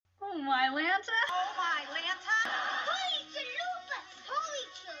Oh, my Lanta. Oh, my Lanta. Holy chalupas. Holy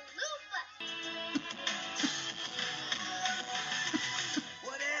chalupas.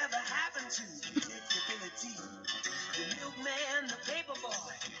 Whatever happened to predictability? The milkman, the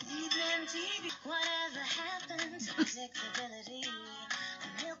paperboy, evening TV. Whatever happened to predictability?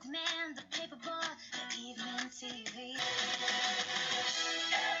 The milkman, the paperboy, the evening TV.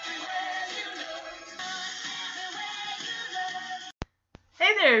 Everywhere you look. Everywhere you look.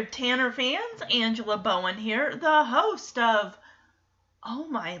 Hey there, Tanner fans. Angela Bowen here, the host of Oh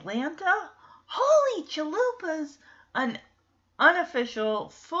My Lanta, Holy Chalupas, an unofficial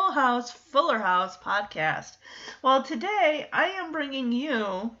Full House, Fuller House podcast. Well, today I am bringing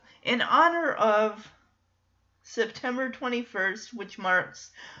you, in honor of September 21st, which marks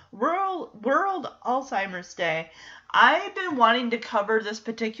World Alzheimer's Day. I've been wanting to cover this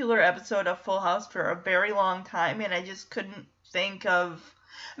particular episode of Full House for a very long time, and I just couldn't think of...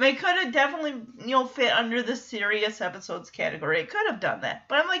 I mean, it could have definitely, fit under the serious episodes category. It could have done that.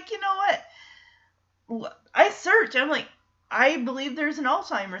 But I'm like, you know what? I searched. I'm like, I believe there's an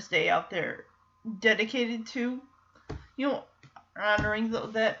Alzheimer's Day out there dedicated to, honoring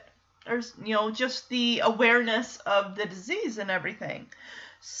that, or, just the awareness of the disease and everything.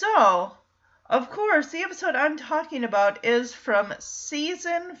 So, of course, the episode I'm talking about is from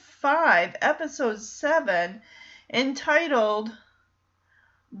Season 5, Episode 7, entitled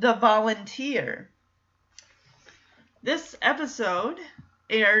The Volunteer. This episode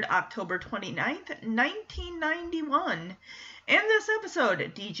aired October 29th, 1991. In this episode,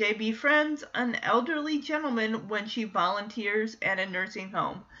 DJ befriends an elderly gentleman when she volunteers at a nursing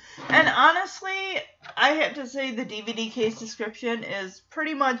home. And honestly, I have to say the DVD case description is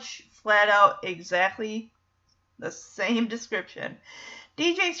pretty much flat out exactly the same description.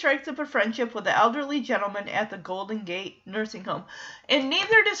 DJ strikes up a friendship with the elderly gentleman at the Golden Gate nursing home. In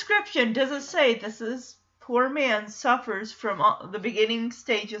neither description does it say this poor man suffers from the beginning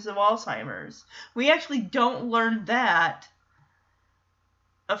stages of Alzheimer's. We actually don't learn that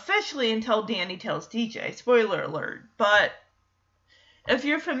officially until Danny tells DJ. Spoiler alert. But if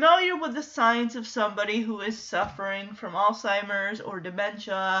you're familiar with the signs of somebody who is suffering from Alzheimer's or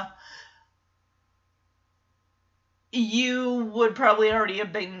dementia, you would probably already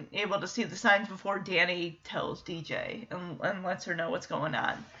have been able to see the signs before Danny tells DJ and lets her know what's going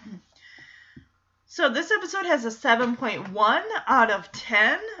on. So this episode has a 7.1 out of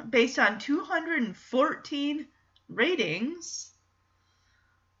 10 based on 214 ratings.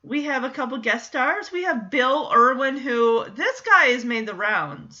 We have a couple guest stars. We have Bill Irwin, who, this guy has made the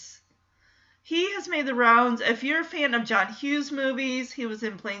rounds. He has made the rounds. If you're a fan of John Hughes movies, he was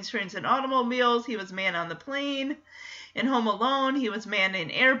in Planes, Trains, and Automobiles. He was Man on the Plane. In Home Alone, he was Man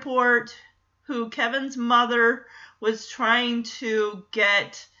in Airport, who Kevin's mother was trying to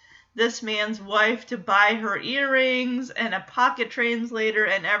get this man's wife to buy her earrings and a pocket translator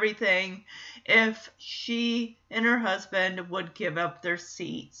and everything if she and her husband would give up their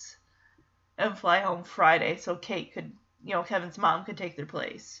seats and fly home Friday so Kate could, Kevin's mom could take their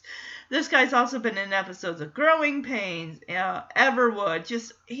place. This guy's also been in episodes of Growing Pains, Everwood.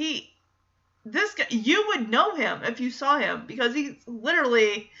 This guy, you would know him if you saw him because he's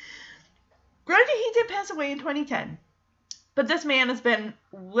literally, granted he did pass away in 2010, but this man has been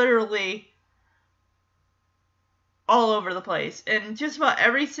literally all over the place. In just about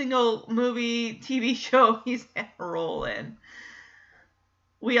every single movie, TV show he's had a role in.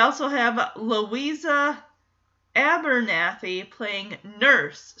 We also have Louisa Abernathy playing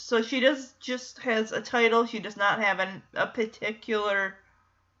Nurse. So she just has a title. She does not have a particular...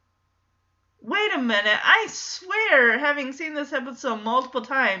 Wait a minute. I swear, having seen this episode multiple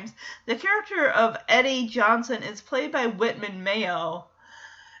times, the character of Eddie Johnson is played by Whitman Mayo.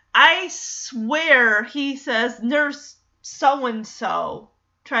 I swear he says Nurse so-and-so,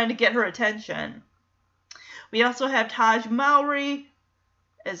 trying to get her attention. We also have Taj Mowry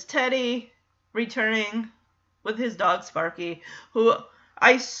as Teddy, returning with his dog Sparky, who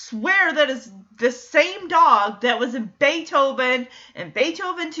I swear that is the same dog that was in Beethoven and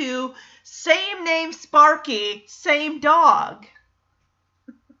Beethoven 2, same name Sparky, same dog.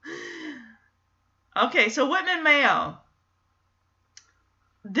 Okay, so Whitman Mayo.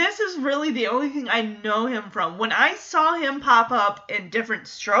 This is really the only thing I know him from. When I saw him pop up in Different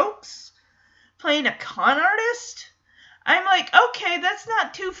Strokes, playing a con artist, I'm like, okay, that's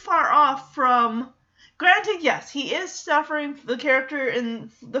not too far off from... Granted, yes, he is suffering, the character in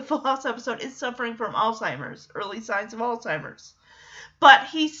the Full House episode is suffering from Alzheimer's, early signs of Alzheimer's. But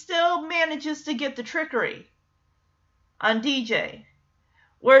he still manages to get the trickery on DJ.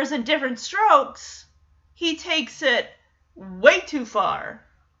 Whereas in Different Strokes, he takes it way too far.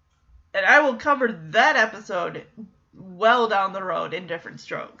 And I will cover that episode well down the road in Different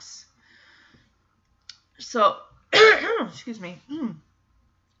Strokes. So, excuse me.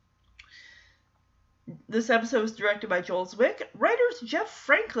 This episode was directed by Joel Zwick. Writers Jeff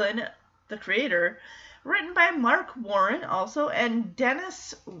Franklin, the creator. Written by Mark Warren also, and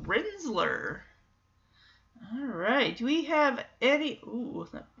Dennis Rinsler. Alright, do we have any... Ooh,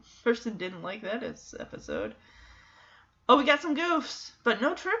 that person didn't like that episode. Oh, we got some goofs, but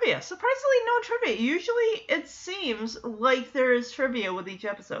no trivia. Surprisingly, no trivia. Usually, it seems like there is trivia with each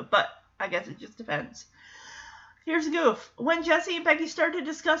episode, but I guess it just depends. Here's a goof. When Jesse and Becky start to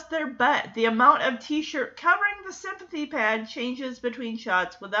discuss their bet, the amount of t-shirt covering the sympathy pad changes between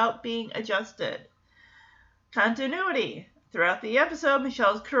shots without being adjusted. Continuity. Throughout the episode,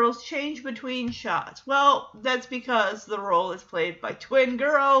 Michelle's curls change between shots. Well, that's because the role is played by twin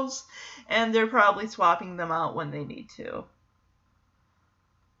girls, and they're probably swapping them out when they need to.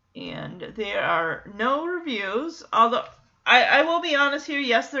 And there are no reviews, although I will be honest here,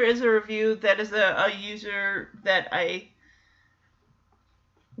 yes, there is a review that is a user that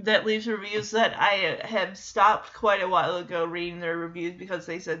leaves reviews that I had stopped quite a while ago reading their reviews because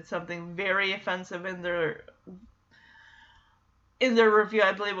they said something very offensive in their review.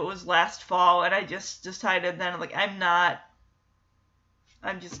 I believe it was last fall, and I just decided then, like, I'm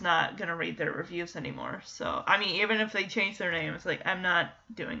just not gonna read their reviews anymore. So, I mean, even if they change their name, it's like, I'm not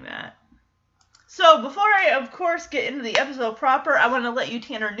doing that. So, before I, of course, get into the episode proper, I want to let you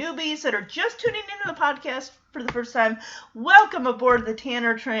Tanner newbies that are just tuning into the podcast for the first time, welcome aboard the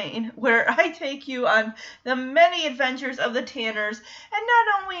Tanner train, where I take you on the many adventures of the Tanners, and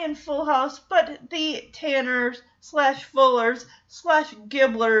not only in Full House, but the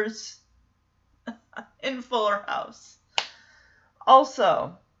Tanners/Fullers/Gibblers in Fuller House.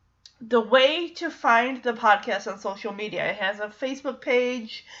 Also, the way to find the podcast on social media, it has a Facebook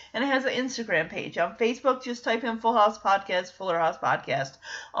page and it has an Instagram page. On Facebook, just type in Full House Podcast, Fuller House Podcast.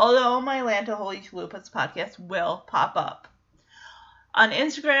 Although my Atlanta Holy Chalupas podcast will pop up. On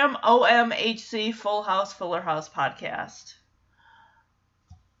Instagram, OMHC Full House, Fuller House Podcast.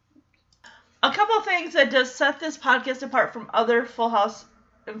 A couple of things that does set this podcast apart from other Full House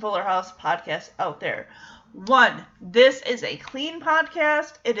and Fuller House podcasts out there. One, this is a clean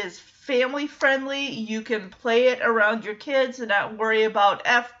podcast. It is family friendly. You can play it around your kids and not worry about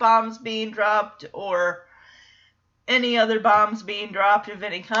F-bombs being dropped or any other bombs being dropped of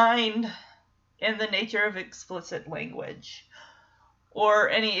any kind in the nature of explicit language or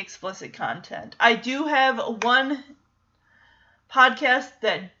any explicit content. I do have one podcast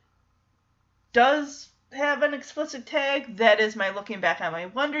that does have an explicit tag. That is my Looking Back on My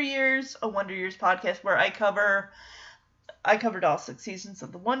Wonder Years, a Wonder Years podcast where I covered all 6 seasons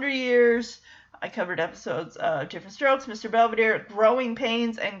of the Wonder Years. I covered episodes of Different Strokes, Mr. Belvedere, Growing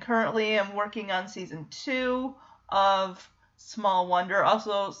Pains, and currently I'm working on season 2 of Small Wonder.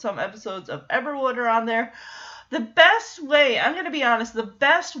 Also, some episodes of Everwood are on there. The best way, I'm going to be honest, the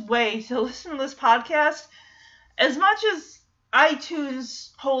best way to listen to this podcast, as much as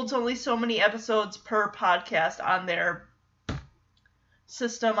iTunes holds only so many episodes per podcast on their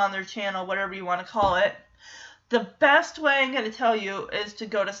system, on their channel, whatever you want to call it. The best way I'm going to tell you is to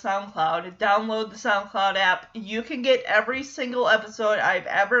go to SoundCloud, download the SoundCloud app. You can get every single episode I've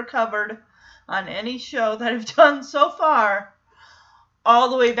ever covered on any show that I've done so far, all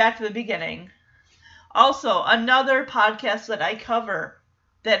the way back to the beginning. Also, another podcast that I cover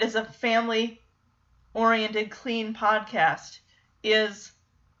that is a family-oriented, clean podcast is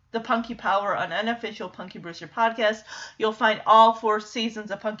the Punky Power, an unofficial Punky Brewster podcast. You'll find all 4 seasons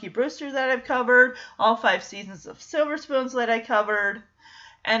of Punky Brewster that I've covered, all 5 seasons of Silver Spoons that I covered,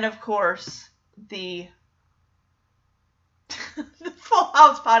 and of course, the Full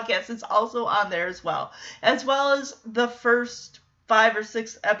House podcast is also on there as well as the first 5 or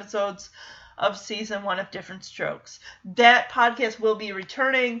 6 episodes of season 1 of Different Strokes. That podcast will be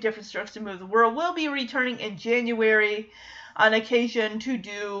returning. Different Strokes to Move the World will be returning in January on occasion to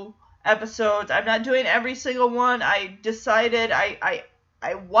do episodes. I'm not doing every single one. I decided I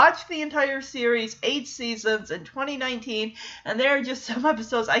watched the entire series, 8 seasons in 2019, and there are just some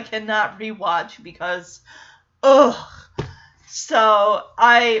episodes I cannot rewatch because, ugh. So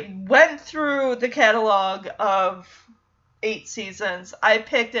I went through the catalog of 8 seasons. I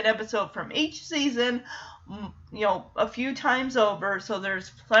picked an episode from each season, a few times over, so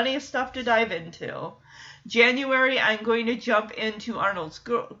there's plenty of stuff to dive into. January, I'm going to jump into Arnold's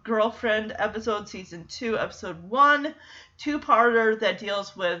Girlfriend episode, season 2, episode 1, 2-parter that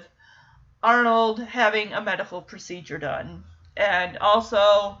deals with Arnold having a medical procedure done, and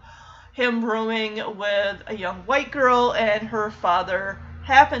also him rooming with a young white girl and her father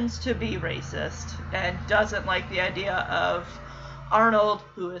happens to be racist and doesn't like the idea of Arnold,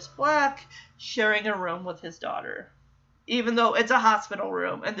 who is black, sharing a room with his daughter. Even though it's a hospital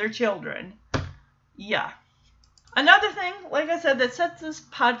room and they're children. Yeah. Another thing, like I said, that sets this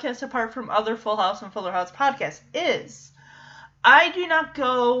podcast apart from other Full House and Fuller House podcasts is I do not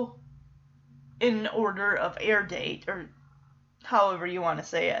go in order of air date, or however you want to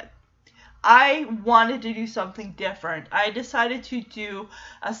say it. I wanted to do something different. I decided to do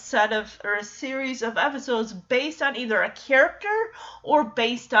a series of episodes based on either a character or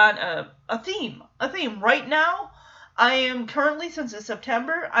based on a theme. Right now, I am currently, since it's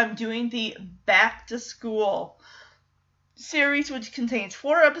September, I'm doing the Back to School series, which contains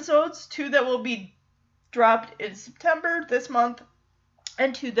 4 episodes, 2 that will be dropped in September this month,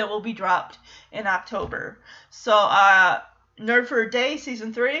 and 2 that will be dropped in October. So, Nerd for a Day,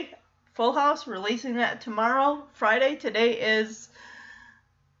 Season 3, Full House, releasing that tomorrow, Friday. Today is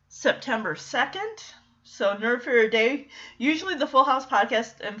September 2nd. So, Nerd for a Day. Usually the Full House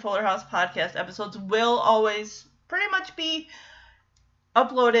podcast and Fuller House podcast episodes will always pretty much be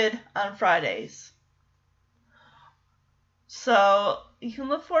uploaded on Fridays. So, you can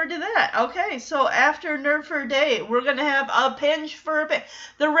look forward to that. Okay, so after Nerd for a Day, we're going to have a Pinch for a Pinch.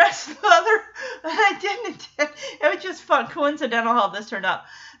 The rest of the other, it was just fun, coincidental how this turned out.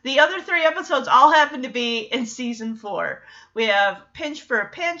 The other 3 episodes all happen to be in Season 4. We have Pinch for a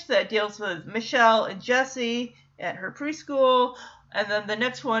Pinch that deals with Michelle and Jesse at her preschool. And then the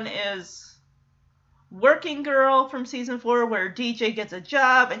next one is Working Girl from Season 4, where DJ gets a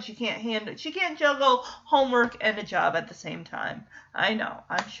job and she can't juggle homework and a job at the same time. I know,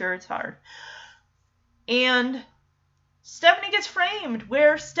 I'm sure it's hard. And Stephanie Gets Framed,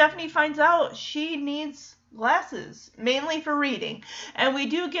 where Stephanie finds out she needs glasses, mainly for reading. And we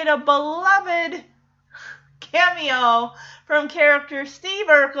do get a beloved cameo from character Steve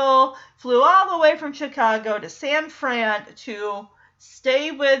Urkel, flew all the way from Chicago to San Fran to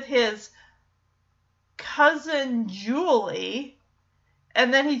stay with his cousin Julie,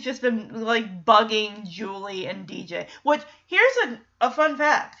 and then he's just been like bugging Julie and DJ. Which, here's a fun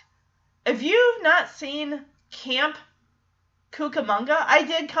fact. If you've not seen Camp Cucamonga, I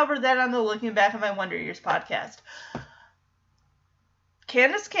did cover that on the Looking Back on My Wonder Years podcast.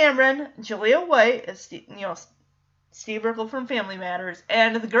 Candace Cameron, Julia White, Steve Urkel from Family Matters,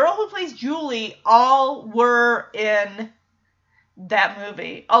 and the girl who plays Julie all were in that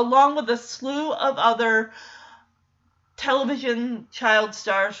movie, along with a slew of other television child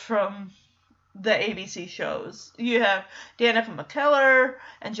stars from the ABC shows. You have Danica McKellar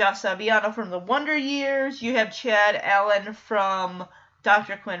and Josh Saviano from the Wonder Years. You have Chad Allen from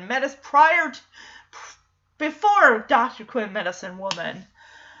Dr. Quinn before Dr. Quinn Medicine Woman,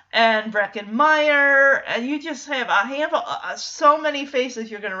 and Breckin Meyer, and you just have a handful, so many faces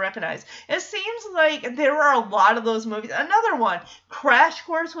you're going to recognize. It seems like there are a lot of those movies. Another one, Crash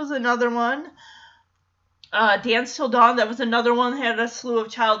Course was another one. Dance Till Dawn, that was another one, had a slew of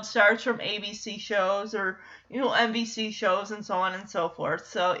child stars from ABC shows or, NBC shows and so on and so forth.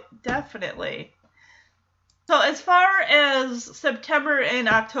 So, definitely. So, as far as September and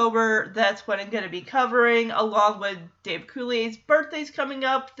October, that's what I'm going to be covering, along with Dave Coulier's birthday's coming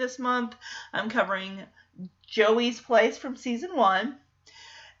up this month. I'm covering Joey's Place from Season 1.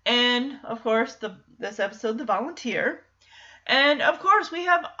 And, of course, this episode, The Volunteer. And, of course, we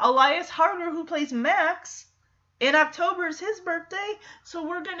have Elias Harder, who plays Max. In October is his birthday, so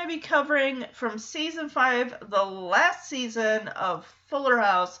we're going to be covering from Season 5, the last season of Fuller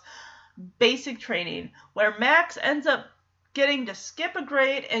House, Basic Training, where Max ends up getting to skip a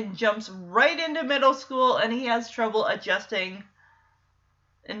grade and jumps right into middle school, and he has trouble adjusting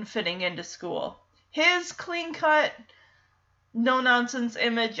and fitting into school. His clean-cut, no-nonsense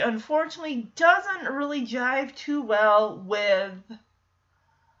image, unfortunately, doesn't really jive too well with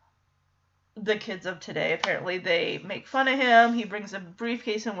the kids of today. Apparently, they make fun of him. He brings a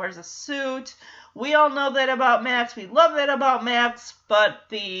briefcase and wears a suit. We all know that about Max. We love that about Max, but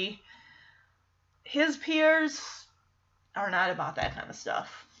his peers are not about that kind of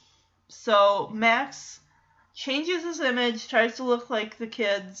stuff. So, Max changes his image, tries to look like the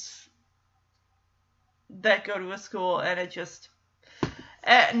kids that go to a school, and it just...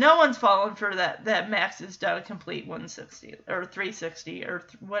 no one's fallen for that Max has done a complete 160 or 360 or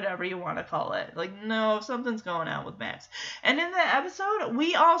whatever you want to call it. Like, no, something's going on with Max. And in that episode,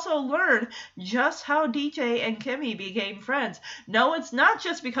 we also learned just how DJ and Kimmy became friends. No, it's not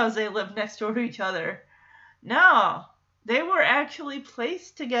just because they live next door to each other. No, they were actually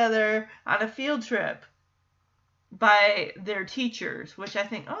placed together on a field trip by their teachers, which I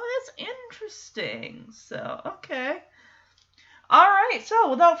think, oh, that's interesting. So, okay. Alright, so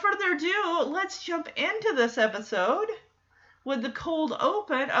without further ado, let's jump into this episode with the cold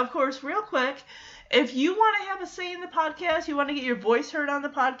open. Of course, real quick, if you want to have a say in the podcast, you want to get your voice heard on the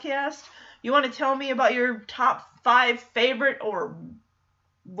podcast, you want to tell me about your top 5 favorite or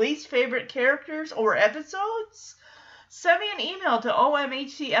least favorite characters or episodes, send me an email to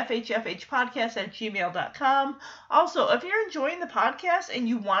omhcfhfhpodcast@gmail.com. Also, if you're enjoying the podcast and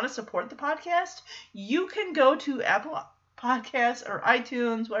you want to support the podcast, you can go to Apple Podcasts or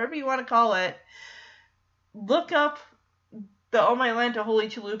iTunes, whatever you want to call it. Look up the Oh My Lanta Holy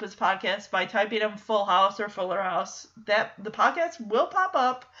Chalupas podcast by typing in Full House or Fuller House. The podcast will pop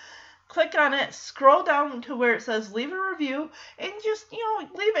up. Click on it, scroll down to where it says leave a review, and just,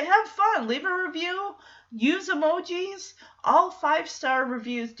 leave it, have fun. Leave a review, use emojis. All 5-star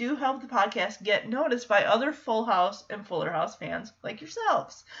reviews do help the podcast get noticed by other Full House and Fuller House fans like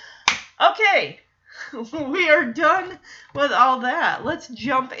yourselves. Okay, we are done with all that. Let's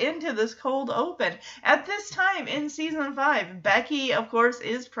jump into this cold open. At this time in season 5, Becky, of course,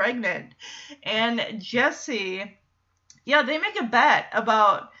 is pregnant, and Jesse, they make a bet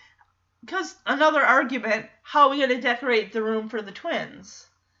about, because another argument, how are we going to decorate the room for the twins?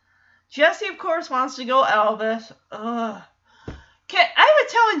 Jesse, of course, wants to go Elvis. Ugh. I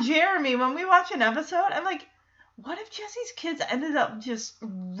was telling Jeremy when we watch an episode, I'm like, what if Jesse's kids ended up just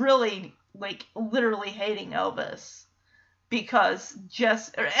really, literally hating Elvis? Because and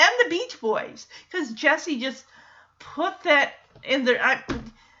the Beach Boys. Because Jesse just put that in there. I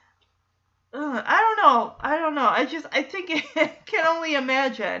don't know. I think I can only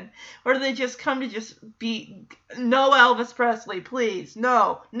imagine. Or they just come to just be, no Elvis Presley, please.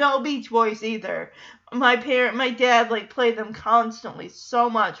 No Beach Boys either. My dad, played them constantly so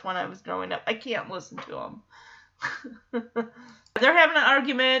much when I was growing up. I can't listen to them. They're having an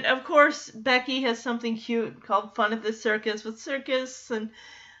argument. Of course, Becky has something cute called Fun at the Circus with circus and,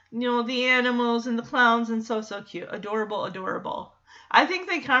 the animals and the clowns, and so cute. Adorable. I think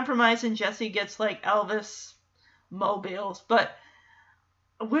they compromise and Jesse gets Elvis mobiles, but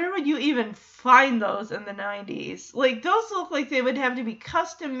where would you even find those in the 90s? Those look like they would have to be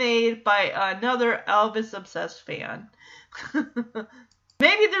custom made by another Elvis obsessed fan.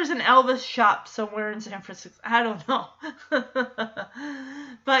 Maybe there's an Elvis shop somewhere in San Francisco. I don't know.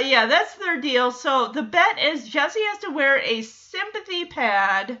 But yeah, that's their deal. So the bet is Jesse has to wear a sympathy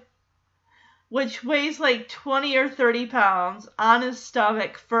pad, which weighs 20 or 30 pounds, on his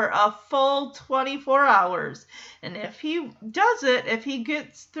stomach for a full 24 hours. And if he does it, if he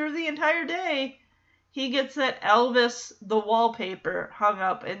gets through the entire day, he gets that Elvis, the wallpaper, hung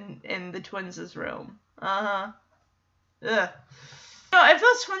up in the twins' room. Ugh. If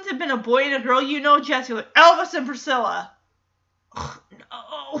those twins had been a boy and a girl, Jesse, Elvis and Priscilla. Ugh,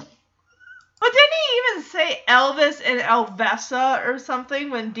 no. But didn't he even say Elvis and Elvessa or something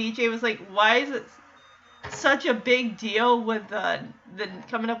when DJ was like, why is it such a big deal with the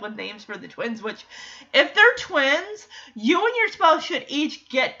coming up with names for the twins? Which, if they're twins, you and your spouse should each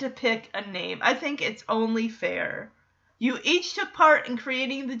get to pick a name. I think it's only fair. You each took part in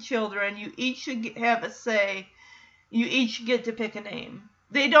creating the children. You each should have a say. You each get to pick a name.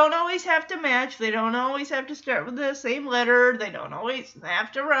 They don't always have to match. They don't always have to start with the same letter. They don't always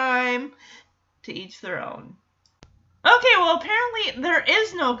have to rhyme. To each their own. Okay, well, apparently there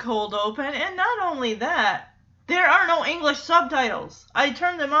is no cold open, and not only that, there are no English subtitles. I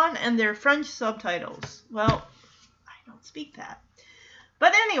turned them on, and they're French subtitles. Well, I don't speak that.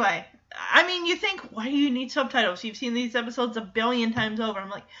 But anyway, you think, why do you need subtitles? You've seen these episodes a billion times over. I'm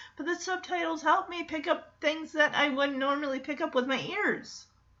like, but the subtitles help me pick up things that I wouldn't normally pick up with my ears.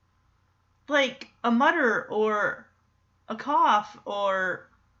 Like a mutter, or a cough, or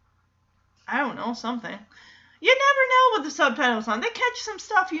I don't know, something. You never know with the subtitles on. They catch some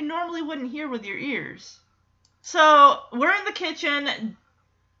stuff you normally wouldn't hear with your ears. So, we're in the kitchen.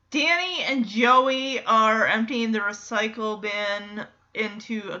 Danny and Joey are emptying the recycle bin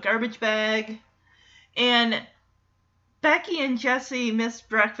into a garbage bag. And Becky and Jesse missed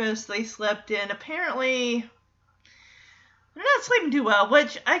breakfast. They slept in. Apparently, they're not sleeping too well,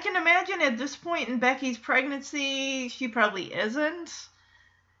 which I can imagine at this point in Becky's pregnancy, she probably isn't.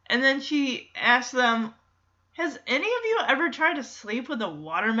 And then she asked them, has any of you ever tried to sleep with a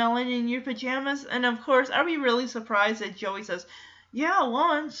watermelon in your pajamas? And of course, are we really surprised that Joey says, yeah,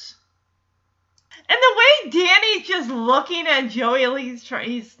 once. And the way Danny's just looking at Joey,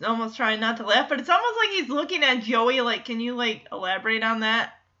 he's almost trying not to laugh, but it's almost like he's looking at Joey can you elaborate on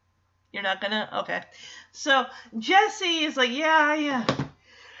that? You're not gonna? Okay. So Jesse is like, yeah.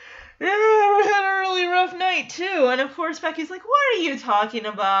 we had a really rough night, too. And, of course, Becky's like, what are you talking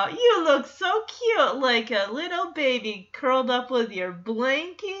about? You look so cute, like a little baby curled up with your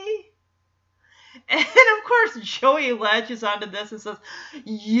blankie. And, of course, Joey latches onto this and says,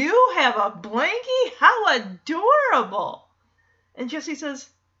 you have a blankie? How adorable. And Jesse says,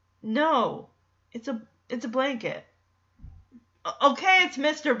 no, it's a blanket. Okay, it's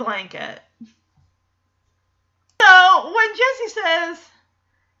Mr. Blanket. So, when Jesse says,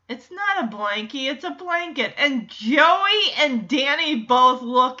 it's not a blankie, it's a blanket, and Joey and Danny both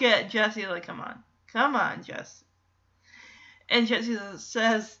look at Jesse like, come on, Jesse. And Jesse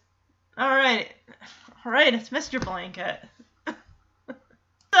says, all right, it's Mr. Blanket.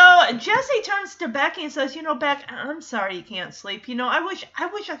 So Jesse turns to Becky and says, Beck, I'm sorry you can't sleep. I wish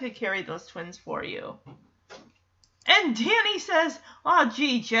I could carry those twins for you. And Danny says, oh,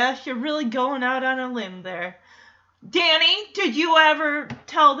 gee, Jess, you're really going out on a limb there. Danny, did you ever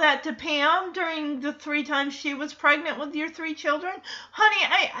tell that to Pam during the 3 times she was pregnant with your 3 children?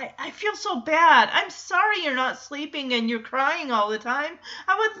 Honey, I feel so bad. I'm sorry you're not sleeping and you're crying all the time.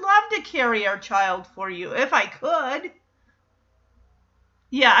 I would love to carry our child for you if I could.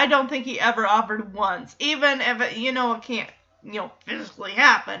 Yeah, I don't think he ever offered once, even if it can't, physically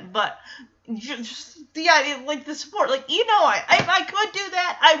happen, but just the idea, like the support, like, if I could do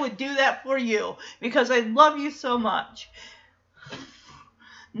that, I would do that for you, because I love you so much.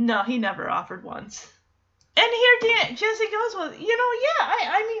 No, he never offered once. And here Jesse goes with,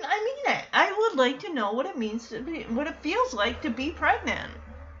 I mean it. I would like to know what it feels like to be pregnant.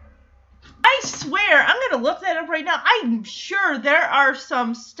 I swear, I'm going to look that up right now. I'm sure there are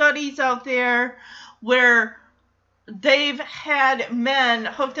some studies out there where they've had men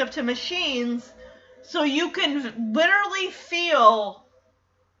hooked up to machines so you can literally feel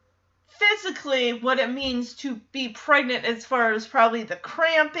physically what it means to be pregnant, as far as probably the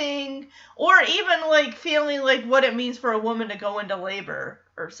cramping, or even like feeling like what it means for a woman to go into labor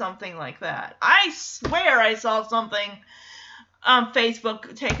or something like that. I swear I saw something on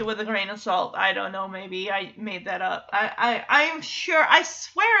Facebook, take it with a grain of salt. I don't know, maybe I made that up. I'm sure, I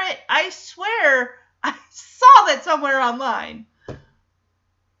swear I saw that somewhere online. And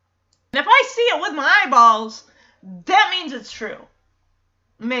if I see it with my eyeballs, that means it's true.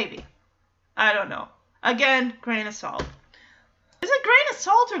 Maybe. I don't know. Again, grain of salt. Is it grain of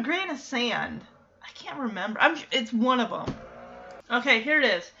salt or grain of sand? I can't remember. It's one of them. Okay, here it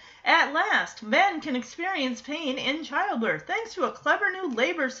is. At last, men can experience pain in childbirth thanks to a clever new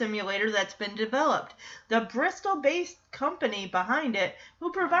labor simulator that's been developed. The Bristol-based company behind it,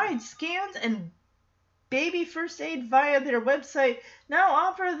 who provides scans and baby first aid via their website, now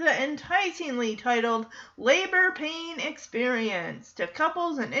offer the enticingly titled Labor Pain Experience to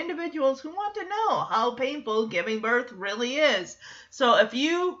couples and individuals who want to know how painful giving birth really is. So if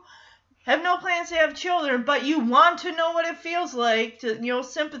you have no plans to have children, but you want to know what it feels like to,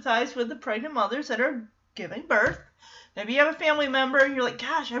 sympathize with the pregnant mothers that are giving birth. Maybe you have a family member and you're like,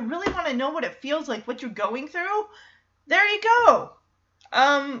 gosh, I really want to know what it feels like, what you're going through. There you go.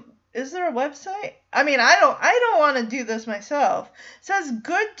 Is there a website? I mean, I don't want to do this myself. It says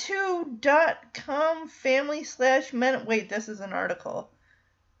good2.com family/men. Wait, this is an article.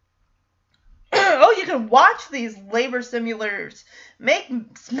 Oh, you can watch these labor simulators.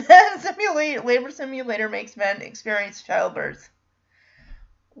 Labor simulator makes men experience childbirth.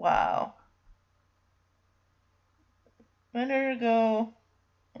 Wow. Better go.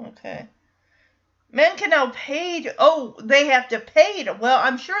 Okay. Men can now pay they have to pay well,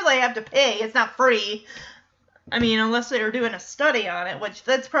 I'm sure they have to pay. It's not free. I mean, unless they were doing a study on it, which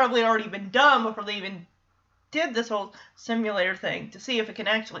that's probably already been done before they even did this whole simulator thing to see if it can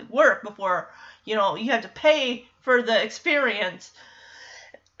actually work before, you have to pay for the experience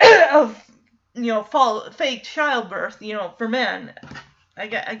of, fake childbirth, for men.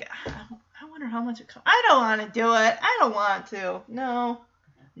 I wonder how much it costs. I don't want to do it. I don't want to. No.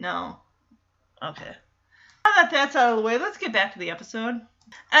 Okay. Now that that's out of the way, let's get back to the episode. And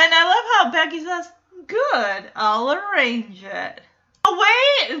I love how Becky says, good, I'll arrange it.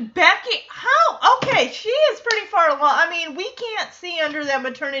 Becky, okay, she is pretty far along. I mean, we can't see under that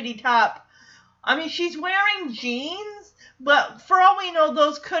maternity top. I mean, she's wearing jeans, but for all we know,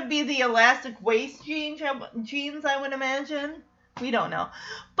 those could be the elastic waist jeans, I would imagine. We don't know.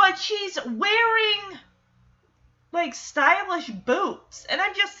 But she's wearing, like, stylish boots. And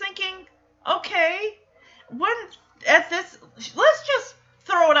I'm just thinking, okay, let's just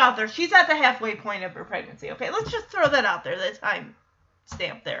throw it out there. She's at the halfway point of her pregnancy, okay? Let's just throw that out there, the time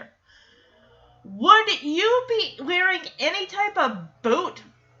stamp there. Would you be wearing any type of boot,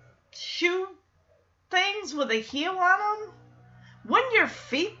 shoe things with a heel on them? wouldn't your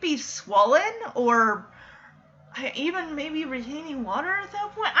feet be swollen or even maybe retaining water at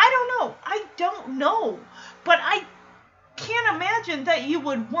that point? I don't know. But I can't imagine that you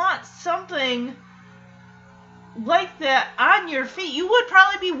would want something like that on your feet. You would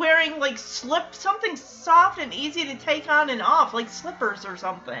probably be wearing like something soft and easy to take on and off, like slippers or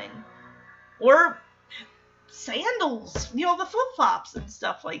something. Or sandals, the flip-flops and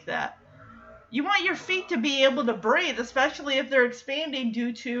stuff like that. You want your feet to be able to breathe, especially if they're expanding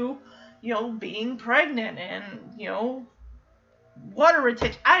due to, being pregnant and, water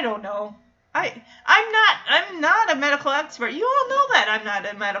retention. I don't know. I'm not a medical expert. You all know that I'm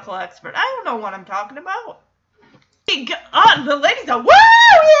not a medical expert. I don't know what I'm talking about. The ladies go, woo,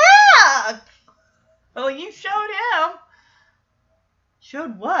 yeah! Well, you showed him.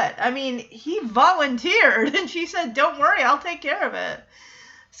 Showed what? I mean, he volunteered, and she said, don't worry, I'll take care of it.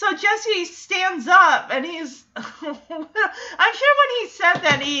 So Jesse stands up, and he's, I'm sure when he said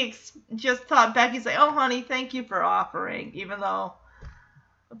that, he just thought Becky's like, oh, honey, thank you for offering,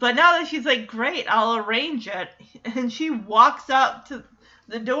 but now that she's like, great, I'll arrange it. And she walks up to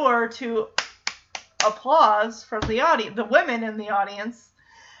the door to applause from the audience, the women in the audience.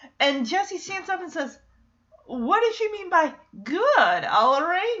 And Jesse stands up and says, what does she mean by good? I'll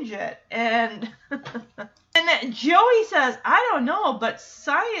arrange it. And Joey says, I don't know, but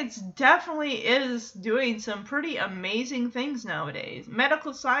science definitely is doing some pretty amazing things nowadays.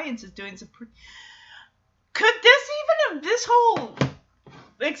 Medical science is doing some Could this whole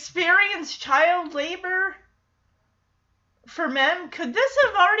experience child labor for men, could this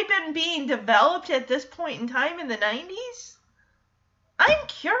have already been being developed at this point in time in the 90s? I'm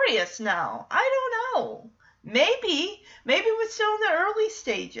curious now. I don't know. Maybe we're still in the early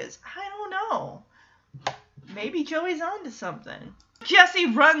stages. I don't know. Maybe Joey's onto something.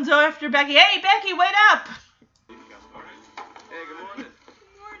 Jesse runs after Becky. Hey, Becky, wait up! Hey, good morning.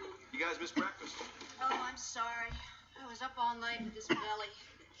 Good morning. You guys missed breakfast. Oh, I'm sorry. I was up all night with this belly.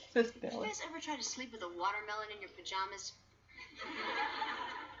 This Did you guys ever try to sleep with a watermelon in your pajamas?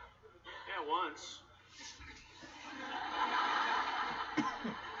 Yeah, once.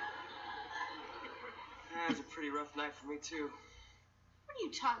 That was a pretty rough night for me, too. What are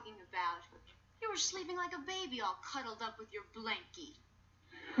you talking about? You were sleeping like a baby all cuddled up with your blankie.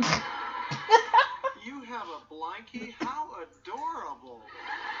 You have a blankie? How adorable.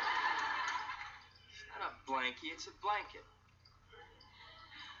 It's not a blankie, it's a blanket.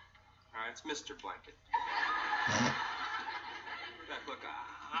 All right, it's Mr. Blanket. Beck, look,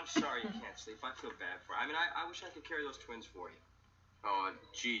 I'm sorry you can't sleep. I feel bad for you. I mean, I wish I could carry those twins for you. Oh,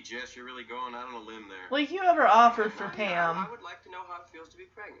 gee, Jess, you're really going out on a limb there. Like you ever offered for Pam. I would like to know how it feels to be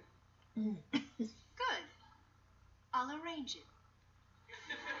pregnant. Good. I'll arrange it.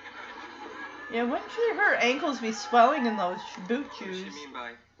 Yeah, wouldn't her ankles be swelling in those boot What does shoes? she mean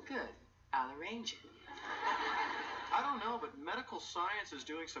by Good. I'll arrange it. I don't know, but medical science is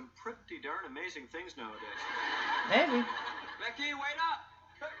doing some pretty darn amazing things nowadays. Maybe. Becky, wait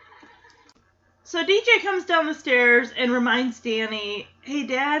up! So DJ comes down the stairs and reminds Danny, hey,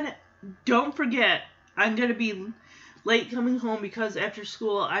 Dad, don't forget, I'm going to be late coming home because after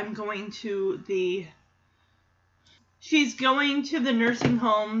school I'm going to She's going to the nursing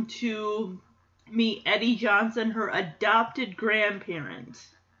home to meet Eddie Johnson, her adopted grandparent.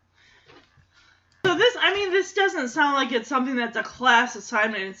 So this doesn't sound like it's something that's a class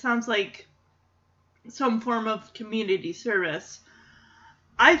assignment. It sounds like some form of community service.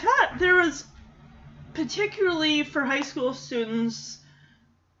 I thought there was, particularly for high school students,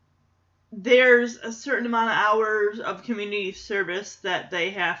 there's a certain amount of hours of community service that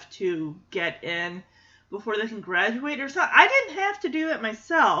they have to get in before they can graduate or something. I didn't have to do it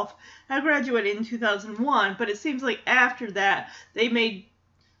myself. I graduated in 2001, but it seems like after that, they made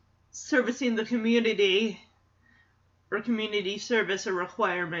servicing the community or community service a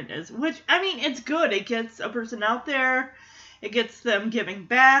requirement, which, I mean, it's good. It gets a person out there. It gets them giving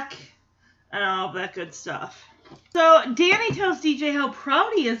back and all that good stuff. So Danny tells DJ how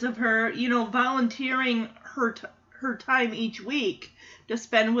proud he is of her, volunteering her time each week to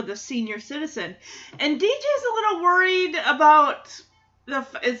spend with a senior citizen. And DJ's a little worried about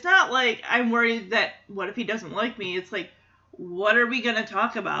it's not like I'm worried that what if he doesn't like me? It's like, what are we going to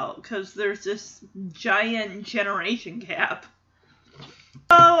talk about? Because there's this giant generation gap.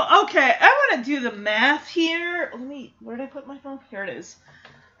 Oh, okay. I want to do the math here. Where did I put my phone? Here it is.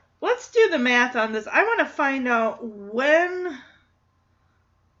 Let's do the math on this. I want to find out when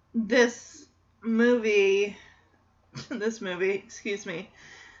this movie,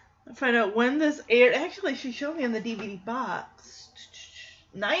 find out when this aired. Actually, she showed me in the DVD box.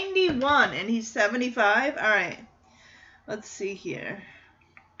 91, and he's 75. All right. Let's see here.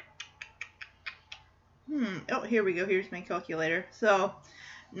 Oh, here we go. Here's my calculator. So,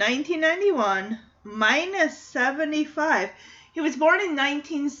 1991 minus 75. He was born in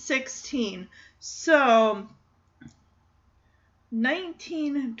 1916. So,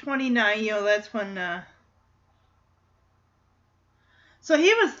 1929, that's when... So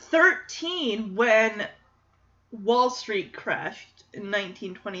he was 13 when Wall Street crashed in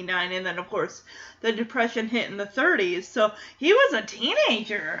 1929, and then, of course, the Depression hit in the 30s. So he was a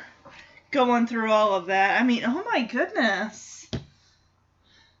teenager going through all of that. I mean, oh my goodness.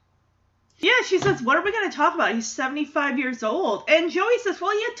 Yeah, she says, what are we going to talk about? He's 75 years old. And Joey says,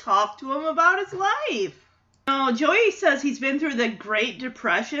 well, you talk to him about his life. No, Joey says he's been through the Great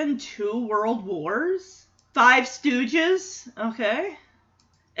Depression, 2 World Wars, 5 Stooges, okay.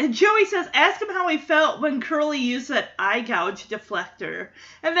 And Joey says, ask him how he felt when Curly used that eye gouge deflector.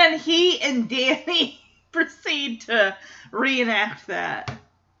 And then he and Danny proceed to reenact that.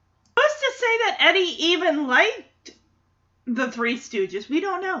 Who's to say that Eddie even liked the 3 Stooges? We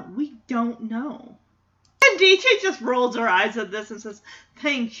don't know. We don't know. And DJ just rolls her eyes at this and says,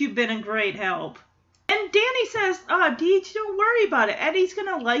 thanks, you've been a great help. And Danny says, Deej, don't worry about it. Eddie's going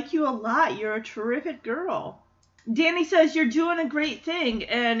to like you a lot. You're a terrific girl. Danny says, you're doing a great thing,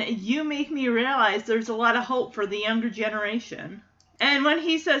 and you make me realize there's a lot of hope for the younger generation. And when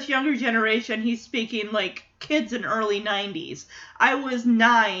he says younger generation, he's speaking like kids in early 90s. I was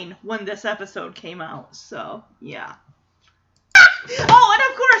 9 when this episode came out, so yeah. Oh, and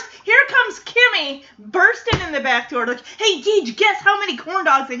of course, here comes Kimmy bursting in the back door like, hey, Deej, guess how many corn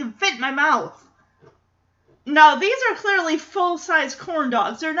dogs I can fit in my mouth? Now, these are clearly full-size corn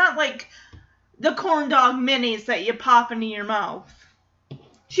dogs. They're not like the corn dog minis that you pop into your mouth.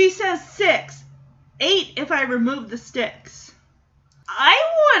 She says 6. 8 if I remove the sticks.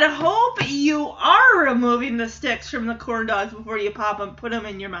 I would hope you are removing the sticks from the corn dogs before you pop them, put them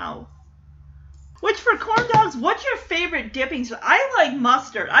in your mouth. Which, for corn dogs, what's your favorite dipping sauce? I like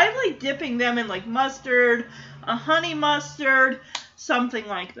mustard. I like dipping them in like mustard, a honey mustard, something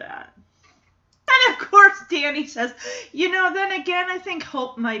like that. And of course, Danny says, then again, I think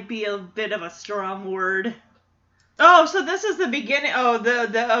hope might be a bit of a strong word. Oh, so this is the beginning of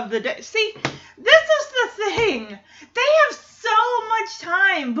the day. See, this is the thing. They have so much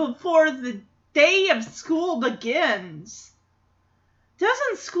time before the day of school begins.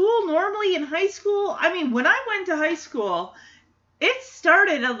 Doesn't school normally in high school? I mean, when I went to high school, it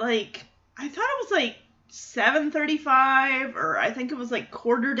started at I thought it was 7:35, or I think it was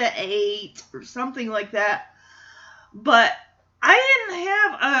 7:45 or something like that. But I didn't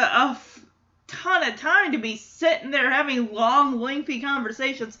have a ton of time to be sitting there having long, lengthy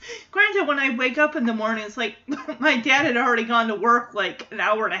conversations. Granted, when I wake up in the morning, it's like my dad had already gone to work an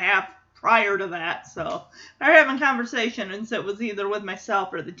hour and a half prior to that. So I having conversations. It was either with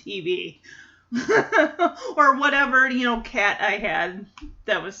myself or the TV. or whatever, cat I had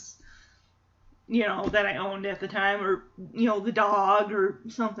that was... that I owned at the time, or, the dog, or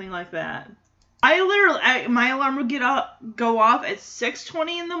something like that. My alarm would go off at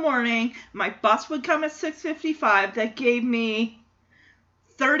 6:20 in the morning. My bus would come at 6:55. That gave me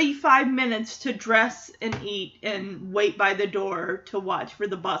 35 minutes to dress and eat and wait by the door to watch for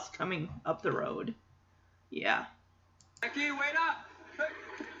the bus coming up the road. Yeah. Becky, wait up!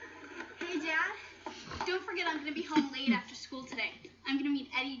 Hey, Dad. Don't forget I'm going to be home late after school today. I'm going to meet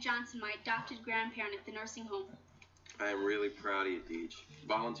Eddie Johnson, my adopted grandparent at the nursing home. I am really proud of you, Deej.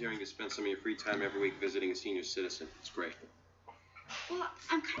 Volunteering to spend some of your free time every week visiting a senior citizen. It's great. Well,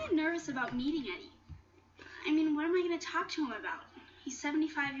 I'm kind of nervous about meeting Eddie. I mean, what am I going to talk to him about? He's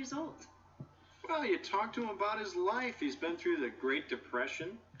 75 years old. Well, you talk to him about his life. He's been through the Great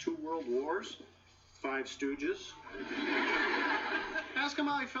Depression, 2 World Wars, 5 Stooges. Ask him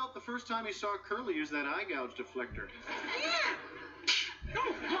how he felt the first time he saw Curly use that eye gouge deflector. Yeah!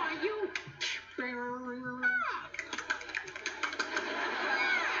 Oh, why, you...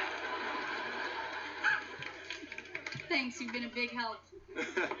 Thanks, you've been a big help. Oh,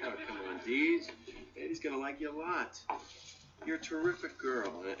 come on, Deej. Eddie's gonna like you a lot. You're a terrific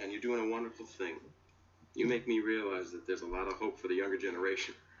girl, and you're doing a wonderful thing. You make me realize that there's a lot of hope for the younger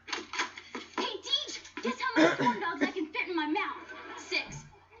generation. Hey, Deej! Guess how many corn dogs I can fit in my mouth? 6.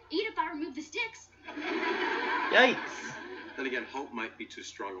 8 if I remove the sticks. Yikes. Then again, hope might be too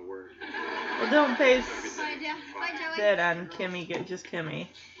strong a word. Well, don't face Bye, Dad. Bye, Joey. that on Kimmy, just Kimmy.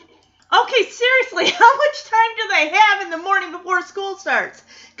 Okay, seriously, how much time do they have in the morning before school starts?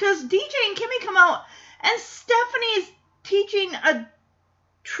 Because DJ and Kimmy come out, and Stephanie's teaching a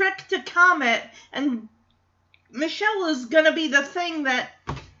trick to Comet, and Michelle is going to be the thing that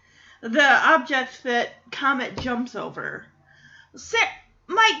the object that Comet jumps over.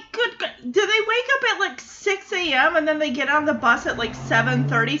 My good God, do they wake up at like 6 a.m. and then they get on the bus at like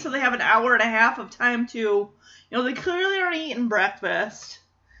 7:30, so they have an hour and a half of time to, they clearly already eaten breakfast.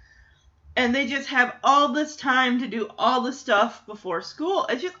 And they just have all this time to do all the stuff before school.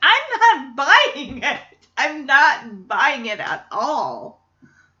 It's just, I'm not buying it. I'm not buying it at all.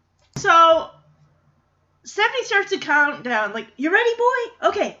 So, Stephanie starts to count down, like, you ready, boy?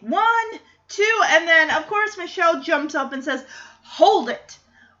 Okay, 1, 2, and then, of course, Michelle jumps up and says, hold it.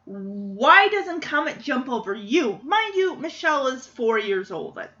 Why doesn't Comet jump over you? Mind you, Michelle is 4 years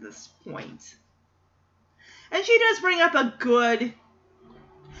old at this point. And she does bring up a good,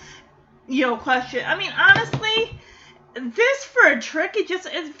 question. I mean, honestly, this for a trick,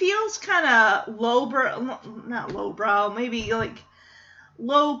 it feels kind of not lowbrow, maybe like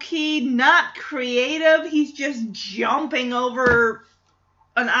low-key, not creative. He's just jumping over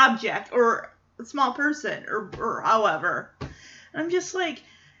an object or a small person or however. I'm just like,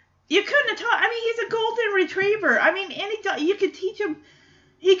 you couldn't have taught. I mean, he's a golden retriever. I mean, you could teach him.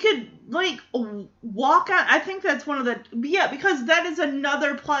 He could, like, walk on. I think that's one of the, because that is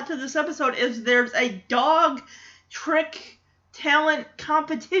another plot to this episode, is there's a dog trick talent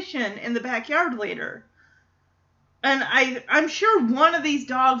competition in the backyard later. And I'm sure one of these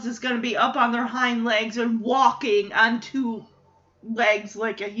dogs is going to be up on their hind legs and walking on 2 legs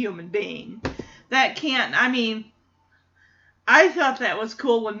like a human being. That can't, I mean, I thought that was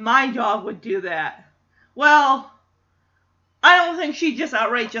cool when my dog would do that. Well, I don't think she'd just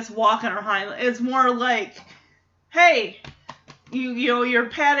outright just walk on her hind legs. It's more like, hey, you're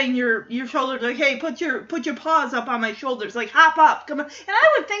patting your shoulders, like, hey, put your paws up on my shoulders, like, hop up, come on. And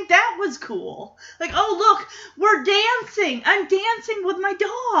I would think that was cool. Like, oh, look, we're dancing. I'm dancing with my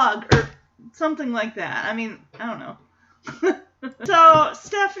dog, or something like that. I mean, I don't know. So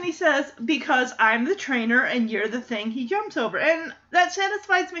Stephanie says, because I'm the trainer and you're the thing he jumps over. And that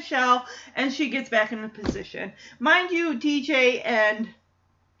satisfies Michelle, and she gets back into position. Mind you, DJ and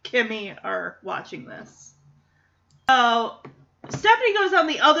Kimmy are watching this. So Stephanie goes on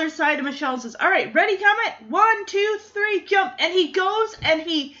the other side of Michelle and says, all right, ready, Comet? 1, 2, 3, jump. And he goes and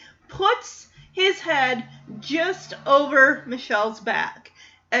he puts his head just over Michelle's back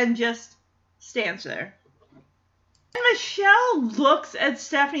and just stands there. And Michelle looks at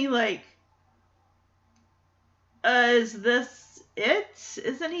Stephanie like, is this it?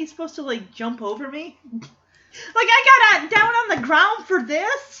 Isn't he supposed to, like, jump over me? Like, I got down on the ground for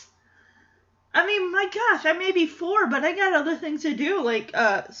this? I mean, my gosh, I may be 4, but I got other things to do, like,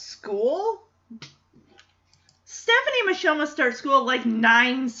 school? Stephanie and Michelle must start school at, like,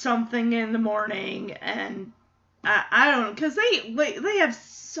 9-something in the morning, and I don't know, because they have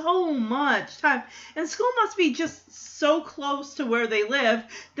so much time, and school must be just so close to where they live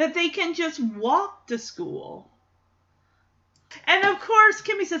that they can just walk to school. And of course,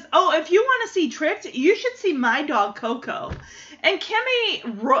 Kimmy says, oh, if you want to see tricks, you should see my dog, Coco. And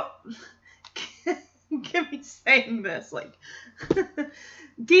Kimmy's saying this, like,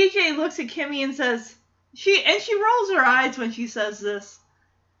 DJ looks at Kimmy and says, she rolls her eyes when she says this,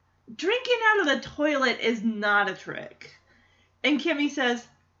 drinking out of the toilet is not a trick. And Kimmy says,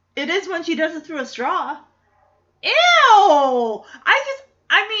 it is when she does it through a straw. Ew!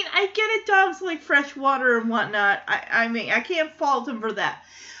 I get it, dogs like fresh water and whatnot. I mean, I can't fault them for that.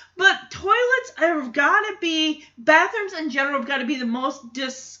 But bathrooms in general have got to be the most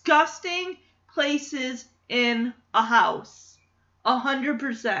disgusting places in a house.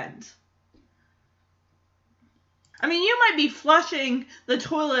 100%. I mean, you might be flushing the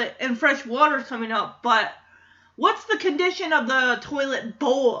toilet and fresh water coming up, but what's the condition of the toilet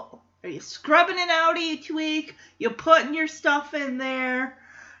bowl? Are you scrubbing it out each week? You putting your stuff in there?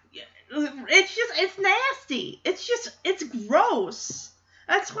 It's nasty. It's gross.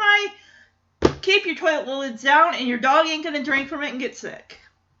 That's why keep your toilet lids down and your dog ain't gonna drink from it and get sick.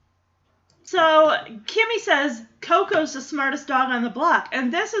 So Kimmy says Coco's the smartest dog on the block.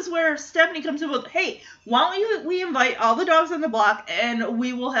 And this is where Stephanie comes in with, hey, why don't we invite all the dogs on the block and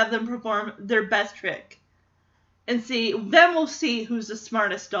we will have them perform their best trick. And then we'll see who's the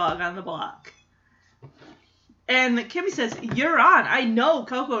smartest dog on the block. And Kimmy says, you're on. I know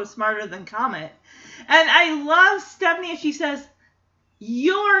Coco is smarter than Comet. And I love Stephanie. She says,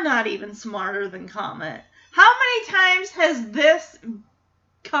 you're not even smarter than Comet. How many times has this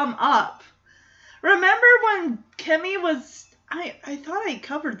come up? Remember when Kimmy was, I thought I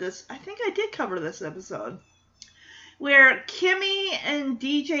covered this. I think I did cover this episode. Where Kimmy and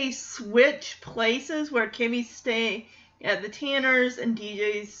DJ switch places, where Kimmy Yeah, the Tanners and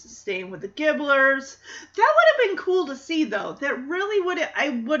DJ's staying with the Gibblers. That would have been cool to see, though. That really would have, I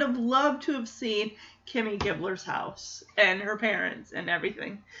would have loved to have seen Kimmy Gibbler's house and her parents and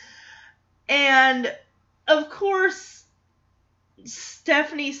everything. And, of course,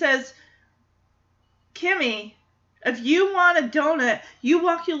 Stephanie says, Kimmy, if you want a donut, you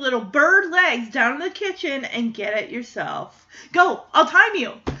walk your little bird legs down to the kitchen and get it yourself. Go, I'll time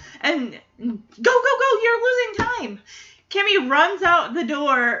you. And go, you're losing time. Kimmy runs out the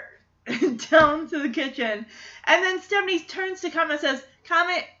door down to the kitchen. And then Stephanie turns to Comet and says,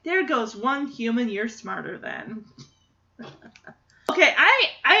 Comet, there goes one human you're smarter than. Okay,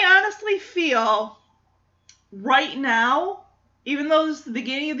 I honestly feel right now, even though this is the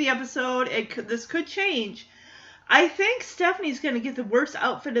beginning of the episode, this could change. I think Stephanie's going to get the worst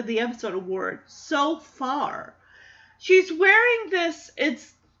outfit of the episode award so far. She's wearing this,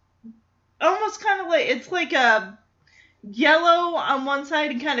 it's almost kind of like, it's like a yellow on one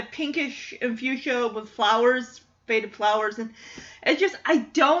side and kind of pinkish and fuchsia with flowers, faded flowers. And it just, I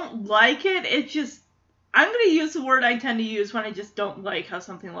don't like it. It's just, I'm going to use the word I tend to use when I just don't like how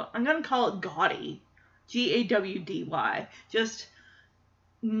something looks. I'm going to call it gaudy. Gawdy. Just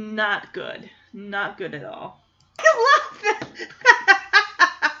not good. Not good at all. I love that.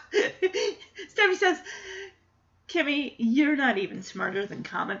 Stephanie says, Kimmy, you're not even smarter than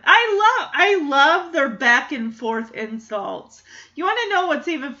Comet. I love their back and forth insults. You want to know what's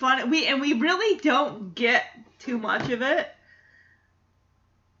even fun? We really don't get too much of it.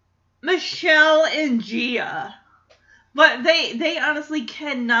 Michelle and Gia. But they honestly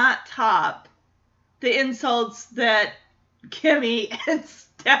cannot top the insults that Kimmy and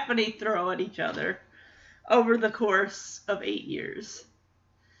Stephanie throw at each other over the course of 8 years.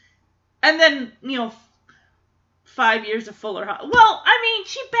 And then, 5 years of Fuller House. Well, I mean,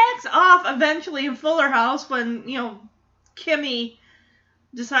 she backs off eventually in Fuller House when, Kimmy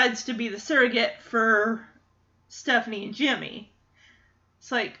decides to be the surrogate for Stephanie and Jimmy.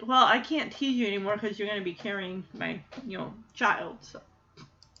 It's like, well, I can't tease you anymore because you're going to be carrying my, child. So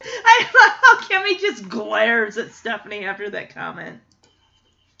I love how Kimmy just glares at Stephanie after that comment.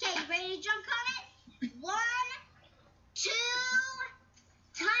 Okay, you ready to jump on it? 1, 2,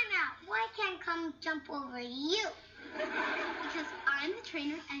 time out. Why can't come jump over you? Because I'm the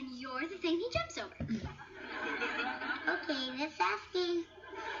trainer and you're the thing he jumps over. Okay, that's asking.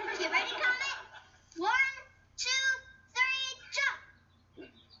 Okay, ready, Comet? 1, 2, 3, jump!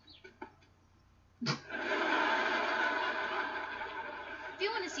 If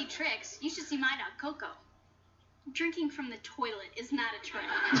you want to see tricks, you should see my dog, Coco. Drinking from the toilet is not a trick.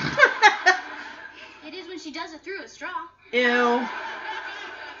 It is when she does it through a straw. Ew.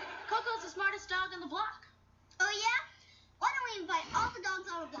 Coco's the smartest dog on the block. Oh, yeah? Why don't we invite all the dogs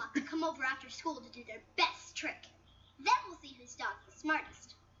on the block to come over after school to do their best trick? Then we'll see whose dog's the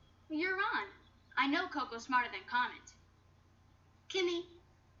smartest. You're on. I know Coco's smarter than Comet. Kimmy,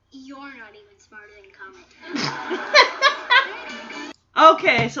 you're not even smarter than Comet.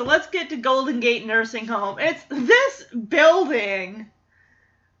 Okay, so let's get to Golden Gate Nursing Home. It's this building.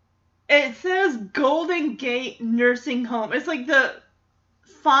 It says Golden Gate Nursing Home. It's like the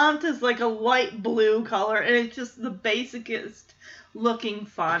font is like a light blue color, and it's just the basicest looking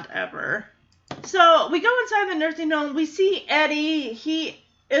font ever. So we go inside the nursing home. We see Eddie.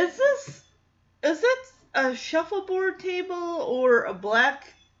 Is it a shuffleboard table or a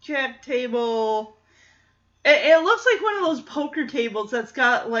blackjack table? It looks like one of those poker tables that's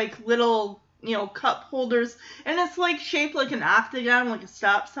got like little, cup holders, and it's like shaped like an octagon, like a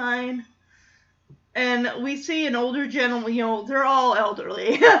stop sign. And we see an older gentleman, they're all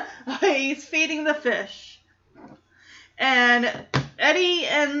elderly. He's feeding the fish. And Eddie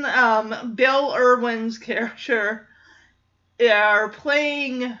and Bill Irwin's character are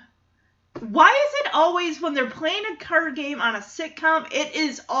playing. Why is it always when they're playing a card game on a sitcom, it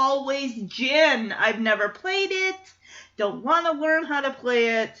is always gin? I've never played it. Don't want to learn how to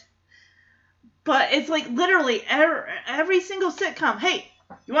play it. But it's like literally every single sitcom. Hey,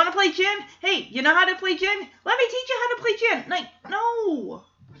 you want to play gin? Hey, you know how to play gin? Let me teach you how to play gin. Like, no.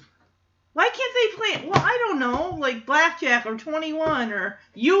 Why can't they play it? Well, I don't know, like blackjack or 21 or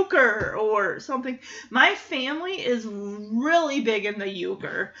euchre or something. My family is really big in the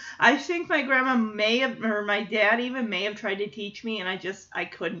euchre. I think my grandma may have, or my dad even may have tried to teach me, and I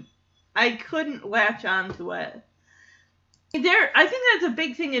couldn't latch on to it. I think that's a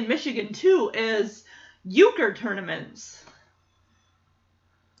big thing in Michigan too, is euchre tournaments.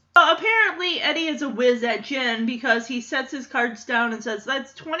 Apparently, Eddie is a whiz at gin because he sets his cards down and says,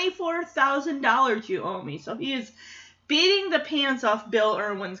 that's $24,000 you owe me. So he is beating the pants off Bill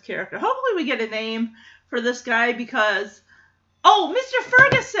Irwin's character. Hopefully we get a name for this guy because, oh, Mr.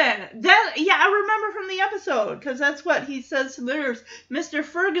 Ferguson! I remember from the episode, because that's what he says to the nurse. Mr.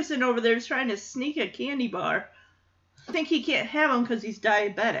 Ferguson over there is trying to sneak a candy bar. I think he can't have him because he's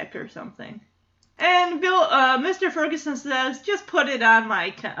diabetic or something. And Mr. Ferguson says, just put it on my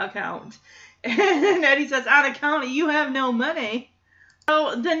account. And Eddie says, on account, you have no money.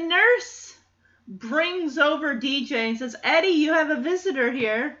 So the nurse brings over DJ and says, Eddie, you have a visitor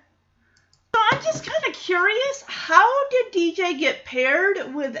here. So I'm just kind of curious, how did DJ get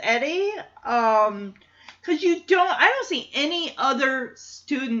paired with Eddie? Because I don't see any other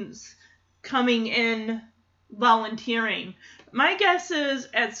students coming in volunteering. My guess is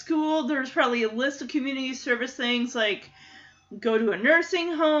at school there's probably a list of community service things like go to a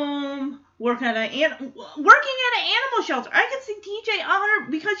nursing home, working at an animal shelter. I could see DJ on her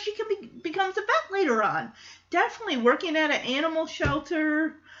because she becomes a vet later on. Definitely working at an animal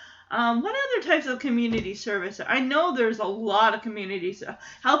shelter. What other types of community service? I know there's a lot of community stuff.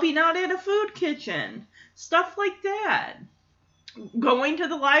 Helping out at a food kitchen. Stuff like that. Going to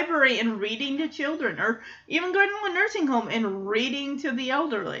the library and reading to children, or even going to a nursing home and reading to the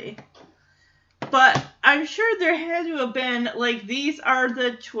elderly. But I'm sure there had to have been, like, these are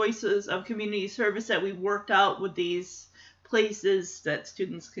the choices of community service that we worked out with these places that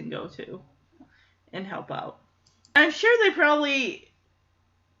students can go to and help out. I'm sure they probably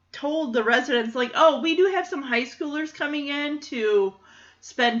told the residents, like, oh, we do have some high schoolers coming in to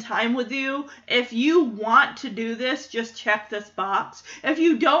spend time with you. If you want to do this, just check this box. If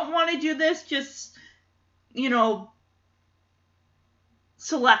you don't want to do this, just,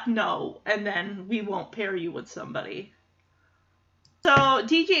 select no, and then we won't pair you with somebody. So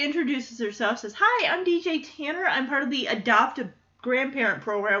DJ introduces herself, says, hi, I'm DJ Tanner. I'm part of the Adoptive Grandparent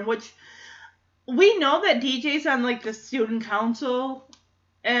Program, which we know that DJ's on, like, the student council,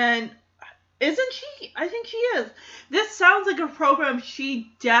 and isn't she? I think she is. This sounds like a program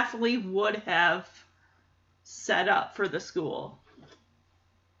she definitely would have set up for the school.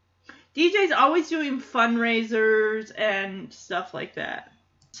 DJ's always doing fundraisers and stuff like that.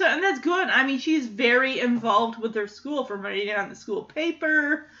 So, and that's good. I mean, she's very involved with her school, from writing on the school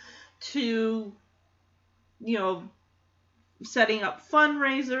paper to, setting up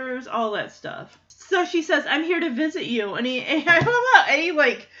fundraisers, all that stuff. So she says, I'm here to visit you. And I love how Eddie,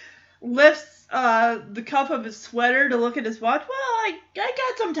 like, lifts the cuff of his sweater to look at his watch. Well, I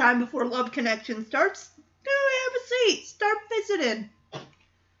got some time before Love Connection starts. Go have a seat. Start visiting.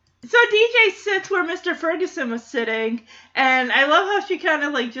 So DJ sits where Mr. Ferguson was sitting, and I love how she kind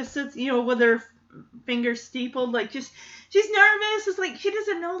of, like, just sits, with her fingers steepled, like, just, she's nervous. It's like, she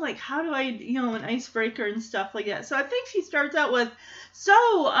doesn't know, like, how do I, an icebreaker and stuff like that. So I think she starts out with, so,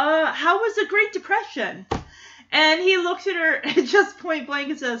 how was the Great Depression? And he looks at her just point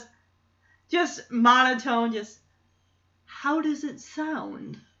blank and says, just monotone, just, how does it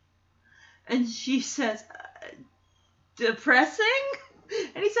sound? And she says, depressing?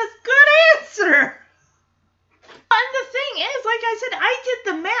 And he says, good answer! And the thing is, like I said, I did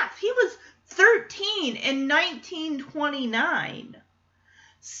the math. He was 13 in 1929.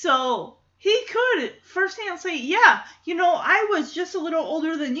 So he could firsthand say, yeah, I was just a little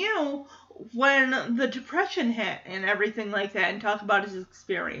older than you when the Depression hit and everything like that, and talk about his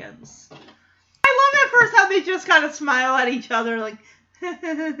experience. I love at first how they just kind of smile at each other, like,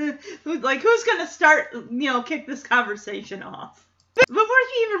 like, who's going to start, kick this conversation off? Before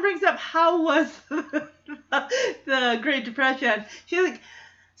she even brings up how was the Great Depression, she's like,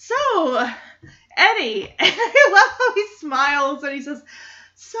 so, Eddie, and I love how he smiles and he says,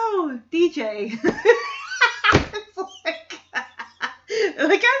 so, DJ, it's like, I'm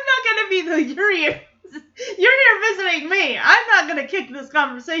not going to be you're here visiting me. I'm not going to kick this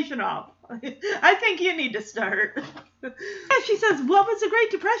conversation off. I think you need to start. And she says, what was the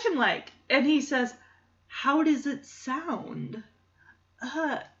Great Depression like? And he says, how does it sound?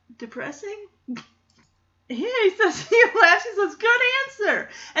 Depressing? Yeah, he laughs, he says, good answer.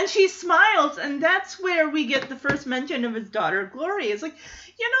 And she smiles, and that's where we get the first mention of his daughter, Gloria. It's like,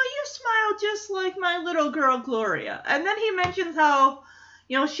 you smile just like my little girl, Gloria. And then he mentions how,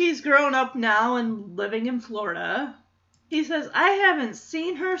 she's grown up now and living in Florida. He says, I haven't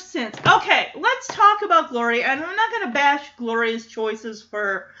seen her since. Okay, let's talk about Gloria, and I'm not going to bash Gloria's choices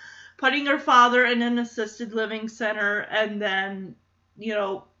for putting her father in an assisted living center and then,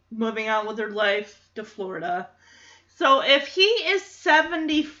 moving on with her life to Florida. So if he is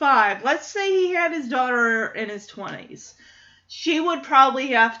 75, let's say he had his daughter in his 20s, she would probably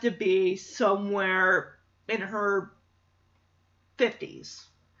have to be somewhere in her 50s.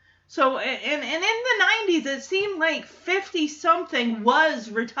 So, and in the 90s, it seemed like 50-something was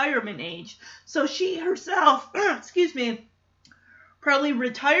retirement age. So she herself, excuse me, probably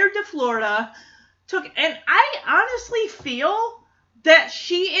retired to Florida, and I honestly feel that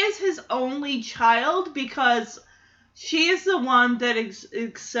she is his only child because she is the one that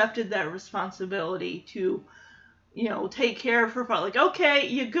accepted that responsibility to, take care of her father. Like, okay,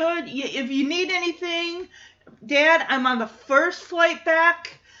 you good? If you need anything, Dad, I'm on the first flight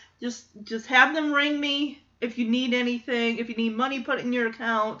back. Just have them ring me if you need anything. If you need money put in your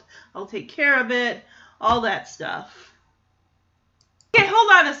account, I'll take care of it. All that stuff. Okay,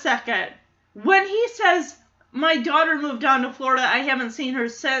 hold on a second. When he says, my daughter moved down to Florida, I haven't seen her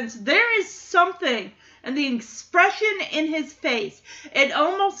since, there is something in the expression in his face. It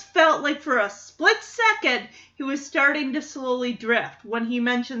almost felt like for a split second he was starting to slowly drift when he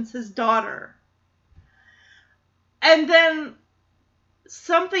mentions his daughter. And then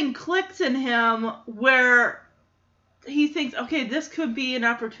something clicks in him where he thinks, okay, this could be an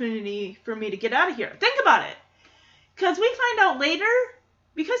opportunity for me to get out of here. Think about it. Because we find out later,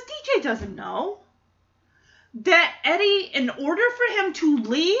 because DJ doesn't know, that Eddie, in order for him to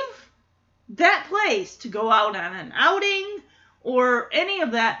leave that place, to go out on an outing or any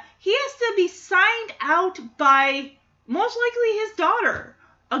of that, he has to be signed out by most likely his daughter,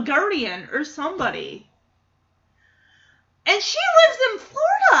 a guardian or somebody. And she lives in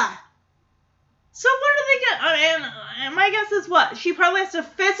Florida. So what are they going to... And my guess is what? She probably has to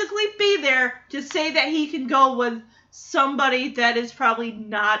physically be there to say that he can go with somebody that is probably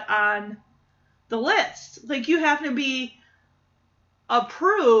not on the list. Like, you have to be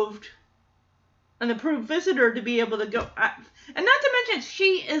approved, an approved visitor to be able to go. And not to mention,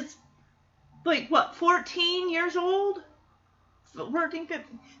 she is, 14 years old? 14,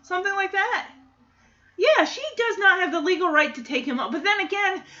 15, something like that. Yeah, she does not have the legal right to take him up. But then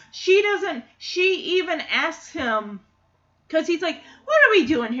again, she even asks him, because he's like, what are we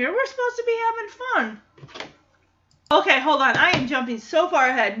doing here? We're supposed to be having fun. Okay, hold on. I am jumping so far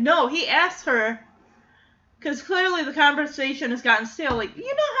ahead. No, he asks her, because clearly the conversation has gotten stale. Like, you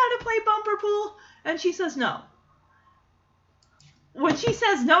know how to play bumper pool? And she says no. When she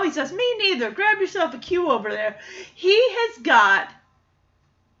says no, he says, me neither. Grab yourself a cue over there. He has got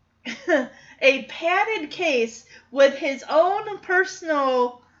a padded case with his own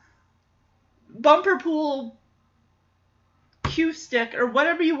personal bumper pool cue stick, or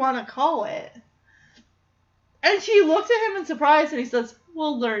whatever you want to call it. And she looks at him in surprise, and he says,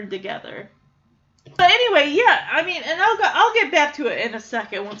 we'll learn together. But anyway, yeah, I mean, and I'll get back to it in a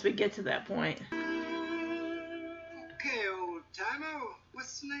second once we get to that point. Okay, old timer,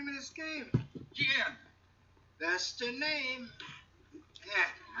 what's the name of this game? Yeah. That's the name. Yeah.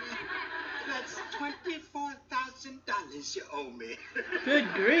 That's $24,000 you owe me.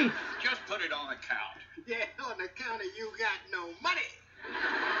 Good grief. Just put it on account. Yeah, on account of you got no money.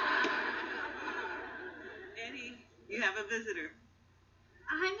 Eddie, you have a visitor.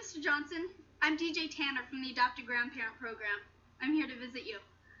 Hi, Mr. Johnson. I'm DJ Tanner from the Adopted Grandparent Program. I'm here to visit you.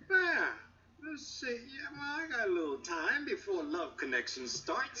 Yeah, let's see. Yeah, well, I got a little time before Love Connection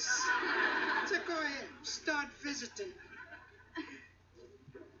starts. So go ahead, start visiting.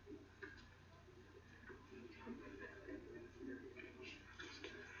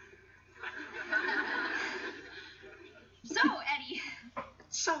 So, Eddie,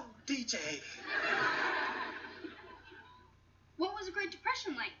 So, DJ, what was the Great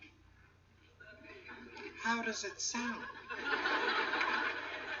Depression like? how does it sound?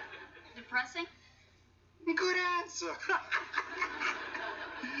 Depressing? Good answer.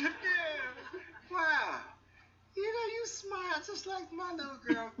 Yeah. Wow. You know, you smile just like my little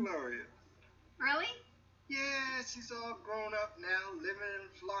girl, Gloria. Really? Yeah, she's all grown up now, living in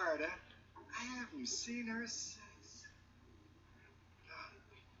Florida. I haven't seen her since.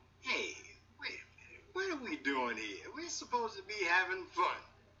 Hey, wait a minute. What are we doing here? We're supposed to be having fun.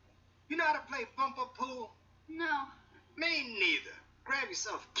 You know how to play bumper pool? No. Me neither. Grab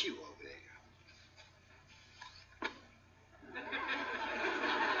yourself a cue over there.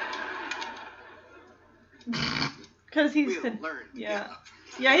 Because he's We'll learn yeah. together.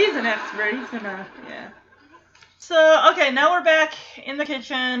 Yeah, he's an expert. He's gonna, yeah. So, okay, now we're back in the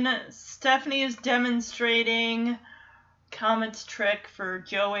kitchen. Stephanie is demonstrating Comet's trick for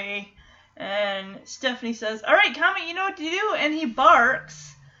Joey. And Stephanie says, all right, Comet, you know what to do? And he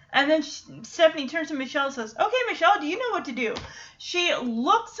barks. And then Stephanie turns to Michelle and says, okay, Michelle, do you know what to do? She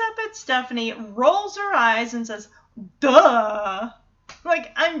looks up at Stephanie, rolls her eyes, and says, duh.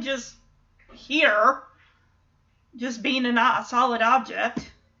 Like, I'm just here. Just being a solid object.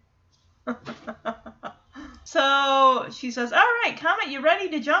 So she says, all right, Comet, you ready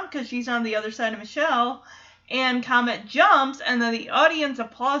to jump? Because she's on the other side of Michelle. And Comet jumps, and then the audience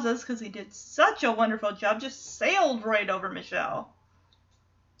applauses because he did such a wonderful job. Just sailed right over Michelle.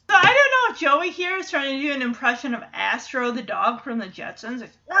 So I don't know if Joey here is trying to do an impression of Astro the dog from the Jetsons.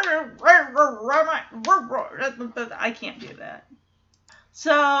 I can't do that.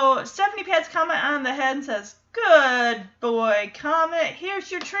 So Stephanie pats Comet on the head and says, good boy, Comet,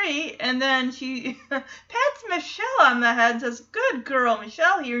 here's your treat. And then she pats Michelle on the head and says, good girl,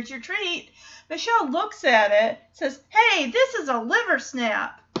 Michelle, here's your treat. Michelle looks at it, says, hey, this is a liver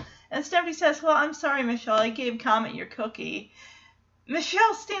snap. And Stephanie says, well, I'm sorry, Michelle, I gave Comet your cookie.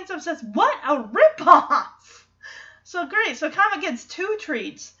 Michelle stands up and says, what a ripoff! So great, so Comet gets 2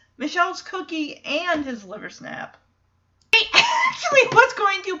 treats, Michelle's cookie and his liver snap. He actually was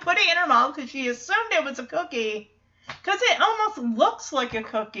going to put it in her mouth because she assumed it was a cookie, because it almost looks like a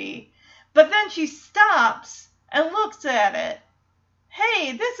cookie. But then she stops and looks at it.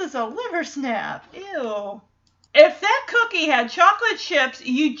 Hey, this is a liver snap. Ew. If that cookie had chocolate chips,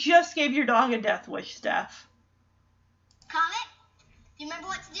 you just gave your dog a death wish, Steph. Comet, do you remember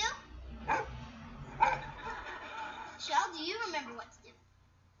what to do? Michelle, do you remember what to do?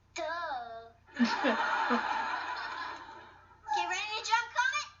 Duh. Okay, ready to jump,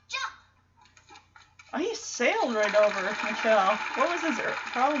 Comet? Jump! Oh, he sailed right over Michelle. What was his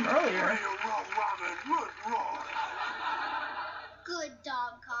problem earlier? Good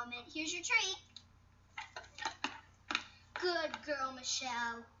dog, Comet. Here's your treat. Good girl,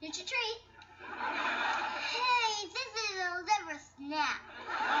 Michelle. Here's your treat. Hey, this is a liver snap.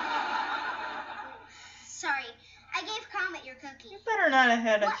 Sorry, I gave Comet your cookie. You better not have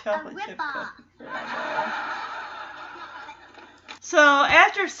had a What chocolate a chip ripoff. cookie. So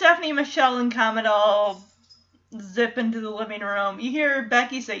after Stephanie, Michelle, and Comet all zip into the living room, you hear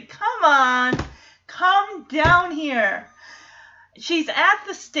Becky say, come on, come down here. She's at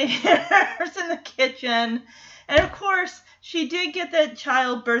the stairs in the kitchen, and of course, she did get that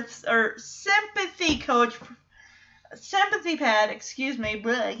childbirth, or sympathy pad, excuse me,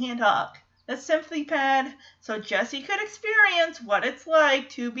 I can't talk. A sympathy pad, so Jessie could experience what it's like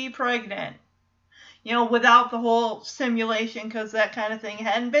to be pregnant. You know, without the whole simulation, because that kind of thing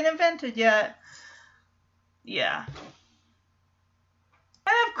hadn't been invented yet. Yeah.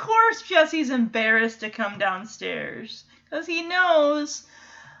 And of course, Jesse's embarrassed to come downstairs, because he knows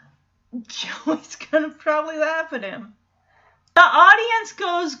Joey's going to probably laugh at him. The audience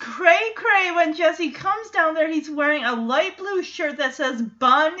goes cray-cray when Jesse comes down there. He's wearing a light blue shirt that says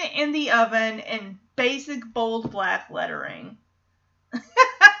bun in the oven in basic bold black lettering.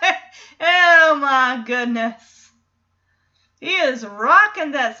 Oh my goodness. He is rocking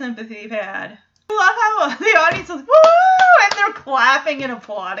that sympathy pad. I love how the audience is woo! And they're clapping and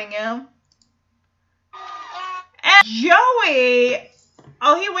applauding him. And Joey,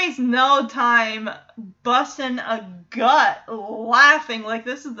 oh, he wastes no time busting a gut laughing like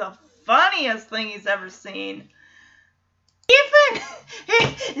this is the funniest thing he's ever seen. Even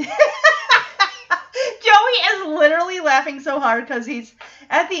Joey is literally laughing so hard because he's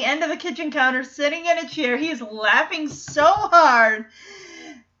at the end of the kitchen counter sitting in a chair. He is laughing so hard.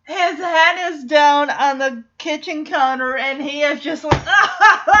 His head is down on the kitchen counter and he is just like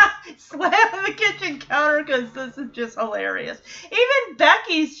slamming the kitchen counter because this is just hilarious. Even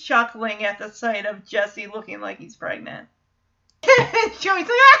Becky's chuckling at the sight of Jesse looking like he's pregnant. Joey's like,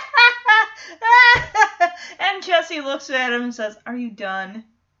 and Jesse looks at him and says, "Are you done?"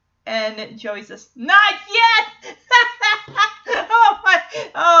 And Joey says, "Not yet."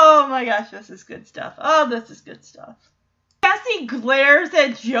 Oh my gosh, this is good stuff. Oh, this is good stuff. Jesse glares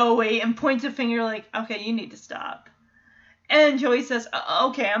at Joey and points a finger like, "Okay, you need to stop." And Joey says,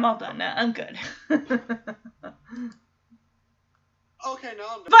 "Okay, I'm all done now. I'm good." Okay, no, I'm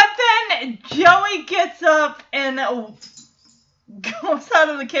done. But then Joey gets up and goes out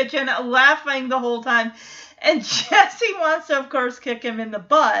of the kitchen laughing the whole time. And Jesse wants to, of course, kick him in the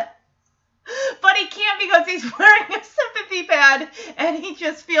butt. But he can't because he's wearing a sympathy pad. And he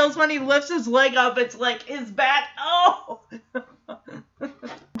just feels when he lifts his leg up, it's like his back. Oh!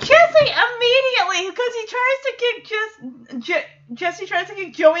 Jesse immediately, because he tries to kick Jesse tries to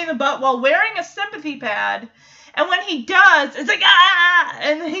kick Joey in the butt while wearing a sympathy pad. And when he does, it's like, ah!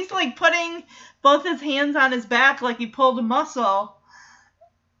 And he's like putting both his hands on his back like he pulled a muscle.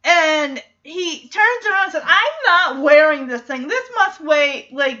 And he turns around and says, "I'm not wearing this thing. This must weigh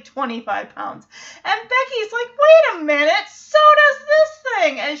like 25 pounds. And Becky's like, "Wait a minute, so does this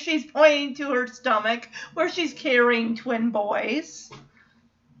thing." And she's pointing to her stomach where she's carrying twin boys.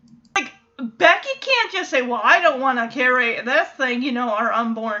 Like, Becky can't just say, well, I don't want to carry this thing, you know, our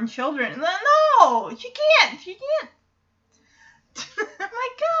unborn children. No, she can't. She can't. Oh my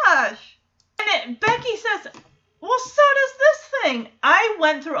gosh. And Becky says, well, so does this thing. I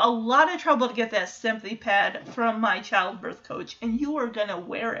went through a lot of trouble to get that sympathy pad from my childbirth coach, and you are going to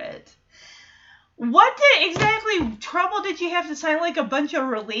wear it. What exactly trouble did you have to sign, like a bunch of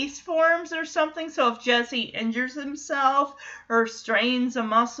release forms or something? So if Jesse injures himself or strains a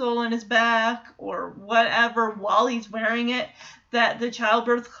muscle in his back or whatever while he's wearing it, that the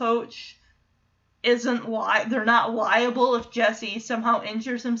childbirth coach isn't they're not liable if Jesse somehow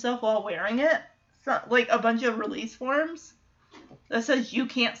injures himself while wearing it? So, like a bunch of release forms that says you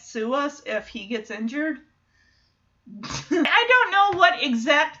can't sue us if he gets injured? I don't know what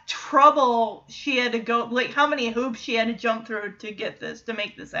exact trouble she had to go, like how many hoops she had to jump through to get this, to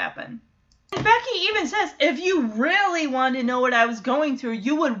make this happen. And Becky even says, if you really wanted to know what I was going through,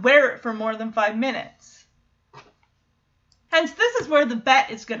 you would wear it for more than 5 minutes. Hence, this is where the bet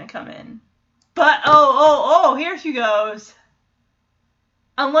is going to come in. But, here she goes.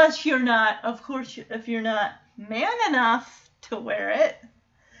 Unless you're not, of course, if you're not man enough to wear it.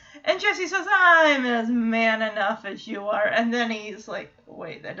 And Jesse says, I'm as man enough as you are. And then he's like,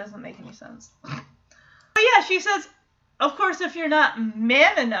 wait, that doesn't make any sense. But yeah, she says, of course, if you're not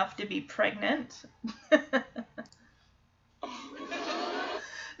man enough to be pregnant.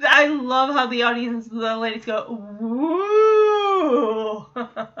 I love how the audience, the ladies go, woo.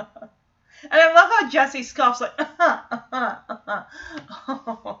 And I love how Jesse scoffs like,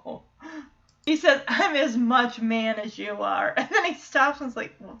 oh. He says, I'm as much man as you are. And then he stops and is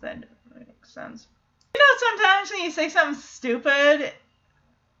like, well, that doesn't make sense. You know, sometimes when you say something stupid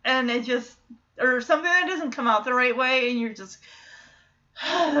and it just, or something that doesn't come out the right way and you're just,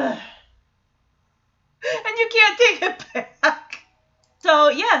 and you can't take it back. So,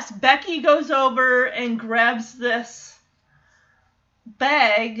 yes, Becky goes over and grabs this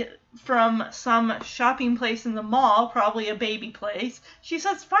bag from some shopping place in the mall, probably a baby place. She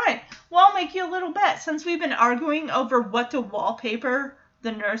says, fine, well, I'll make you a little bet. Since we've been arguing over what to wallpaper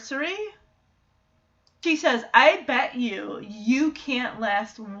the nursery, she says, I bet you can't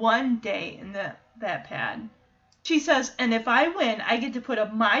last one day in that pad. She says, and if I win, I get to put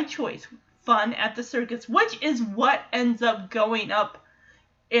up my choice, Fun at the Circus, which is what ends up going up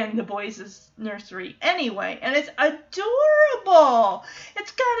in the boys' nursery anyway, and it's adorable.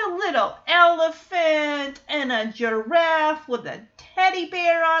 It's got a little elephant and a giraffe with a teddy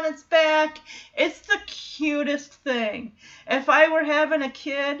bear on its back. It's the cutest thing. If I were having a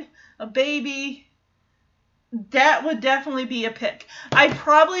kid, a baby, that would definitely be a pick. I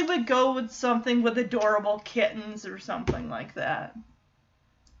probably would go with something with adorable kittens or something like that.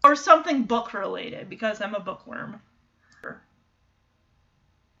 Or something book related, because I'm a bookworm.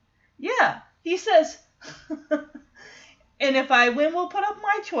 Yeah, he says, and if I win, we'll put up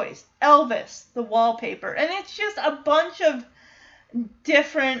my choice, Elvis, the wallpaper. And it's just a bunch of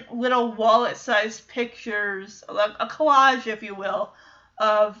different little wallet-sized pictures, a collage, if you will,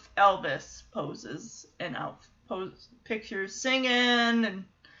 of Elvis poses and pictures singing and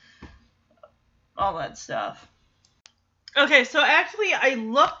all that stuff. Okay, so actually I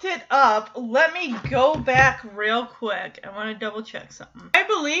looked it up. Let me go back real quick. I want to double check something. I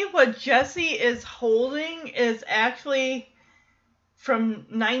believe what Jesse is holding is actually from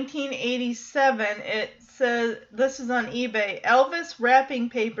 1987. It says, this is on eBay, Elvis wrapping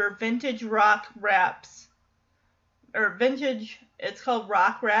paper, vintage rock wraps. Or vintage, it's called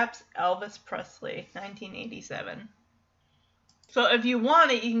Rock Wraps, Elvis Presley, 1987. So if you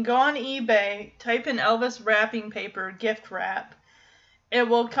want it, you can go on eBay, type in Elvis wrapping paper, gift wrap. It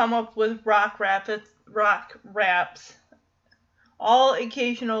will come up with rock wraps. All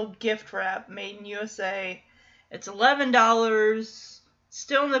occasional gift wrap, made in USA. It's $11,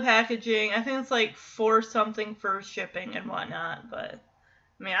 still in the packaging. I think it's like $4 something for shipping and whatnot. But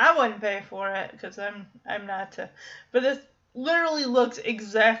I mean, I wouldn't pay for it because I'm not to. But this literally looks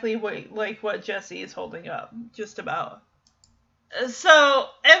exactly like what Jesse is holding up, just about. So,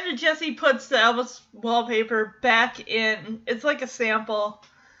 after Jesse puts the Elvis wallpaper back in, it's like a sample.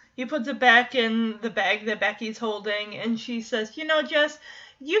 He puts it back in the bag that Becky's holding, and she says, you know, Jess,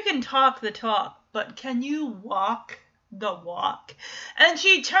 you can talk the talk, but can you walk the walk? And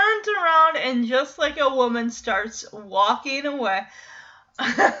she turns around and just like a woman starts walking away.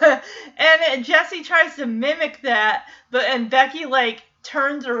 And Jesse tries to mimic that, and Becky, like,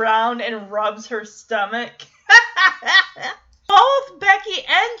 turns around and rubs her stomach. Both Becky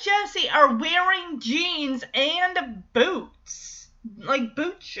and Jesse are wearing jeans and boots. like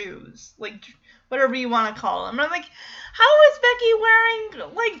boot shoes, like whatever you want to call them. And I'm like, how is Becky wearing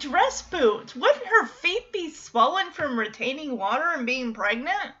like dress boots? Wouldn't her feet be swollen from retaining water and being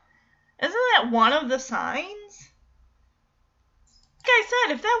pregnant? Isn't that one of the signs? Like I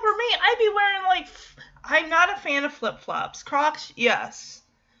said, if that were me, I'd be wearing like, I'm not a fan of flip-flops. Crocs, yes.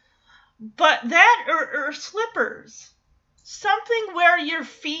 But that or slippers. Something where your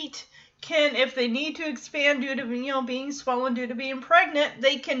feet can, if they need to expand due to, being swollen due to being pregnant,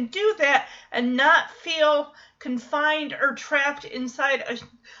 they can do that and not feel confined or trapped inside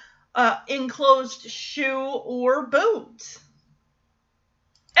a enclosed shoe or boot.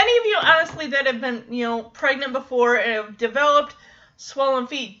 Any of you, honestly, that have been, pregnant before and have developed swollen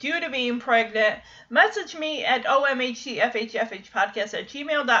feet due to being pregnant, message me at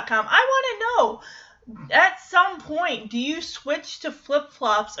omhcfhfhpodcast@gmail.com. I want to know, at some point, do you switch to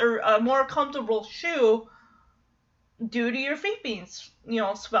flip-flops or a more comfortable shoe due to your feet being,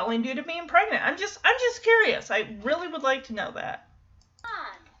 swelling due to being pregnant? I'm just curious. I really would like to know that.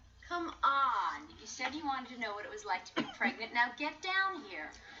 Come on. You said you wanted to know what it was like to be pregnant. Now get down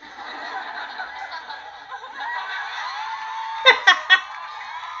here.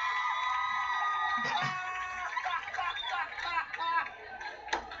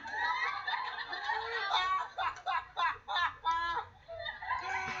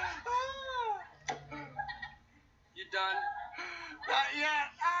 You done? Not yet.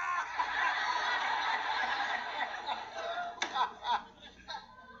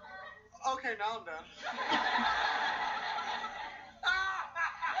 Okay, now I'm done.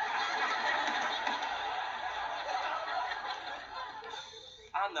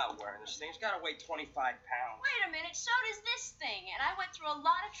 I'm not wearing this thing. It's got to weigh 25 pounds. Wait a minute, so does this thing. And I went through a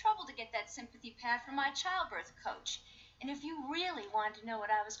lot of trouble to get that sympathy pad from my childbirth coach. And if you really wanted to know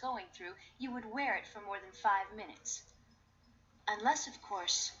what I was going through, you would wear it for more than 5 minutes. Unless, of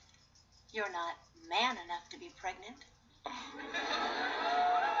course, you're not man enough to be pregnant.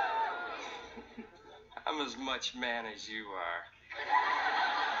 I'm as much man as you are.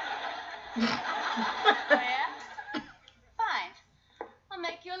 Oh, yeah? Fine. I'll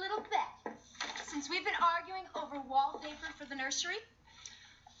make you a little bet. Since we've been arguing over wallpaper for the nursery,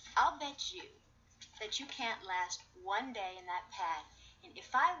 I'll bet you that you can't last one day in that pad. And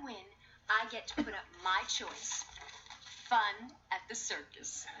if I win, I get to put up my choice. Fun at the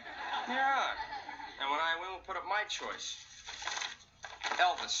circus. Yeah. And when I win, we'll put up my choice.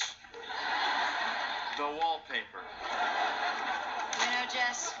 Elvis. The wallpaper.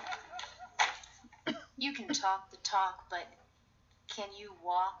 Jess, you can talk the talk, but can you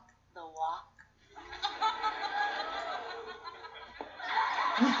walk the walk?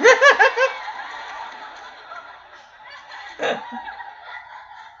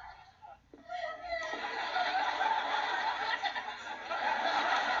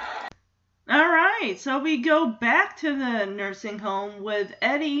 Alright, so we go back to the nursing home with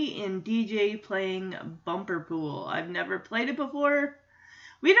Eddie and DJ playing Bumper Pool. I've never played it before.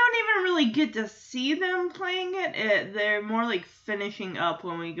 We don't even really get to see them playing it. They're more like finishing up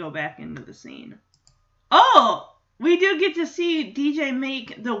when we go back into the scene. Oh! We do get to see DJ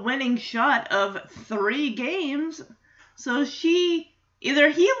make the winning shot of 3 games. So either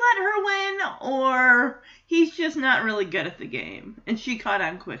he let her win or he's just not really good at the game. And she caught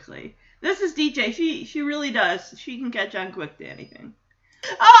on quickly. This is DJ. She really does. She can catch on quick to anything.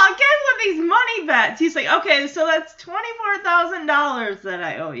 Oh, again with these money bets. He's like, okay, so that's $24,000 that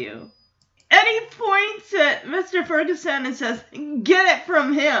I owe you. Eddie points at Mr. Ferguson and says, get it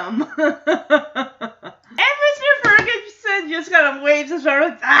from him. And Mr. Ferguson just kind of waves his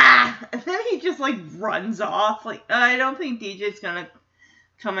arm, and then he just runs off. I don't think DJ's gonna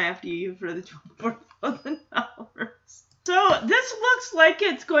come after you for the $24,000. So this looks like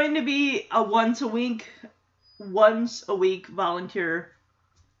it's going to be a once a week volunteer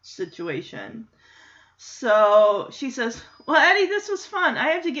situation. So she says, well, Eddie, this was fun.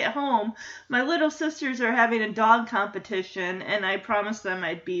 I have to get home. My little sisters are having a dog competition, and I promised them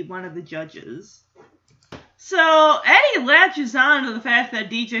I'd be one of the judges. So Eddie latches on to the fact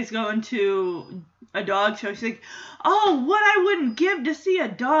that DJ's going to a dog show. She's like, oh, what I wouldn't give to see a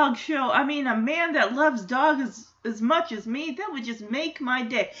dog show. I mean, a man that loves dogs as much as me, that would just make my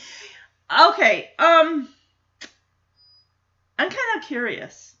day. Okay, I'm kind of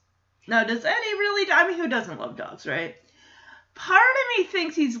curious. Now, does Eddie really, I mean, who doesn't love dogs, right? Part of me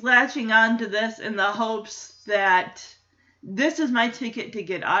thinks he's latching on to this in the hopes that this is my ticket to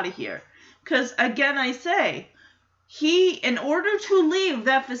get out of here. Because, again, I say, in order to leave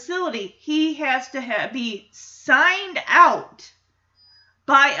that facility, he has to be signed out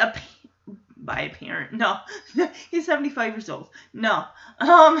by by a parent. No, he's 75 years old. No,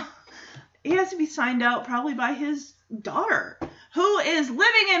 he has to be signed out probably by his daughter, who is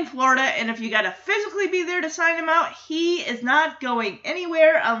living in Florida, and if you gotta physically be there to sign him out, he is not going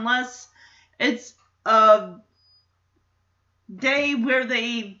anywhere unless it's a day where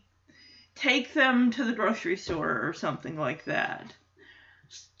they take them to the grocery store or something like that.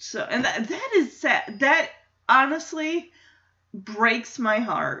 So, and that is sad. That honestly breaks my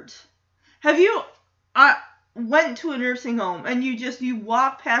heart. Have you went to a nursing home and you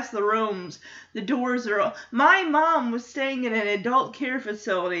walk past the rooms, the doors are... My mom was staying in an adult care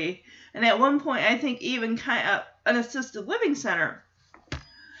facility, and at one point I think even kind of an assisted living center.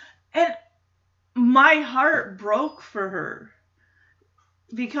 And my heart broke for her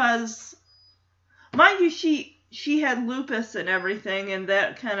because, mind you, she had lupus and everything, and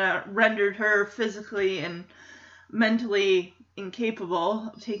that kind of rendered her physically and mentally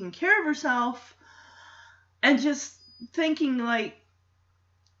incapable of taking care of herself. And just thinking like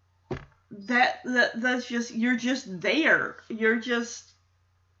that's just, you're just there. You're just,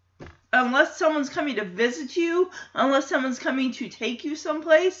 unless someone's coming to visit you, unless someone's coming to take you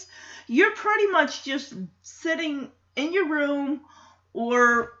someplace, you're pretty much just sitting in your room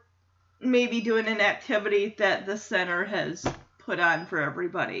or maybe doing an activity that the center has put on for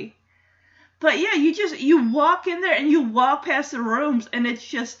everybody. But yeah, you walk in there and you walk past the rooms and it's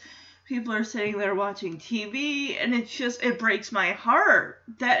just, people are sitting there watching TV, and it breaks my heart.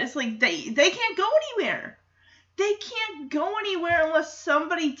 That is like, they can't go anywhere. They can't go anywhere unless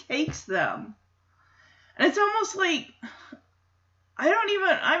somebody takes them. And it's almost like,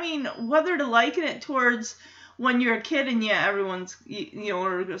 whether to liken it towards when you're a kid and yeah, everyone's, in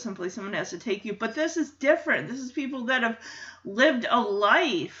order to go someplace, someone has to take you. But this is different. This is people that have lived a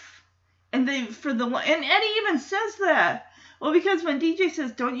life. And and Eddie even says that. Well, because when DJ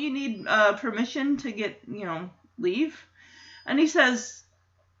says, don't you need permission to get, leave? And he says,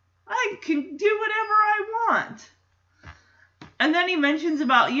 I can do whatever I want. And then he mentions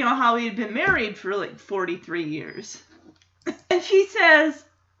about, how he had been married for like 43 years. And she says,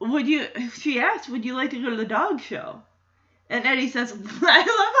 she asked, would you like to go to the dog show? And Eddie says, I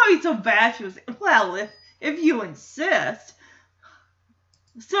love how he's so bashful. Well, if you insist.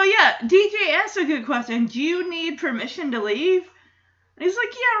 So yeah, DJ asked a good question. Do you need permission to leave? And he's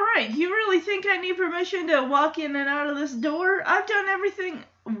like, yeah, right. You really think I need permission to walk in and out of this door? I've done everything,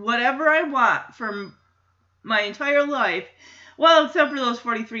 whatever I want for my entire life. Well, except for those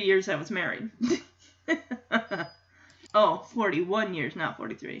 43 years I was married. 41 years, not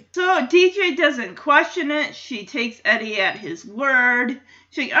 43. So DJ doesn't question it. She takes Eddie at his word.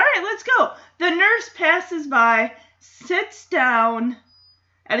 She's like, all right, let's go. The nurse passes by, sits down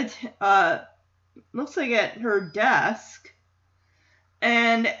at looks like at her desk,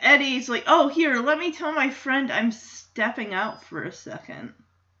 and Eddie's like, oh, here, let me tell my friend I'm stepping out for a second.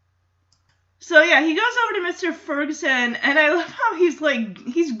 So yeah, he goes over to Mr. Ferguson, and I love how he's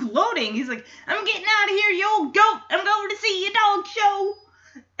gloating. He's like, I'm getting out of here, you old goat. I'm going to see your dog show.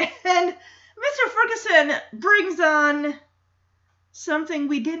 And Mr. Ferguson brings on something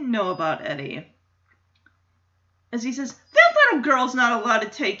we didn't know about Eddie. As he says, that little girl's not allowed to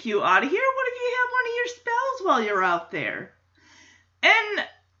take you out of here. What if you have one of your spells while you're out there? And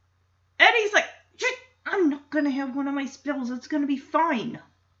Eddie's like, I'm not going to have one of my spells. It's going to be fine.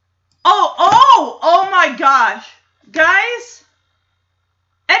 Oh my gosh. Guys,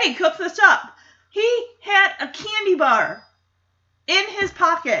 Eddie cooked this up. He had a candy bar in his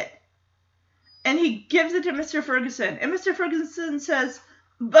pocket. And he gives it to Mr. Ferguson. And Mr. Ferguson says,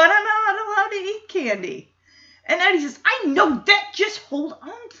 but I'm not allowed to eat candy. And Eddie says, I know that, just hold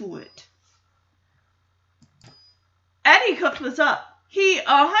on to it. Eddie cooked this up. He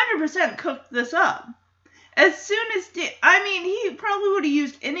 100% cooked this up. As soon as, he probably would have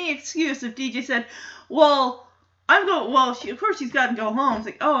used any excuse if DJ said, of course he's got to go home. It's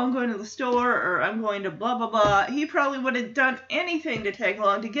like, I'm going to the store, or I'm going to blah, blah, blah. He probably would have done anything to take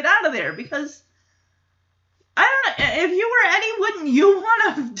long to get out of there, because I don't know, if you were Eddie, wouldn't you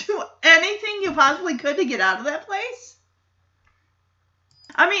want to do anything you possibly could to get out of that place?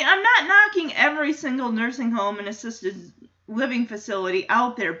 I'm not knocking every single nursing home and assisted living facility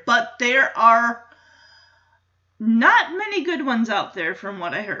out there, but there are not many good ones out there from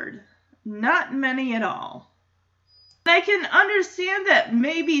what I heard. Not many at all. And I can understand that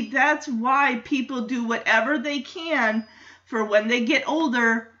maybe that's why people do whatever they can for when they get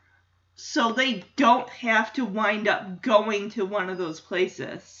older, so they don't have to wind up going to one of those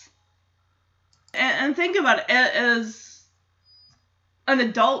places. And think about it, as an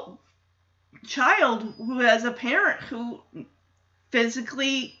adult child who has a parent who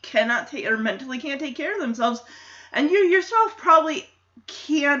physically cannot take or mentally can't take care of themselves, and you yourself probably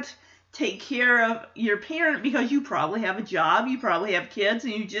can't take care of your parent because you probably have a job, you probably have kids,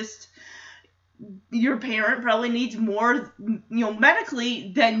 and your parent probably needs more,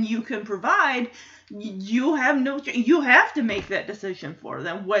 medically than you can provide. You have to make that decision for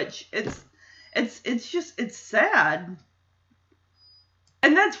them, which it's sad.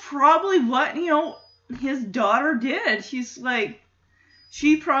 And that's probably what, his daughter did.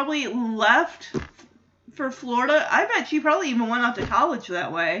 She probably left for Florida. I bet she probably even went off to college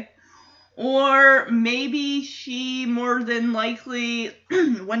that way. Or maybe she more than likely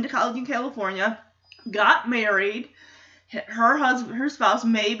went to college in California, got married, her spouse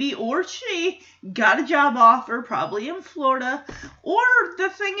maybe, or she got a job offer probably in Florida. Or the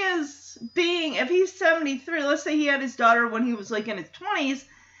thing is, if he's 73, let's say he had his daughter when he was in his 20s,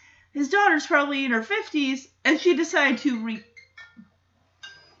 his daughter's probably in her 50s, and she decided to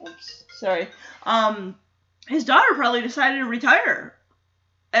his daughter probably decided to retire.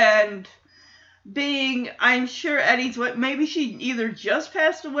 And I'm sure Eddie's maybe she either just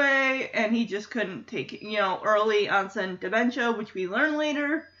passed away and he just couldn't take, early onset dementia, which we learn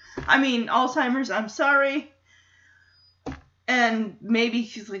later. Alzheimer's, I'm sorry. And maybe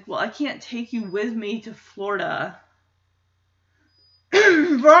she's like, well, I can't take you with me to Florida.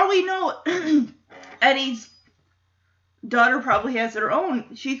 For all we know, Eddie's daughter probably has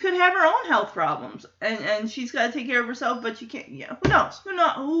she could have her own health problems, and she's got to take care of herself, but she can't,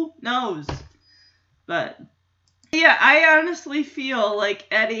 who knows? But, yeah, I honestly feel like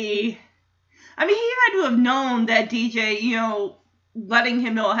Eddie, he had to have known that DJ, letting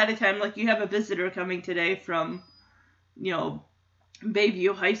him know ahead of time, you have a visitor coming today from,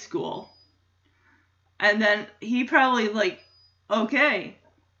 Bayview High School. And then he probably, okay,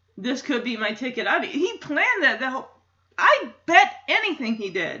 this could be my ticket out. He planned that the whole, I bet anything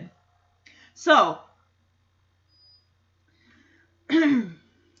he did. So, oh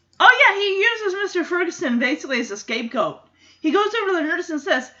yeah, he uses Mr. Ferguson basically as a scapegoat. He goes over to the nurse and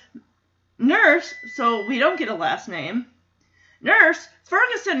says, "Nurse," so we don't get a last name. "Nurse,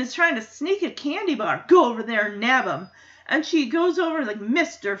 Ferguson is trying to sneak a candy bar. Go over there and nab him." And she goes over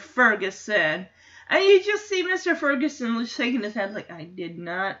 "Mr. Ferguson." And you just see Mr. Ferguson shaking his head I did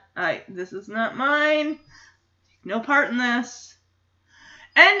not, this is not mine. No part in this.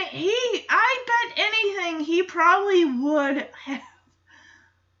 And I bet anything he probably would have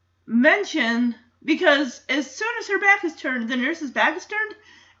mentioned, because as soon as her back is turned, the nurse's back is turned,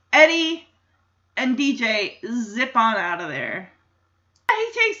 Eddie and DJ zip on out of there.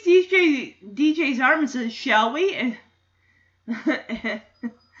 He takes DJ's arm and says, "Shall we?"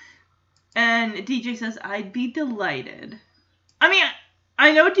 And DJ says, "I'd be delighted."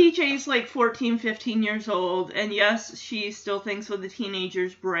 I know DJ's 14, 15 years old, and yes, she still thinks with a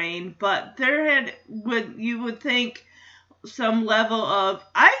teenager's brain, but you would think some level of,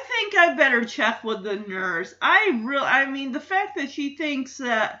 I think I better check with the nurse. The fact that she thinks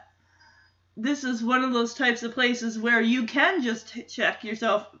that this is one of those types of places where you can just check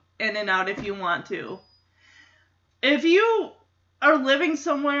yourself in and out if you want to. If you are living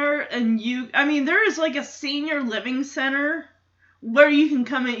somewhere and there is a senior living center where you can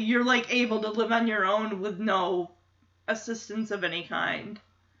come in, you're able to live on your own with no assistance of any kind.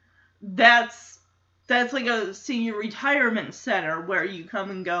 That's a senior retirement center where you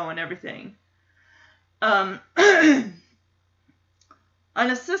come and go and everything. An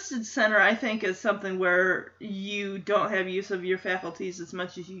assisted center, I think, is something where you don't have use of your faculties as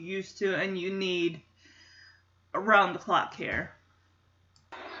much as you used to, and you need around-the-clock care.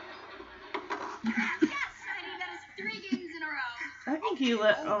 Yes, Eddie, that is 3 games in a row. I think he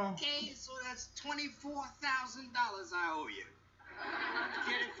let. Oh. Okay, so that's $24,000 I owe you.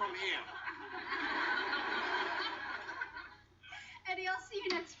 Get it from him. Eddie, I'll see you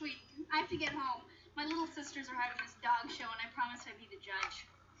next week. I have to get home. My little sisters are having this dog show, and I promised I'd be the judge.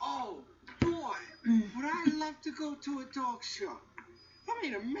 Oh, boy, would I love to go to a dog show.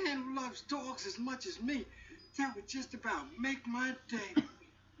 A man who loves dogs as much as me, that would just about make my day.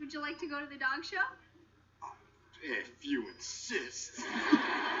 Would you like to go to the dog show? If you insist.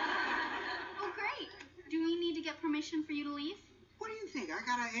 Oh, great. Do we need to get permission for you to leave? What do you think? I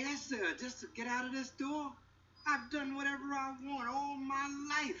gotta ask her just to get out of this door? I've done whatever I want all my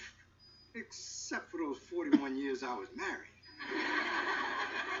life. Except for those 41 years I was married.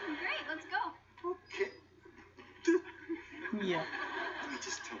 Great, let's go. Okay. Yeah. Let me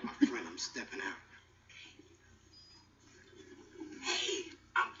just tell my friend I'm stepping out. Hey,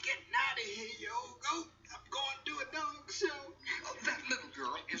 I'm getting out of here, yo. I'm going to do a dog show. That little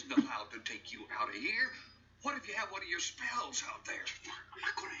girl isn't allowed to take you out of here. What if you have one of your spells out there. I'm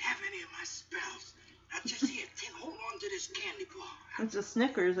not gonna have any of my spells. Now just here, Tim, hold on to this candy bar. It's a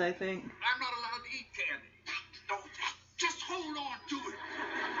Snickers, I think. I'm not allowed to eat candy. No, just hold on to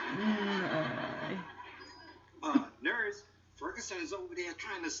it. Nurse, Ferguson is over there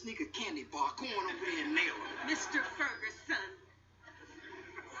trying to sneak a candy bar. Go on over there and nail him. Mr. Ferguson.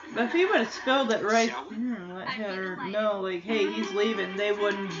 But if he would have spelled it right, Shall we? let her know, like, hey, he's leaving, they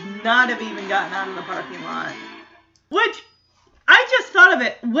would not have even gotten out of the parking lot. Which, I just thought of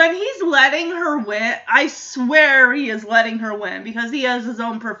it. When he's letting her win, I swear he is letting her win, because he has his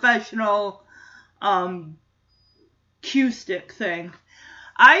own professional cue stick thing.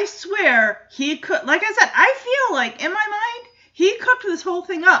 I swear he could, like I said, I feel like, in my mind, he cooked this whole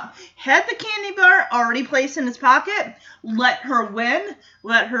thing up. Had the candy bar already placed in his pocket, let her win,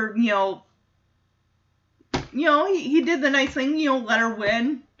 let her, he did the nice thing, let her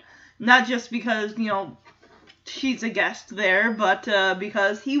win. Not just because, she's a guest there, but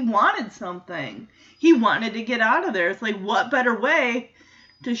because he wanted something. He wanted to get out of there. It's like, what better way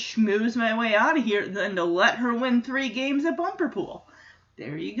to schmooze my way out of here than to let her win 3 games at Bumper Pool?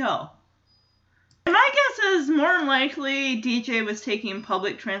 There you go. My guess is more than likely DJ was taking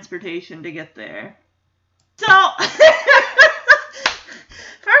public transportation to get there. So,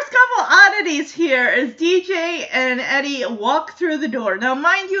 first couple oddities here is DJ and Eddie walk through the door. Now,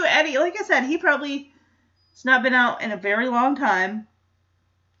 mind you, Eddie, like I said, he probably has not been out in a very long time.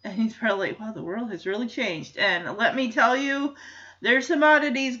 And he's probably like, wow, the world has really changed. And let me tell you, there's some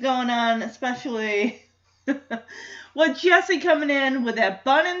oddities going on, especially with Jesse coming in with that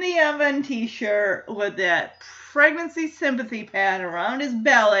bun in the oven t-shirt, with that pregnancy sympathy pad around his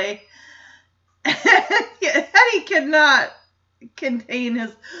belly. Eddie cannot contain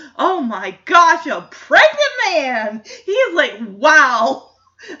his, oh my gosh, a pregnant man! He is like, wow,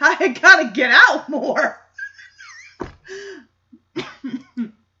 I gotta get out more.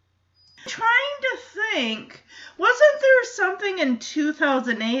 Trying to think, wasn't there something in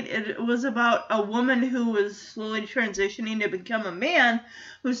 2008? It was about a woman who was slowly transitioning to become a man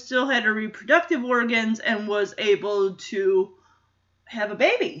who still had her reproductive organs and was able to have a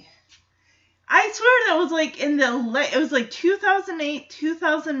baby. I swear that was like it was like 2008,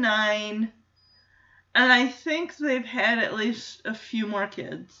 2009, and I think they've had at least a few more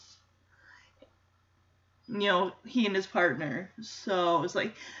kids. He and his partner. So it was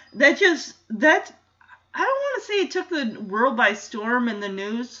like, I don't want to say it took the world by storm in the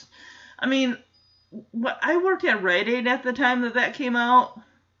news. I mean, I worked at Rite Aid at the time that came out,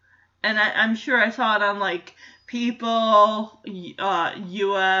 and I'm sure I saw it on like People,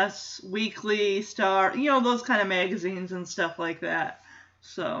 US, Weekly, Star, those kind of magazines and stuff like that.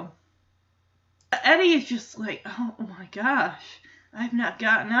 So Eddie is just like, oh my gosh, I've not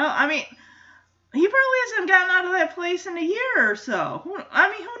gotten out. I mean, he probably hasn't gotten out of that place in a year or so. Who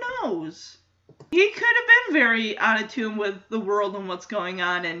knows? He could have been very out of tune with the world and what's going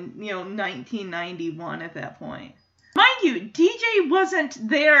on in, 1991 at that point. Mind you, DJ wasn't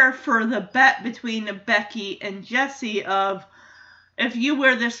there for the bet between Becky and Jesse of, if you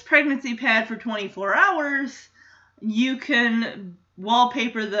wear this pregnancy pad for 24 hours, you can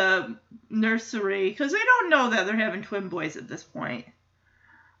wallpaper the nursery, because they don't know that they're having twin boys at this point.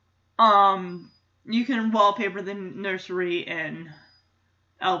 You can wallpaper the nursery and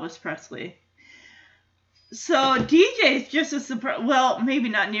Elvis Presley. So DJ's just as surprised, well, maybe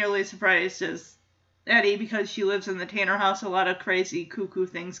not nearly as surprised as Eddie, because she lives in the Tanner house. A lot of crazy cuckoo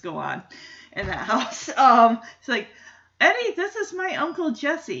things go on in that house. It's like, Eddie, this is my Uncle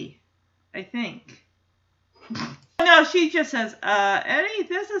Jesse, I think. No, she just says, Eddie,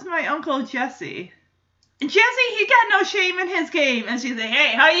 this is my Uncle Jesse. Jesse, he got no shame in his game. And she's like,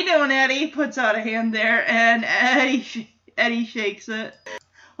 hey, how you doing, Eddie? Puts out a hand there, and Eddie shakes it.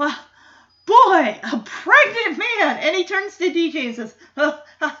 Well, boy, a pregnant man. And he turns to DJ and says, I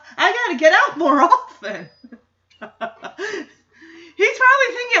gotta get out more often. He's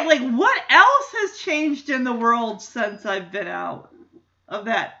probably thinking, like, what else has changed in the world since I've been out of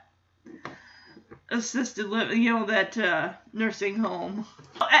that assisted living, that nursing home.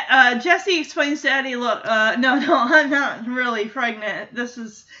 Jesse explains to Eddie, look, no, I'm not really pregnant. He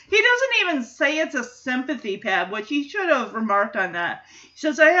doesn't even say it's a sympathy pad, which he should have remarked on that. He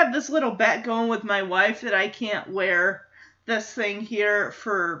says, I have this little bet going with my wife that I can't wear this thing here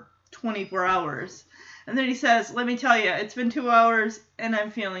for 24 hours. And then he says, let me tell you, it's been 2 hours and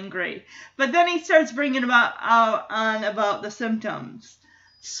I'm feeling great. But then he starts bringing about the symptoms.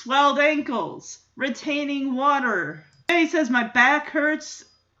 Swelled ankles, retaining water. And he says, my back hurts,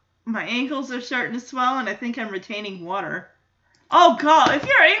 my ankles are starting to swell, and I think I'm retaining water. Oh, God, if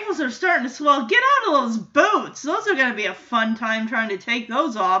your ankles are starting to swell, get out of those boots. Those are going to be a fun time trying to take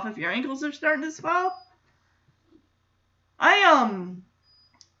those off if your ankles are starting to swell.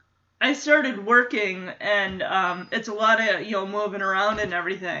 I started working, and it's a lot of, moving around and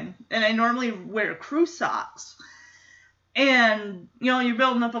everything. And I normally wear crew socks. And, you're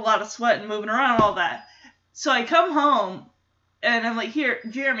building up a lot of sweat and moving around and all that. So I come home, and I'm like, here,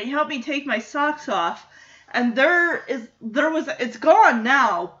 Jeremy, help me take my socks off. And it's gone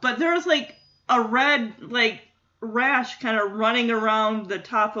now, but there was, like, a red, like, rash kind of running around the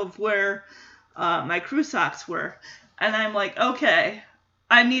top of where my crew socks were. And I'm like, okay,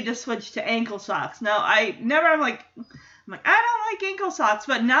 I need to switch to ankle socks. Now, I'm like, I don't like ankle socks,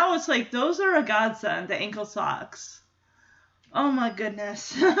 but now it's like, those are a godsend, the ankle socks. Oh my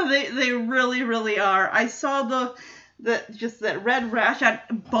goodness. they really, really are. I saw just that red rash on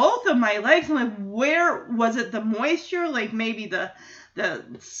both of my legs. I'm like, where was it? The moisture? Like maybe the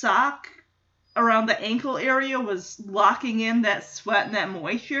sock around the ankle area was locking in that sweat and that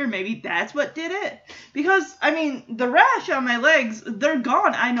moisture. Maybe that's what did it. Because, I mean, the rash on my legs, they're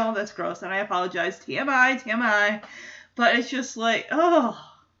gone. I know that's gross, and I apologize. TMI. But it's just like, oh.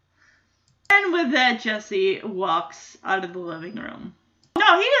 And with that, Jesse walks out of the living room.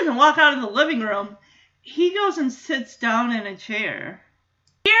 No, he doesn't walk out of the living room. He goes and sits down in a chair.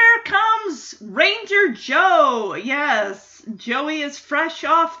 Here comes Ranger Joe. Yes, Joey is fresh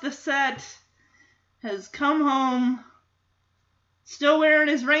off the set. Has come home. Still wearing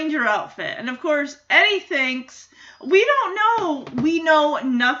his Ranger outfit. And of course, Eddie thinks, we don't know. We know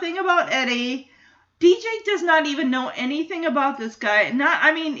nothing about Eddie. DJ does not even know anything about this guy.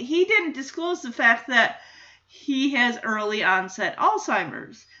 He didn't disclose the fact that he has early onset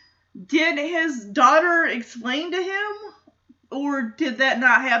Alzheimer's. Did his daughter explain to him? Or did that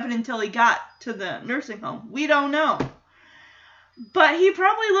not happen until he got to the nursing home? We don't know. But he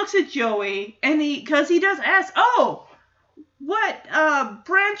probably looks at Joey, and because he does ask, oh, what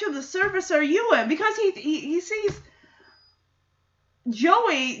branch of the service are you in? Because he sees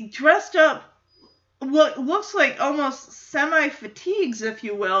Joey dressed up what looks like almost semi-fatigues, if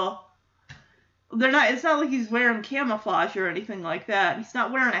you will. It's not like he's wearing camouflage or anything like that. He's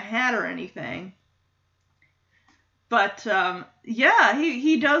not wearing a hat or anything. But,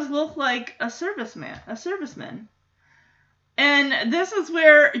 he does look like a serviceman. And this is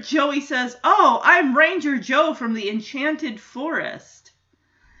where Joey says, oh, I'm Ranger Joe from the Enchanted Forest.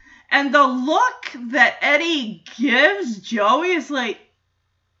 And the look that Eddie gives Joey is like,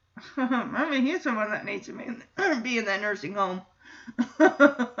 he's someone that needs to be in that nursing home. I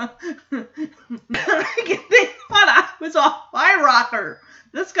thought I was off my rocker.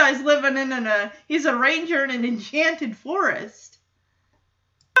 This guy's living he's a ranger in an enchanted forest.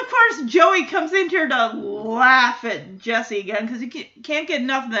 Of course, Joey comes in here to laugh at Jesse again because he can't get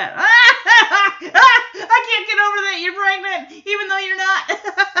enough of that. I can't get over that you're pregnant, even though you're not.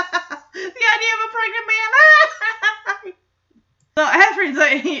 The idea of a pregnant man. So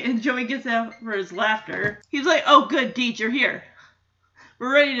after Joey gets out for his laughter, he's like, oh, good, Deej, you're here.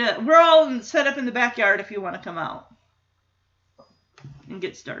 We're all set up in the backyard if you want to come out and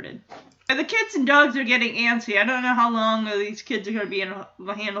get started. And the kids and dogs are getting antsy. I don't know how long these kids are going to be able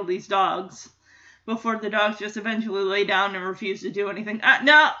to handle these dogs before the dogs just eventually lay down and refuse to do anything.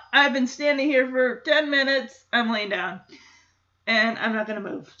 No, I've been standing here for 10 minutes. I'm laying down. And I'm not going to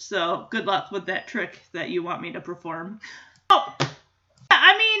move. So good luck with that trick that you want me to perform. Oh,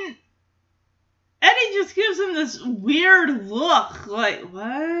 Eddie just gives him this weird look. Like,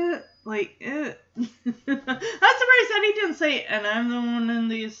 what? Like, I'm surprised Eddie didn't say, and I'm the one in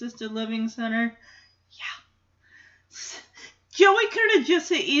the assisted living center. Yeah. Joey could have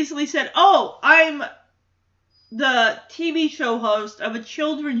just easily said, oh, I'm the TV show host of a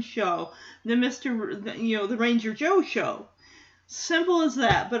children's show, the Ranger Joe show. Simple as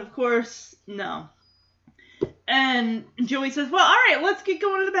that. But of course, no. And Joey says, well, all right, let's get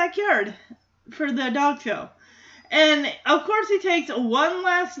going to the backyard for the dog show. And, of course, he takes one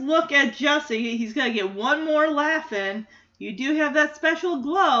last look at Jesse. He's going to get one more laugh in. You do have that special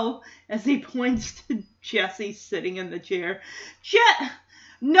glow as he points to Jesse sitting in the chair.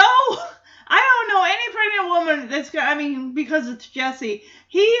 No! I don't know any pregnant woman that's got, because it's Jesse.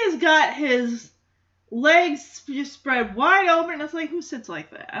 He has got his legs just spread wide open. It's like, who sits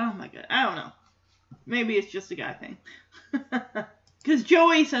like that? Oh, my God. I don't know. Maybe it's just a guy thing. Because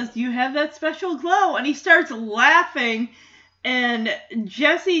Joey says, do you have that special glow? And he starts laughing, and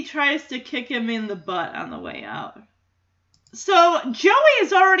Jesse tries to kick him in the butt on the way out. So Joey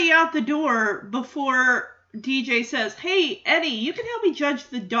is already out the door before DJ says, hey, Eddie, you can help me judge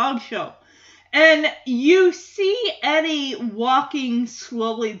the dog show. And you see Eddie walking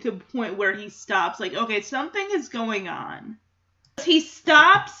slowly to the point where he stops. Like, okay, something is going on. He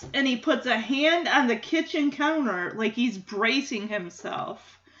stops and he puts a hand on the kitchen counter like he's bracing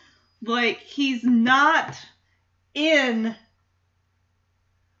himself. Like he's not in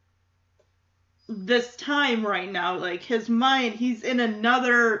this time right now. Like his mind, he's in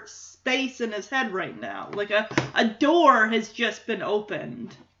another space in his head right now. Like a door has just been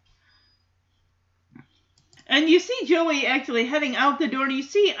opened. And you see Joey actually heading out the door, and you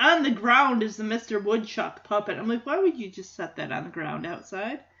see on the ground is the Mr. Woodchuck puppet. I'm like, why would you just set that on the ground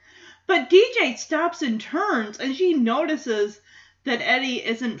outside? But DJ stops and turns, and she notices that Eddie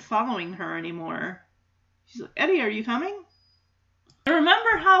isn't following her anymore. She's like, Eddie, are you coming? I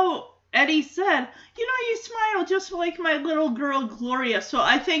remember how Eddie said, you know, you smile just like my little girl Gloria. So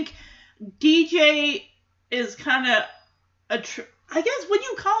I think DJ is kind of I guess, would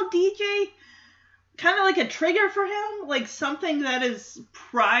you call DJ kind of like a trigger for him? Like something that is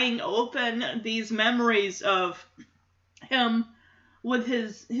prying open these memories of him with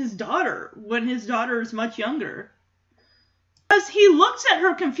his daughter when his daughter is much younger. Because he looks at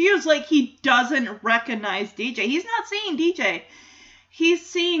her confused, like he doesn't recognize DJ. He's not seeing DJ. He's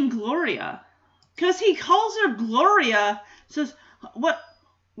seeing Gloria. Because he calls her Gloria, says, What?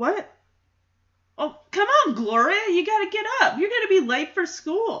 Oh, come on, Gloria, you gotta get up. You're gonna be late for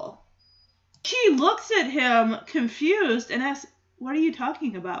school. She looks at him confused and asks, what are you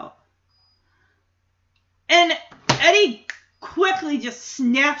talking about? And Eddie quickly just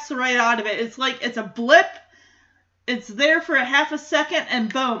snaps right out of it. It's like it's a blip. It's there for a half a second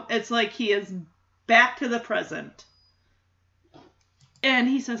and boom, it's like he is back to the present. And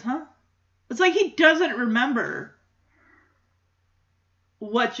he says, huh? It's like he doesn't remember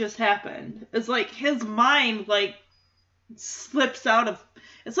what just happened. It's like his mind like slips out of,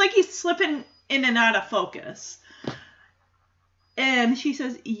 it's like he's slipping in and out of focus. And she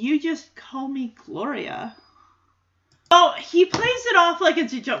says, you just call me Gloria. Oh, he plays it off like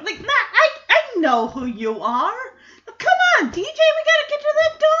it's a joke. Like, nah, I know who you are. Come on, DJ, we gotta get to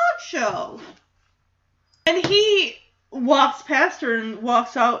that dog show. And he walks past her and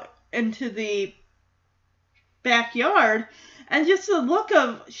walks out into the backyard. And just the look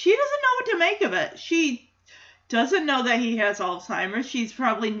of, she doesn't know what to make of it. She doesn't know that he has Alzheimer's. She's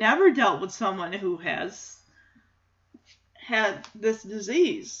probably never dealt with someone who has had this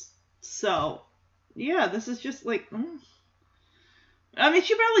disease. So, yeah, this is just like, I mean,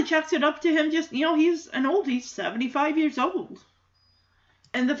 she probably checks it up to him just, you know, he's 75 years old.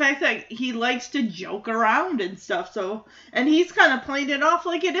 And the fact that he likes to joke around and stuff, so, and he's kind of playing it off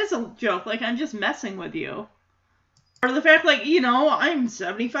like it is a joke, like I'm just messing with you. Or the fact, like, you know, I'm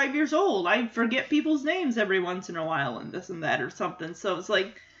 75 years old. I forget people's names every once in a while and this and that or something. So it's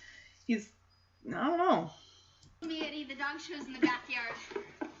like, he's, I don't know. Me, Eddie, the dog show's in the backyard.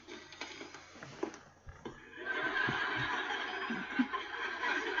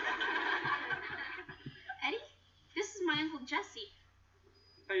 Eddie, this is my Uncle Jesse.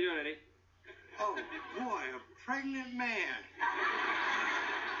 How you doing, Eddie? Oh, boy, a pregnant man.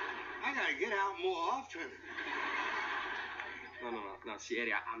 I gotta get out more often. No. See,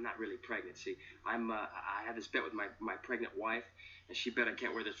 Eddie, I'm not really pregnant. See, I have this bet with my pregnant wife, and she bet I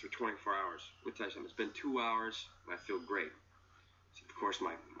can't wear this for 24 hours. Let me tell you something. It's been 2 hours, and I feel great. So, of course,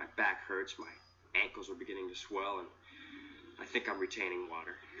 my back hurts, my ankles are beginning to swell, and I think I'm retaining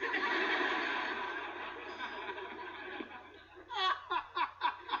water.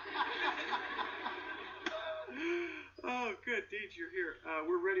 Oh, good, Deej, you're here.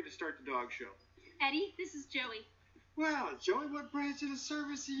 We're ready to start the dog show. Eddie, this is Joey. Well, Joey, what branch of the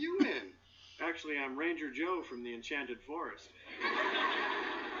service are you in? Actually, I'm Ranger Joe from the Enchanted Forest.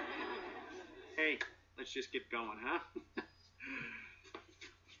 Hey, let's just get going, huh?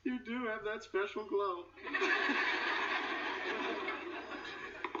 You do have that special glow.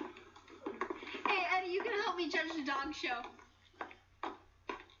 Hey, Eddie, you can help me judge the dog show.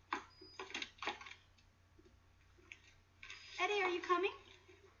 Eddie, are you coming?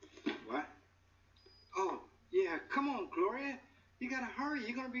 What? Oh, yeah, come on, Gloria. You gotta hurry.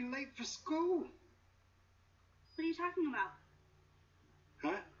 You're gonna be late for school. What are you talking about?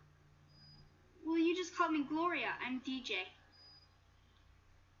 Huh? Well, you just called me Gloria. I'm DJ.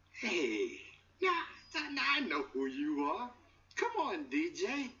 Hey, I know who you are. Come on,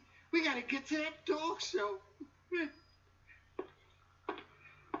 DJ. We gotta get to that dog show.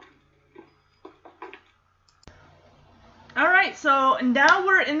 Alright, so now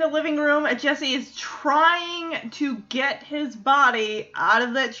we're in the living room. Jesse is trying to get his body out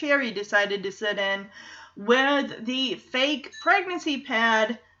of that chair he decided to sit in with the fake pregnancy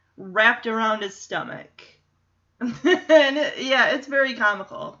pad wrapped around his stomach. And it's very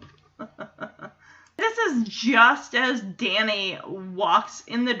comical. This is just as Danny walks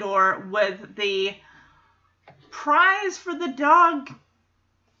in the door with the prize for the dog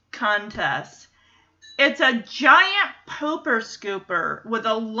contest. It's a giant pooper scooper with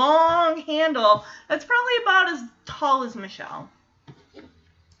a long handle that's probably about as tall as Michelle.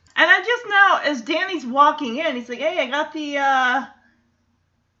 And I just now, as Danny's walking in, he's like, hey, I got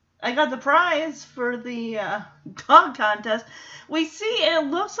the prize for the dog contest. We see it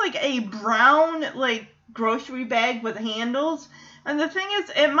looks like a brown, like, grocery bag with handles. And the thing is,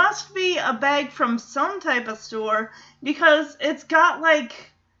 it must be a bag from some type of store because it's got,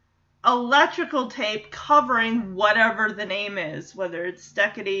 like, electrical tape covering whatever the name is, whether it's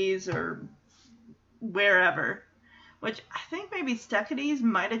Steckety's or wherever. Which I think maybe Steckety's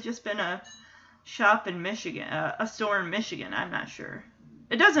might have just been a shop in Michigan, a store in Michigan. I'm not sure.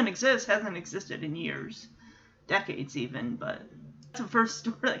 It doesn't exist, hasn't existed in years, decades even, but that's the first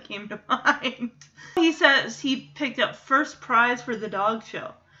store that came to mind. He says he picked up first prize for the dog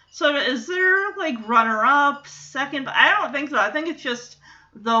show. So is there like runner-up, second? I don't think so. I think it's just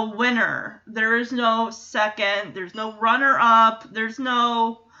the winner. There is no second. There's no runner-up. There's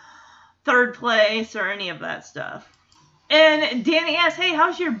no third place or any of that stuff. And Danny asks, hey,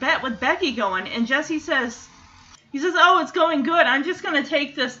 how's your bet with Becky going? And Jesse says, oh, it's going good. I'm just going to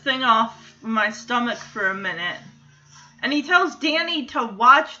take this thing off my stomach for a minute. And he tells Danny to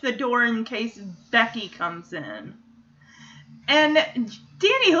watch the door in case Becky comes in. And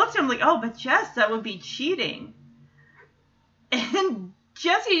Danny looks at him like, oh, but Jess, that would be cheating. And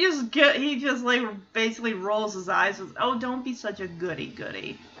Jesse just like basically rolls his eyes with, oh, don't be such a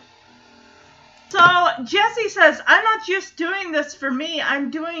goody-goody. So Jesse says, I'm not just doing this for me. I'm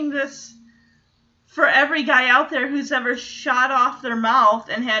doing this for every guy out there who's ever shot off their mouth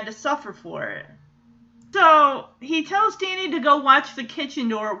and had to suffer for it. So he tells Danny to go watch the kitchen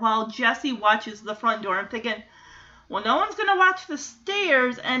door while Jesse watches the front door. I'm thinking, well, no one's going to watch the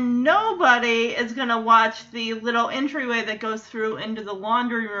stairs and nobody is going to watch the little entryway that goes through into the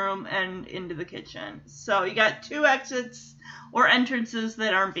laundry room and into the kitchen. So you got two exits or entrances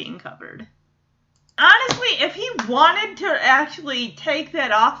that aren't being covered. Honestly, if he wanted to actually take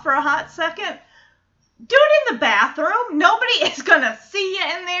that off for a hot second, do it in the bathroom. Nobody is going to see you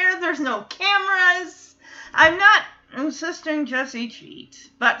in there. There's no cameras. I'm not insisting Jesse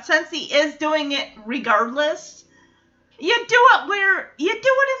cheat, but since he is doing it regardless, you do it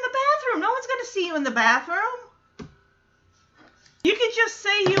in the bathroom. No one's going to see you in the bathroom. You could just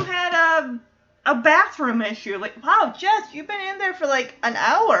say you had a bathroom issue. Like, wow, Jess, you've been in there for like an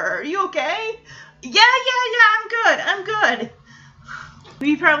hour. Are you okay? Yeah, I'm good.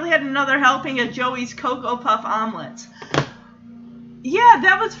 We probably had another helping of Joey's Cocoa Puff omelets. Yeah,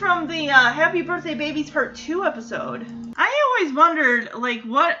 that was from the Happy Birthday Babies Part 2 episode. I always wondered, like,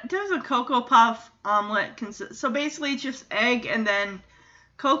 what does a Cocoa Puff omelet consist? So basically it's just egg and then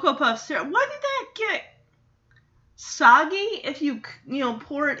Cocoa Puff syrup. Wouldn't that get soggy if you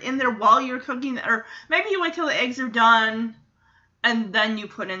pour it in there while you're cooking? Or maybe you wait till the eggs are done and then you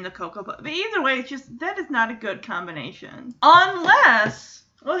put in the Cocoa Puff. But either way, that is not a good combination. Unless,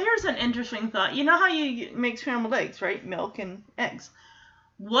 well, here's an interesting thought. You know how you make scrambled eggs, right? Milk and eggs.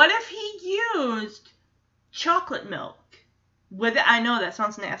 What if he used chocolate milk with it? I know that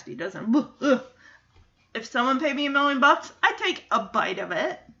sounds nasty, doesn't it? Ugh. If someone paid me $1 million, I'd take a bite of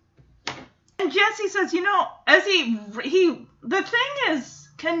it. And Jesse says, as the thing is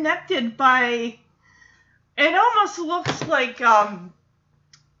connected by, it almost looks like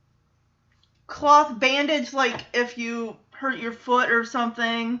cloth bandage, like if you hurt your foot or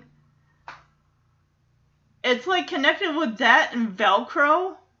something. It's like connected with that and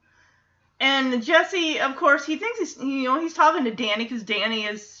Velcro. And Jesse, of course, he thinks he's talking to Danny because Danny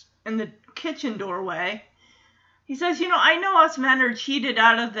is in the kitchen doorway. He says, I know us men are cheated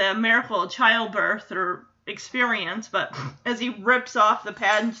out of the miracle of childbirth or experience, but as he rips off the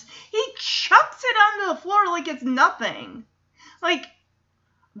pads, he chucks it onto the floor like it's nothing. Like,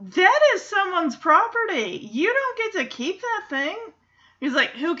 that is someone's property. You don't get to keep that thing. He's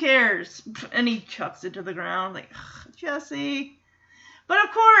like, who cares? And he chucks it to the ground. Like, Jesse. But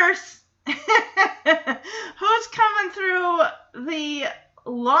of course, who's coming through the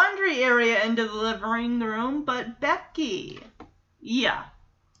laundry area into the living room but Becky? Yeah.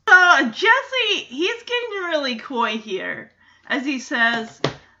 So Jesse, he's getting really coy here as he says,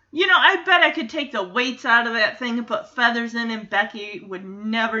 I bet I could take the weights out of that thing and put feathers in and Becky would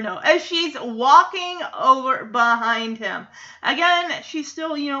never know. As she's walking over behind him. Again, she's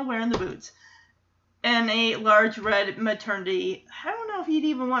still, wearing the boots. in a large red maternity, I don't know if you'd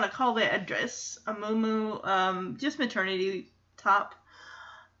even want to call that a dress, a muumuu, just maternity top.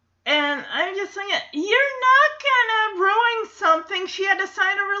 And I'm just thinking, you're not gonna ruin something she had to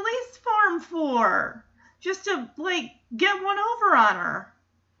sign a release form for, just to, like, get one over on her.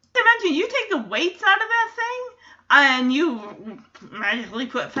 Not to mention, you take the weights out of that thing, and you magically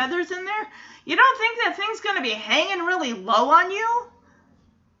put feathers in there, you don't think that thing's gonna be hanging really low on you?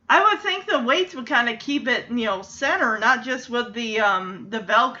 I would think the weights would kind of keep it, center, not just with the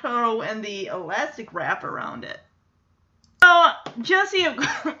Velcro and the elastic wrap around it. So, Jessie,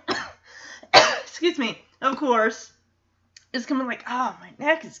 excuse me, of course, is coming like, oh, my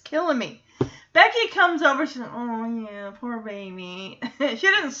neck is killing me. Becky comes over, she's like, oh, yeah, poor baby. She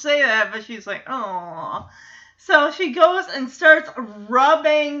didn't say that, but she's like, oh. So she goes and starts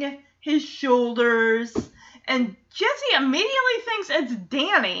rubbing his shoulders, and Jessie immediately thinks it's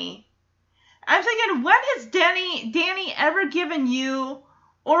Danny. I'm thinking, when has Danny ever given you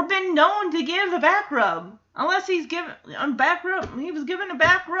or been known to give a back rub? Unless he's given a back rub, he was giving a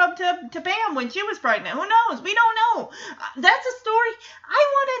back rub to Pam when she was pregnant. Who knows? We don't know. That's a story I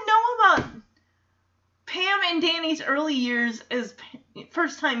want to know about. Pam and Danny's early years as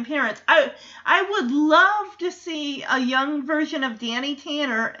first-time parents. I would love to see a young version of Danny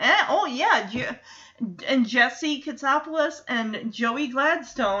Tanner. And Jesse Katsopoulos and Joey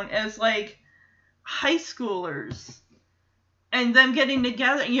Gladstone as, like, high schoolers. And them getting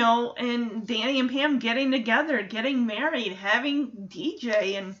together, and Danny and Pam getting together, getting married, having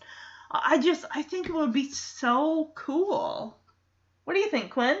DJ. And I think it would be so cool. What do you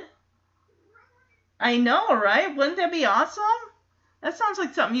think, Quinn? I know, right? Wouldn't that be awesome? That sounds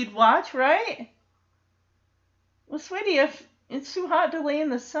like something you'd watch, right? Well, sweetie, if it's too hot to lay in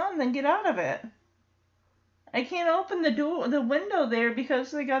the sun, then get out of it. I can't open the window there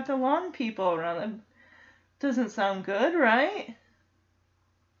because they got the lawn people around them. Doesn't sound good, right?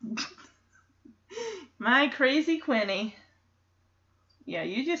 My crazy Quinny. Yeah,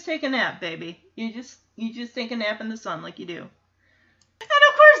 you just take a nap, baby. You just take a nap in the sun like you do. And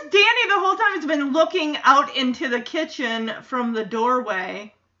of course, Danny the whole time has been looking out into the kitchen from the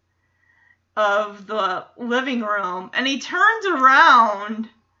doorway of the living room, and he turns around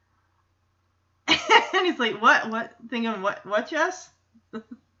and he's like, what? Thinking, what, Jess? And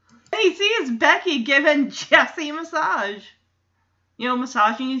he sees Becky giving Jesse a massage.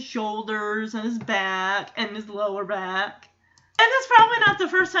 Massaging his shoulders and his back and his lower back. And that's probably not the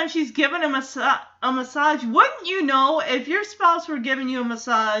first time she's given him a massage. Wouldn't you know if your spouse were giving you a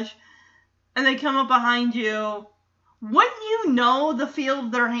massage and they come up behind you, wouldn't you know the feel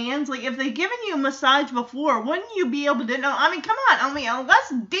of their hands? Like, if they've given you a massage before, wouldn't you be able to know? I mean, come on. Unless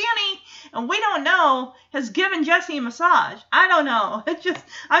Danny, and we don't know, has given Jesse a massage. I don't know.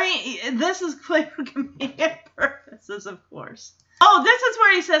 This is clear for comedic purposes, of course. Oh, this is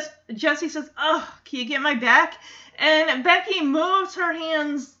where Jesse says, oh, can you get my back? And Becky moves her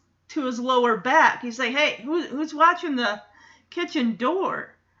hands to his lower back. He's like, hey, who's watching the kitchen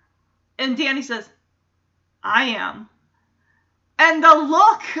door? And Danny says, I am. And the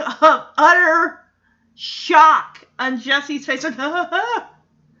look of utter shock on Jesse's face, like,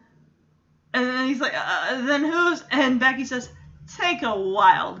 and then he's like, then who's? And Becky says, take a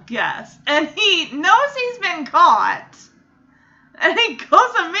wild guess. And he knows he's been caught. And he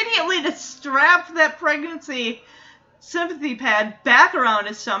goes immediately to strap that pregnancy sympathy pad back around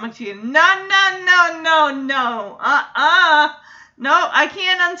his stomach. No. No, I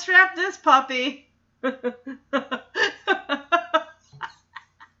can't unstrap this puppy.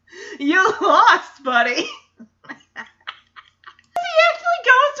 You lost, buddy. He actually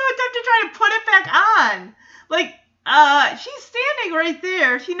goes to attempt to try to put it back on. Like, she's standing right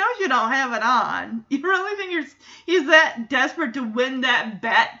there. She knows you don't have it on. You really think he's that desperate to win that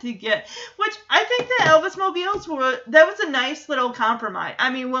bet to get... Which, I think the Elvis Mobiles that was a nice little compromise. I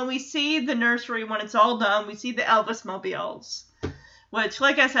mean, when we see the nursery, when it's all done, we see the Elvis Mobiles. Which,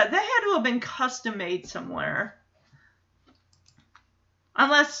 like I said, that had to have been custom made somewhere.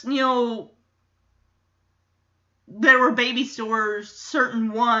 Unless, there were baby stores,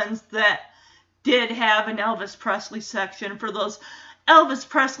 certain ones that did have an Elvis Presley section for those Elvis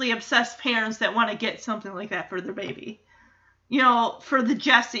Presley obsessed parents that want to get something like that for their baby. For the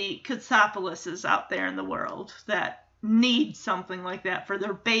Jesse Katsopoulos out there in the world that need something like that for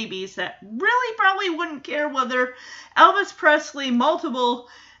their babies that really probably wouldn't care whether multiple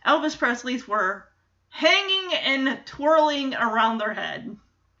Elvis Presleys were hanging and twirling around their head.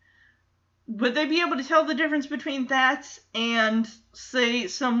 Would they be able to tell the difference between that and, say,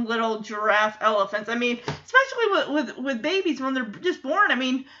 some little giraffe elephants? I mean, especially with babies when they're just born. I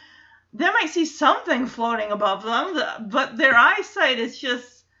mean, they might see something floating above them, but their eyesight is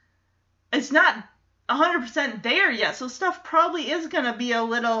just, it's not 100% there yet, so stuff probably is going to be a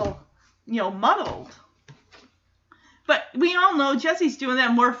little, muddled. But we all know Jesse's doing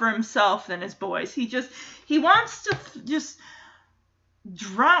that more for himself than his boys. He wants to just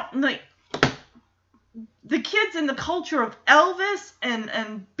drown, like, the kids in the culture of Elvis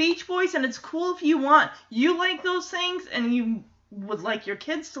and Beach Boys, and it's cool if you like those things and you would like your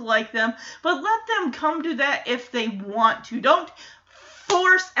kids to like them, but let them come to that if they want to. Don't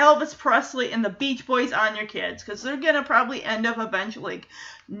force Elvis Presley and the Beach Boys on your kids, because they're going to probably end up eventually like,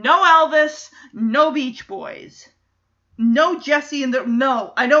 no Elvis, no Beach Boys, no Jesse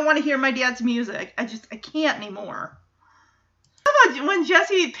no, I don't want to hear my dad's music. I can't anymore. How about when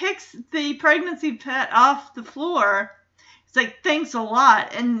Jesse picks the pregnancy pet off the floor, he's like, thanks a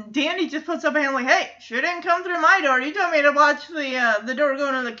lot. And Danny just puts up a hand like, hey, she didn't come through my door. You told me to watch the door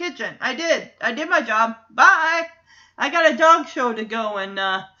going to the kitchen. I did my job. Bye. I got a dog show to go and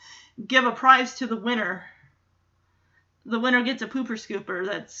give a prize to the winner. The winner gets a pooper scooper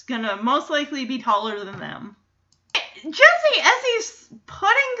that's going to most likely be taller than them. Jesse, as he's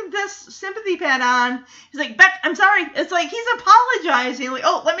putting this sympathy pad on, he's like, Beck, I'm sorry. It's like he's apologizing. Like,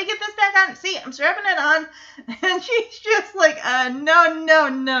 oh, let me get this back on. See, I'm strapping it on. And she's just like, no.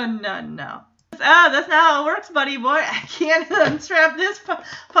 That's not how it works, buddy boy. I can't unstrap this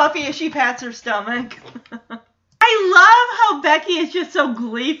puppy as she pats her stomach. I love how Becky is just so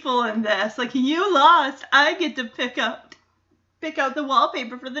gleeful in this. Like, you lost. I get to pick out the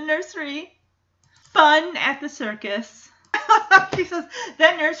wallpaper for the nursery. Fun at the circus. She says,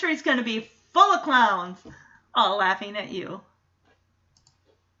 that nursery's going to be full of clowns, all laughing at you.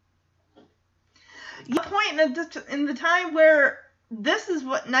 The point in the time where this is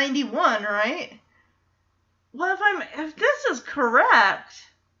 91, right? Well, if this is correct,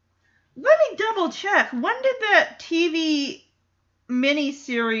 let me double check. When did that TV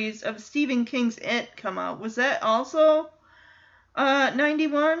miniseries of Stephen King's It come out? Was that also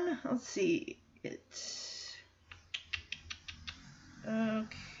 91? Let's see. Okay,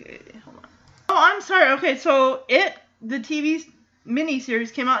 hold on. Oh, I'm sorry. Okay, so the TV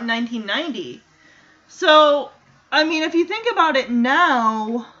miniseries came out in 1990. So, I mean, if you think about it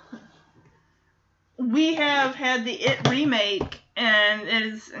now, we have had the It remake, and it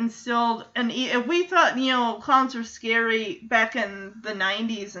is instilled, and if we thought, clowns were scary back in the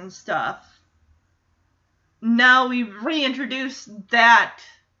 90s and stuff, now we've reintroduced that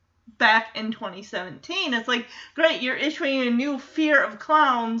back in 2017. It's like, great, you're issuing a new fear of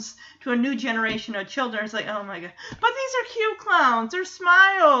clowns to a new generation of children. It's like, oh my god. But these are cute clowns. They're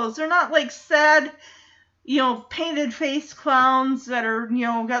smiles. They're not like sad, painted face clowns that are,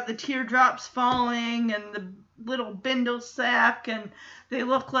 got the teardrops falling and the little bindle sack, and they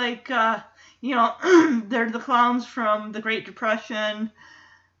look like, they're the clowns from the Great Depression.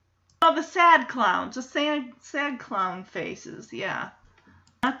 Oh, the sad clowns. The sad clown faces, yeah.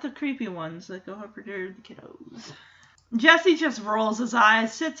 Not the creepy ones that go up to the kiddos. Jesse just rolls his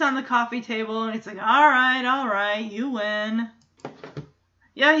eyes, sits on the coffee table, and he's like, all right, you win.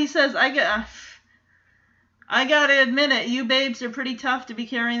 Yeah, he says, I gotta admit it, you babes are pretty tough to be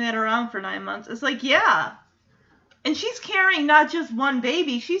carrying that around for 9 months. It's like, yeah. And she's carrying not just one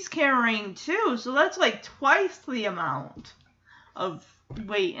baby, she's carrying two, so that's like twice the amount of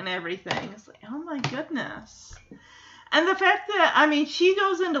weight and everything. It's like, oh my goodness. And the fact that, she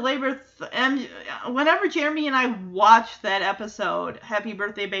goes into labor, and whenever Jeremy and I watch that episode, Happy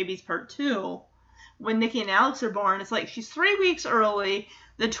Birthday Babies Part 2, when Nikki and Alex are born, it's like she's 3 weeks early.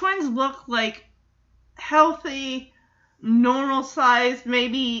 The twins look like healthy, normal sized,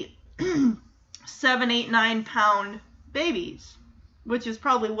 maybe 7, 8, 9 pound babies, which is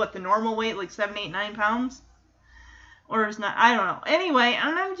probably what the normal weight, like 7, 8, 9 pounds. Or is not, I don't know. Anyway,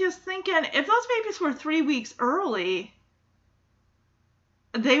 and I'm just thinking, if those babies were 3 weeks early,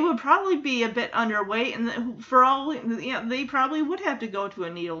 they would probably be a bit underweight, and they probably would have to go to a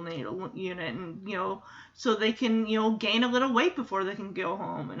needle unit, and so they can gain a little weight before they can go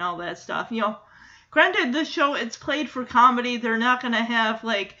home and all that stuff. Granted, this show, it's played for comedy. They're not gonna have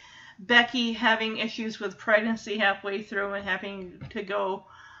like Becky having issues with pregnancy halfway through and having to go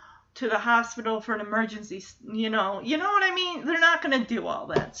to the hospital for an emergency. You know what I mean? They're not gonna do all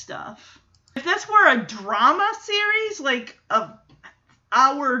that stuff. If this were a drama series, like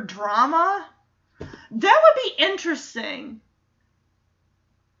our drama, that would be interesting.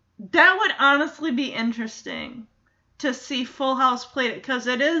 That would honestly be interesting to see Full House played, because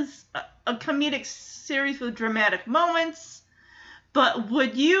it is a comedic series with dramatic moments. But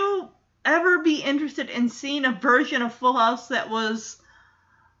would you ever be interested in seeing a version of Full House that was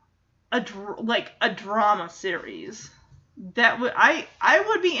a drama series. That would I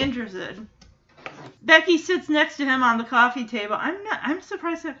would be interested. Becky sits next to him on the coffee table. I'm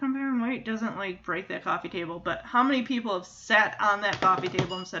surprised that Comparing White doesn't like break that coffee table, but how many people have sat on that coffee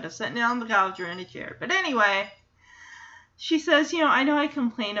table instead of sitting on the couch or in a chair? But anyway, she says, I know I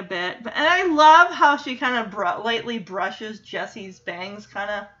complain a bit, and I love how she kind of lightly brushes Jesse's bangs kind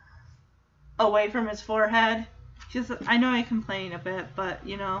of away from his forehead. She says, I know I complain a bit, but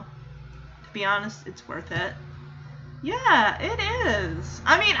to be honest, it's worth it. Yeah, it is.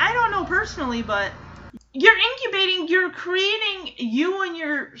 I mean, I don't know personally, but you're incubating, you're creating, you and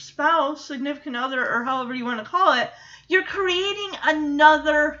your spouse, significant other, or however you want to call it, you're creating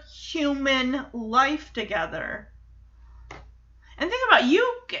another human life together. And think about you,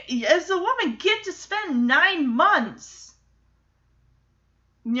 as a woman, get to spend 9 months,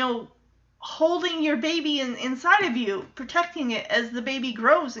 holding your baby inside of you, protecting it as the baby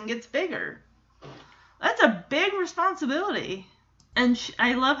grows and gets bigger. That's a big responsibility. And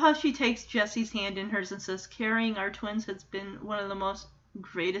I love how she takes Jesse's hand in hers and says, carrying our twins has been one of the most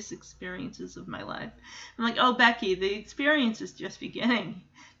greatest experiences of my life. I'm like, oh, Becky, the experience is just beginning.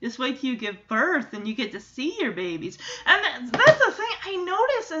 Just wait till you give birth and you get to see your babies. And that's the thing I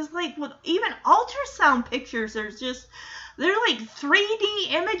notice is, like, with even ultrasound pictures, they're like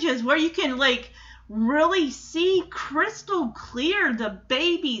 3D images where you can, like, really see crystal clear the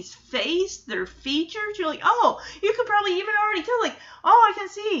baby's face, their features. You're like, oh, you could probably even already tell, like, oh, I can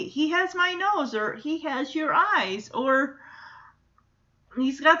see he has my nose, or he has your eyes, or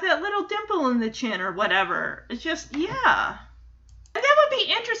he's got that little dimple in the chin, or whatever. It's just, yeah. And that would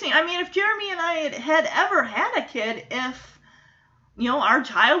be interesting. I mean, if Jeremy and I had ever had a kid, if our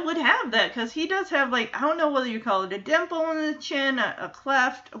child would have that, because he does have, like, I don't know whether you call it a dimple in the chin, a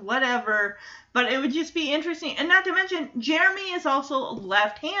cleft, whatever, but it would just be interesting. And not to mention, Jeremy is also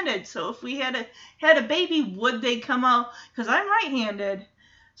left-handed, so if we had a baby, would they come out, because I'm right-handed,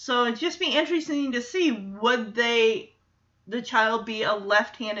 so it'd just be interesting to see, would the child be a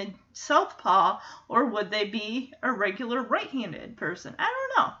left-handed southpaw, or would they be a regular right-handed person? I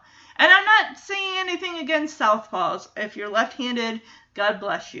don't know. And I'm not saying anything against southpaws. If you're left-handed, God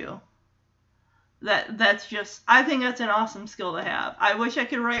bless you. That's just, I think that's an awesome skill to have. I wish I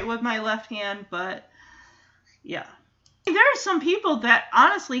could write with my left hand, but yeah. There are some people that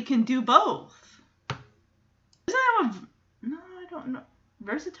honestly can do both. Isn't that no, I don't know.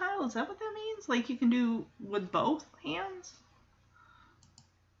 Versatile, is that what that means? Like you can do with both hands?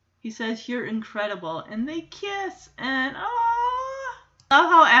 He says, you're incredible. And they kiss, and I love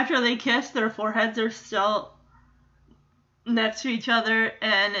how after they kiss, their foreheads are still next to each other.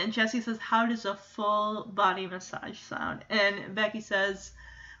 And Jessie says, how does a full body massage sound? And Becky says,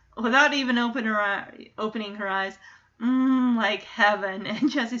 without even opening her eyes, like heaven.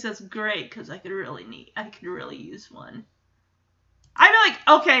 And Jessie says, great, because I could really use one. I'd be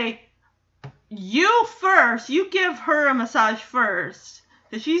like, okay, you first. You give her a massage first,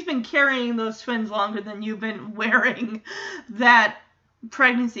 because she's been carrying those twins longer than you've been wearing that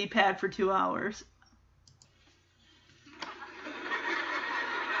pregnancy pad for 2 hours.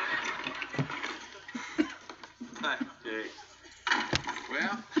 Hi. Hey.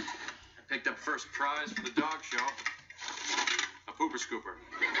 Well, I picked up first prize for the dog show. A pooper scooper.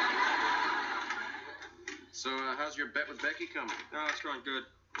 So, how's your bet with Becky coming? No, it's going good.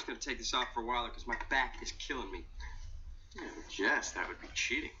 I'm just going to take this off for a while because my back is killing me. Yeah, Jess, that would be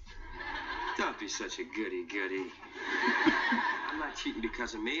cheating. Don't be such a goody-goody. I'm not cheating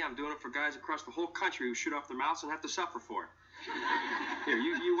because of me. I'm doing it for guys across the whole country who shoot off their mouths and have to suffer for it. Here,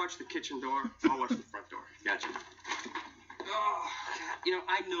 you watch the kitchen door. I'll watch the front door. Gotcha. Oh, God.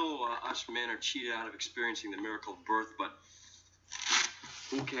 I know us men are cheated out of experiencing the miracle of birth, but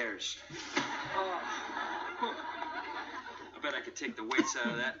who cares? I bet I could take the weights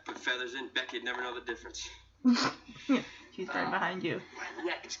out of that and put feathers in. Becky'd never know the difference. She's right behind you. My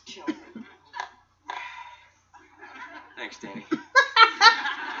neck is killing me. Thanks, Danny.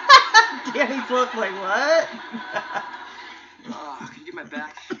 Danny's look like, what? Can you get my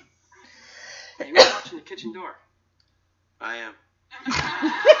back? Hey, who's watching the kitchen door? I am.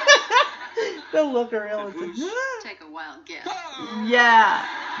 The look around. Take a wild guess. Yeah.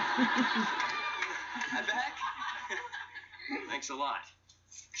 I'm back? Thanks a lot.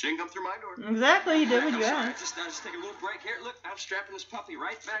 She can come through my door. Exactly, you did what you I'll asked. just take a little break here. Look, I'm strapping this puppy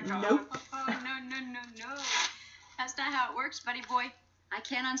right back on. Nope. Oh, no. That's not how it works, buddy boy. I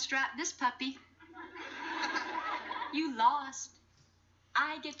can't unstrap this puppy. You lost.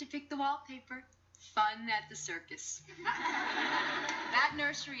 I get to pick the wallpaper. Fun at the circus. That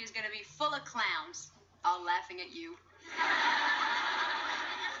nursery is going to be full of clowns, all laughing at you.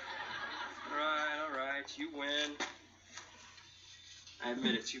 All right, you win. I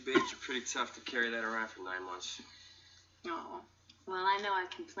admit it, you babes are pretty tough to carry that around for 9 months. Oh, well, I know I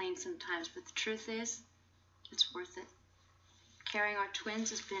complain sometimes, but the truth is, it's worth it. Carrying our twins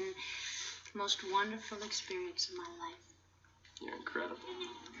has been the most wonderful experience of my life. You're incredible.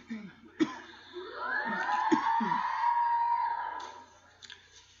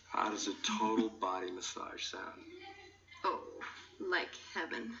 How does a total body massage sound? Oh, like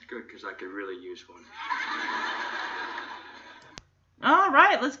heaven. Good, because I could really use one. All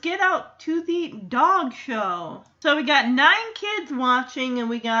right, let's get out to the dog show. So we got 9 kids watching, and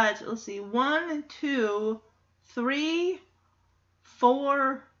we got, let's see, 1, 2, 3,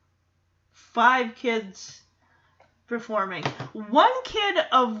 4, 5 kids performing. One kid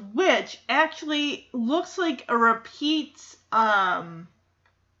of which actually looks like a repeat, I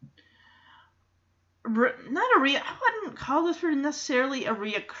wouldn't call this necessarily a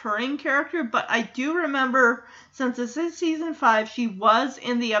reoccurring character, but I do remember, since this is season 5, she was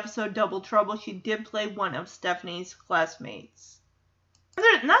in the episode Double Trouble. She did play one of Stephanie's classmates.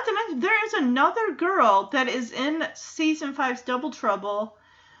 Not to mention, there is another girl that is in season 5's Double Trouble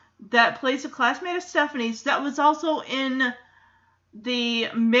that plays a classmate of Stephanie's that was also in the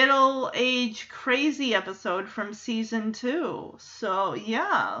middle-age crazy episode from season 2. So,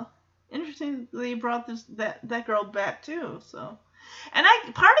 yeah. Interesting they brought that girl back too. So, and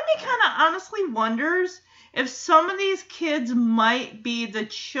part of me kind of honestly wonders if some of these kids might be the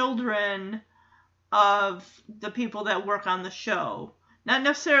children of the people that work on the show, not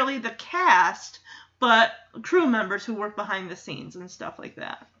necessarily the cast, but crew members who work behind the scenes and stuff like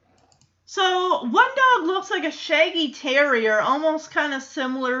that. So one dog looks like a shaggy terrier, almost kind of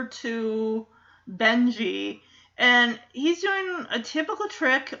similar to Benji. And he's doing a typical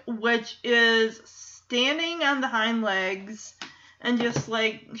trick, which is standing on the hind legs and just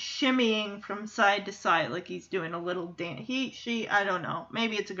like shimmying from side to side, like he's doing a little dance. She, I don't know.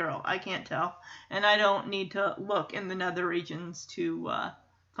 Maybe it's a girl. I can't tell. And I don't need to look in the nether regions to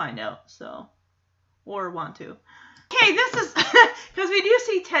find out, so, or want to. Okay, this is, because we do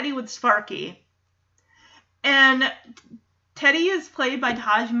see Teddy with Sparky. And Teddy is played by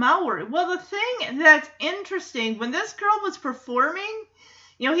Taj Mowry. Well, the thing that's interesting, when this girl was performing,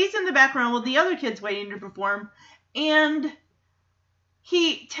 he's in the background with the other kids waiting to perform, and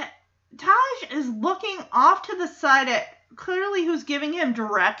Taj is looking off to the side at clearly who's giving him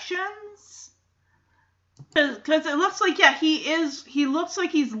directions. Because it looks like, he looks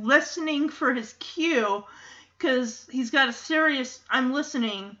like he's listening for his cue, because he's got a serious, I'm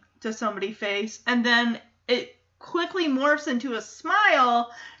listening to somebody face, and then it quickly morphs into a smile.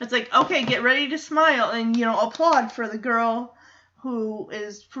 It's like, okay, get ready to smile and, applaud for the girl who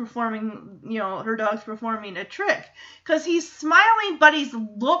is performing, her dog's performing a trick. Because he's smiling, but he's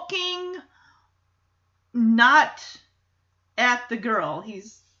looking not at the girl.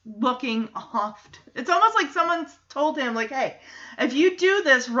 He's looking off. It's almost like someone's told him, like, hey, if you do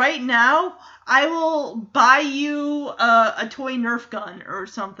this right now, I will buy you a toy Nerf gun or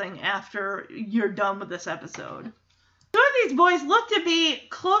something after you're done with this episode. Two of these boys look to be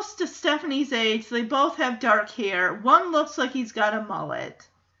close to Stephanie's age. They both have dark hair. One looks like he's got a mullet.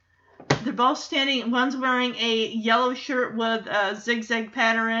 They're both standing. One's wearing a yellow shirt with a zigzag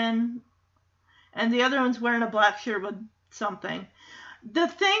pattern, and the other one's wearing a black shirt with something. The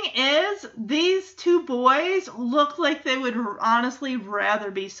thing is, these two boys look like they would honestly rather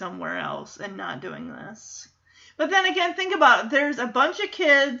be somewhere else and not doing this. But then again, think about it. There's a bunch of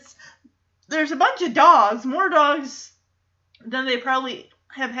kids. There's a bunch of dogs. More dogs than they probably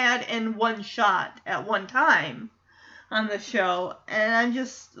have had in one shot at one time on the show. And I'm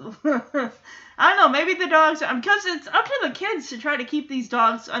just, I don't know, maybe the dogs, because it's up to the kids to try to keep these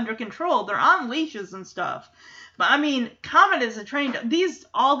dogs under control. They're on leashes and stuff. But I mean, Comet is a trained,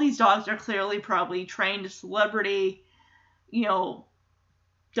 all these dogs are clearly probably trained celebrity,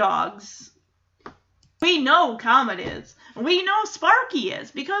 dogs. We know Comet is. We know Sparky is,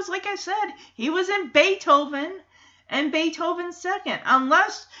 because like I said, he was in Beethoven and Beethoven's Second.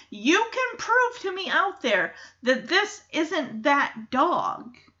 Unless you can prove to me out there that this isn't that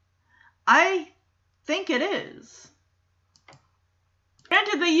dog. I think it is.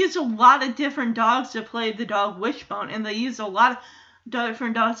 Granted, they used a lot of different dogs to play the dog Wishbone, and they used a lot of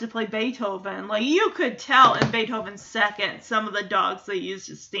different dogs to play Beethoven. Like, you could tell in Beethoven's Second some of the dogs they used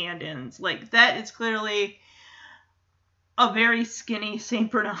as stand-ins. Like, that is clearly a very skinny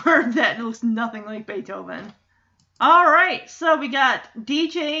St. Bernard that looks nothing like Beethoven. Alright, so we got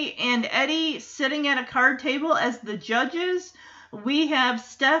DJ and Eddie sitting at a card table as the judges. We have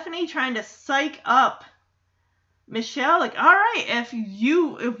Stephanie trying to psych up Michelle, like, all right, if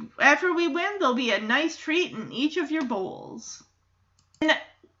after we win, there'll be a nice treat in each of your bowls. And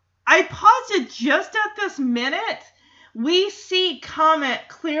I paused it just at this minute. We see Comet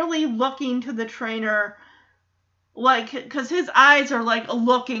clearly looking to the trainer, like, because his eyes are, like,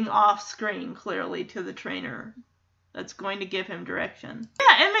 looking off screen clearly to the trainer that's going to give him direction.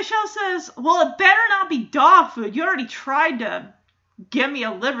 Yeah, and Michelle says, well, it better not be dog food. You already tried to give me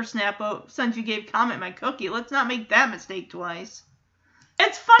a liver snap since you gave Comet my cookie. Let's not make that mistake twice.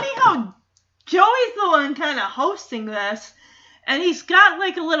 It's funny how Joey's the one kind of hosting this, and he's got,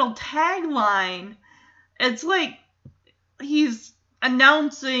 like, a little tagline. It's like he's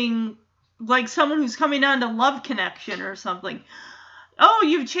announcing, like, someone who's coming on to Love Connection or something. Oh,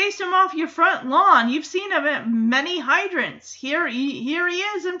 you've chased him off your front lawn. You've seen him at many hydrants. Here he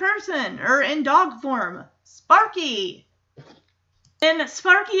is in person, or in dog form. Sparky. And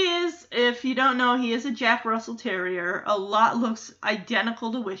Sparky is, if you don't know, he is a Jack Russell Terrier. A lot looks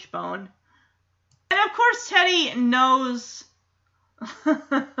identical to Wishbone. And of course, Teddy knows...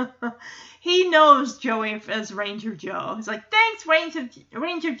 he knows Joey as Ranger Joe. He's like, thanks,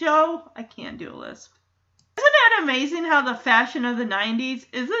 Ranger Joe. I can't do a lisp. Isn't it amazing how the fashion of the 90s,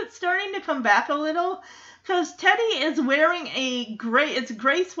 is it starting to come back a little? Because Teddy is wearing a gray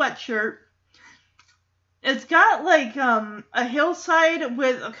sweatshirt. It's got, like, a hillside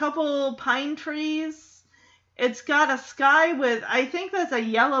with a couple pine trees. It's got a sky with, I think that's a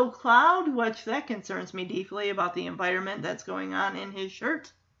yellow cloud, which that concerns me deeply about the environment that's going on in his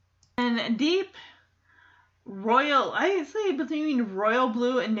shirt. And deep royal, I say between royal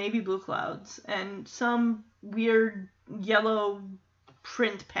blue and navy blue clouds. And some weird yellow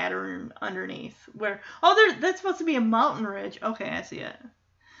print pattern underneath. That's supposed to be a mountain ridge. Okay, I see it.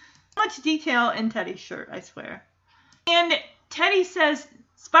 Much detail in Teddy's shirt, I swear. And Teddy says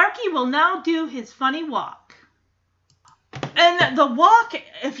Sparky will now do his funny walk. And the walk,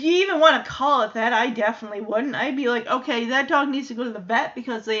 if you even want to call it that, I definitely wouldn't. I'd be like, okay, that dog needs to go to the vet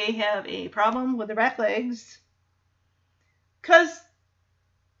because they have a problem with their back legs. Because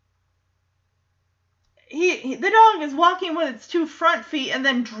the dog is walking with its two front feet and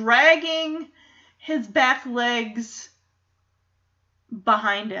then dragging his back legs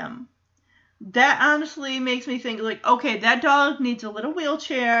behind him. That honestly makes me think, like, okay, that dog needs a little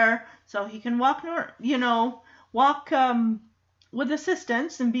wheelchair so he can walk, with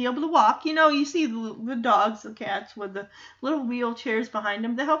assistance and be able to walk. You see the dogs, the cats with the little wheelchairs behind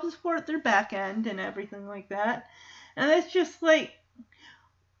them that help support their back end and everything like that. And it's just like,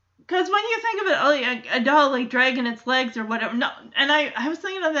 because when you think of it, like a dog like dragging its legs or whatever, no, and I was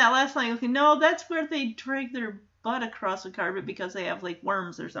thinking of that last night. Okay, no, that's where they drag their butt across the carpet because they have, like,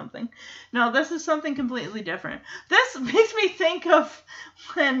 worms or something. No, this is something completely different. This makes me think of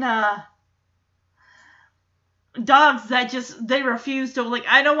when dogs that they refuse to, like,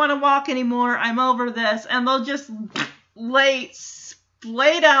 I don't want to walk anymore, I'm over this, and they'll just lay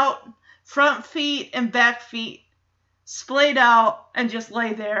splayed out, front feet and back feet splayed out, and just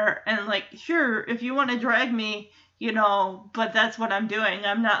lay there, and, like, sure, if you want to drag me, but that's what I'm doing.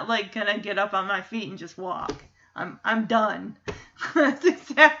 I'm not, like, gonna get up on my feet and just walk. I'm done. That's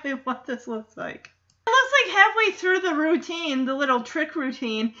exactly what this looks like. It looks like halfway through the routine, the little trick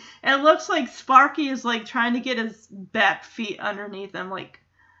routine, and it looks like Sparky is, like, trying to get his back feet underneath him, like,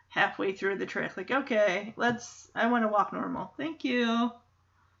 halfway through the trick. Like, okay, I want to walk normal. Thank you.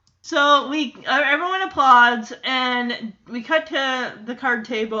 So everyone applauds, and we cut to the card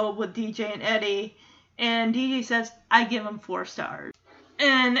table with DJ and Eddie, and DJ says, I give him 4 stars.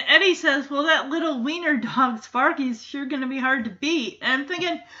 And Eddie says, well, that little wiener dog Sparky's sure going to be hard to beat. And I'm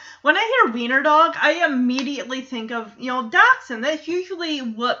thinking, when I hear wiener dog, I immediately think of, dachshund. That's usually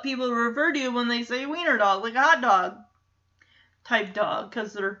what people refer to when they say wiener dog, like a hot dog type dog,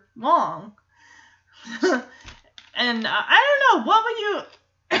 because they're long. And I don't know,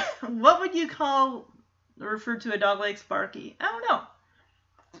 what would you refer to a dog like Sparky? I don't know.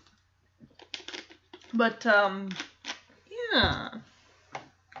 But, yeah.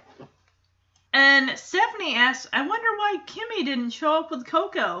 And Stephanie asks, I wonder why Kimmy didn't show up with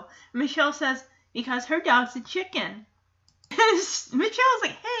Coco. And Michelle says, because her dog's a chicken. And Michelle's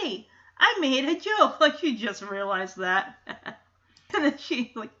like, hey, I made a joke. Like, she just realized that. And then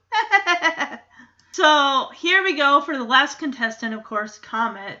she's like, So, here we go for the last contestant, of course,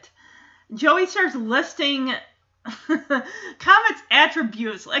 Comet. Joey starts listing Comet's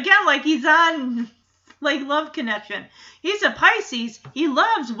attributes. Again, like he's on... like Love Connection. He's a Pisces. He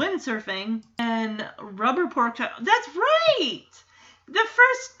loves windsurfing and rubber pork chop. That's right.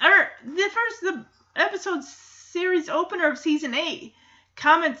 The episode series opener of season 8.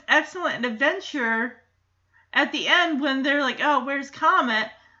 Comet's excellent adventure at the end when they're like, oh, where's Comet?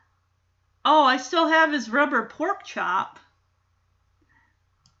 Oh, I still have his rubber pork chop.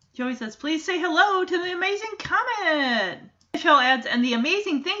 Joey says, please say hello to the amazing Comet. Michelle adds, and the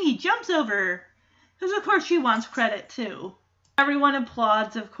amazing thing he jumps over. Because, of course, she wants credit, too. Everyone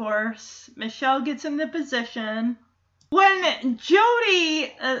applauds, of course. Michelle gets in the position. When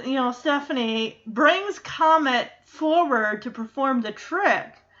Jody, Stephanie, brings Comet forward to perform the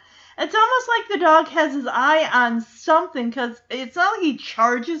trick, it's almost like the dog has his eye on something, because it's not like he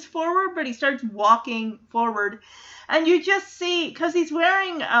charges forward, but he starts walking forward. And you just see, because he's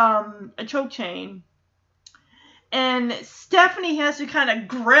wearing a choke chain, and Stephanie has to kind of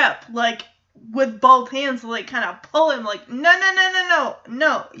grip, like, with both hands, like, kind of pull him, like,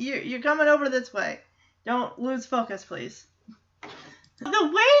 no, you're coming over this way. Don't lose focus, please.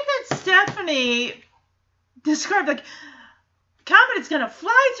 The way that Stephanie described, like, Comet is going to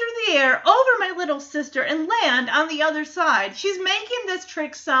fly through the air over my little sister and land on the other side. She's making this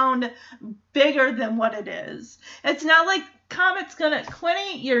trick sound bigger than what it is. It's not like Comet's going to,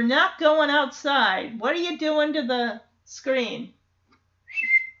 Quinny, you're not going outside. What are you doing to the screen?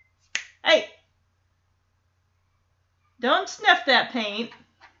 Hey, don't sniff that paint.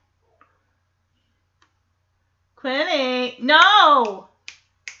 Quinny, no!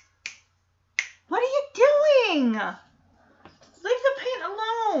 What are you doing? Leave the paint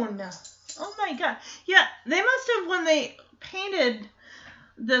alone. Oh my god. Yeah, they must have, when they painted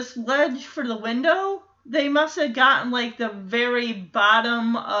this ledge for the window, they must have gotten like the very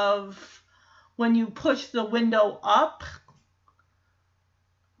bottom of when you push the window up.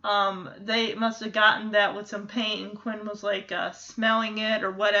 They must have gotten that with some paint, and Quinn was like smelling it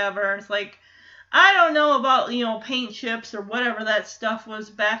or whatever. It's like, I don't know about, paint chips or whatever that stuff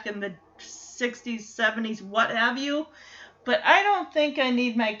was back in the 60s, 70s, what have you. But I don't think I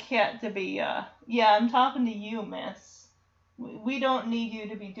need my cat to be, yeah, I'm talking to you, miss. We don't need you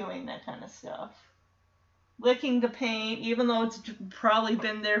to be doing that kind of stuff. Licking the paint, even though it's probably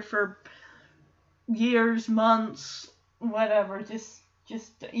been there for years, months, whatever. Just,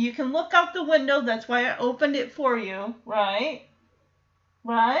 you can look out the window. That's why I opened it for you, right?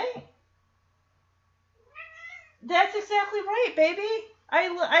 Right? That's exactly right, baby.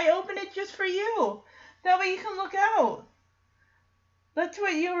 I opened it just for you. That way you can look out. That's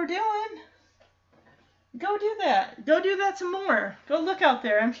what you were doing. Go do that. Go do that some more. Go look out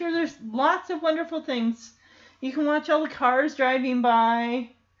there. I'm sure there's lots of wonderful things. You can watch all the cars driving by.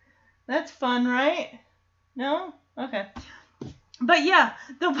 That's fun, right? No? Okay. But yeah,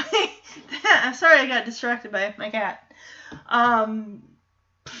 the way that, sorry I got distracted by my cat.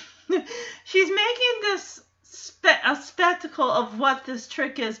 She's making this a spectacle of what this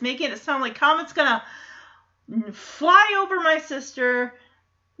trick is, making it sound like Comet's gonna fly over my sister,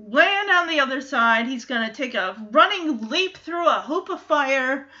 land on the other side, he's gonna take a running leap through a hoop of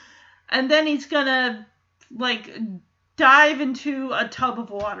fire, and then he's gonna, like, dive into a tub of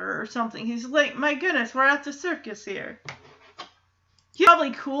water or something. He's like, my goodness, we're at the circus here.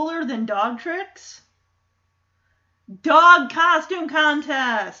 Probably cooler than dog tricks. Dog costume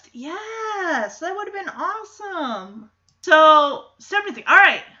contest. Yes, that would have been awesome. So, Stephanie's like, all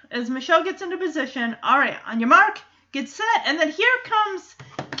right, as Michelle gets into position, all right, on your mark, get set, and then here comes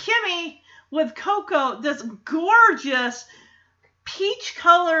Kimmy with Coco, this gorgeous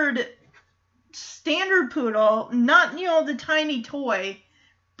peach-colored standard poodle, not, the tiny toy,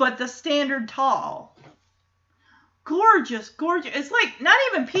 but the standard tall. Gorgeous, gorgeous. It's like, not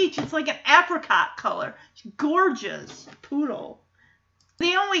even peach, it's like an apricot color. Gorgeous poodle.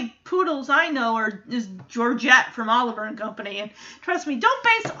 The only poodles I know is Georgette from Oliver and Company. And trust me, don't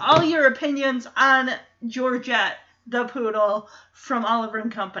base all your opinions on Georgette, the poodle from Oliver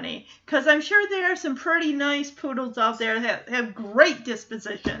and Company. Because I'm sure there are some pretty nice poodles out there that have great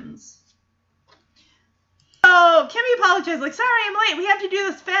dispositions. So, Kimmy apologized, like, sorry, I'm late. We have to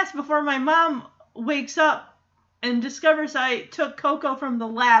do this fast before my mom wakes up and discovers I took Coco from the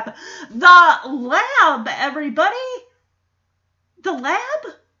lab. The lab, everybody! The lab?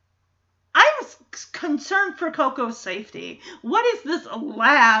 I was concerned for Coco's safety. What is this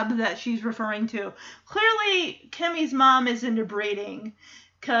lab that she's referring to? Clearly, Kimmy's mom is into breeding,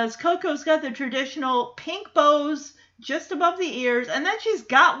 because Coco's got the traditional pink bows just above the ears, and then she's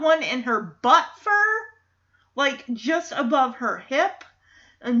got one in her butt fur, like just above her hip.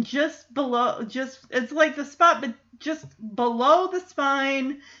 And just below, it's like the spot, but just below the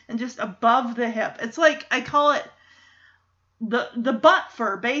spine and just above the hip. It's like, I call it the butt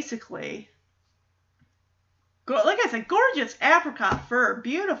fur, basically. Like I said, gorgeous apricot fur,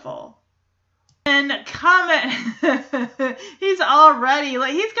 beautiful. And Comet, he's already,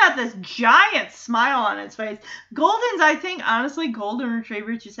 like, he's got this giant smile on his face. Golden's, I think, honestly, Golden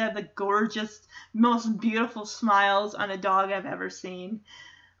Retrievers just have the gorgeous, most beautiful smiles on a dog I've ever seen.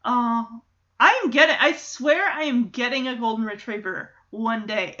 I swear I am getting a Golden Retriever one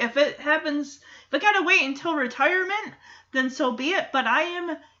day. If it happens, if I gotta wait until retirement, then so be it. But I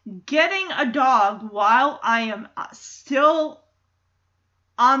am getting a dog while I am still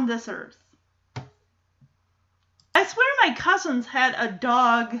on this earth. I swear my cousins had a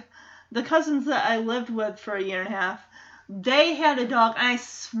dog, the cousins that I lived with for a year and a half, they had a dog, and I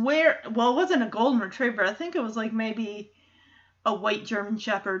swear, well, it wasn't a Golden Retriever, I think it was like maybe a white German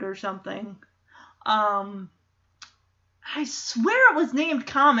Shepherd or something. I swear it was named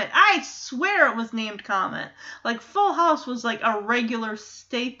Comet. I swear it was named Comet. Like, Full House was like a regular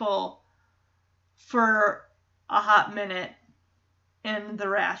staple for a hot minute in the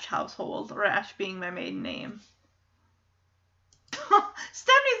Rash household, Rash being my maiden name.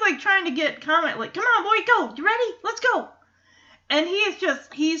 Stephanie's like trying to get Comet, like, come on, boy, go. You ready? Let's go. And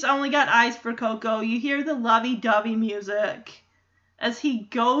he's only got eyes for Coco. You hear the lovey-dovey music as he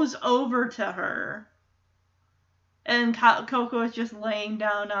goes over to her. And Coco is just laying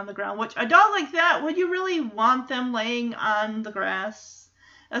down on the ground, which a dog like that, would you really want them laying on the grass?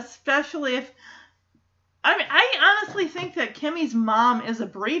 Especially if, I mean, I honestly think that Kimmy's mom is a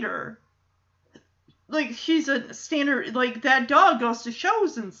breeder. Like, she's a standard, like, that dog goes to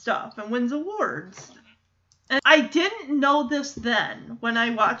shows and stuff and wins awards. And I didn't know this then, when I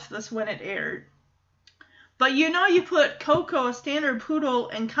watched this when it aired. But you know, you put Coco, a standard poodle,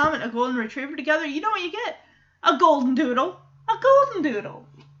 and Comet, a golden retriever, together, you know what you get? A golden doodle. A golden doodle.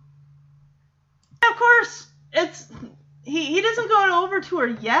 And of course, he doesn't go over to her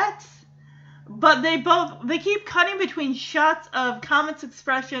yet, but they keep cutting between shots of Comet's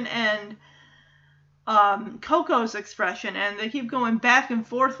expression and Coco's expression, and they keep going back and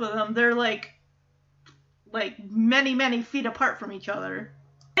forth with them. They're like many, many feet apart from each other.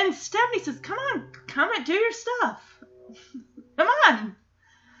 And Stephanie says, come on, Comet, do your stuff. Come on.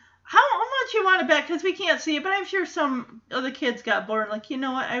 How much you want to bet? Because we can't see it, but I'm sure some of the kids got bored. Like, you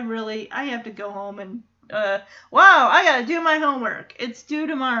know what? I have to go home and, wow, I got to do my homework. It's due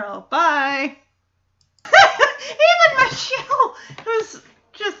tomorrow. Bye. Even Michelle, who's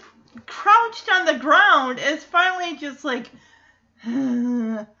just crouched on the ground, is finally just like,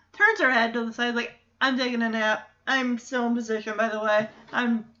 turns her head to the side, like, I'm taking a nap. I'm still in position, by the way.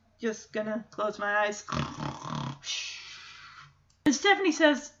 I'm just gonna close my eyes. And Stephanie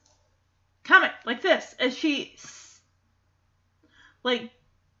says, Comet, like this, as she, like,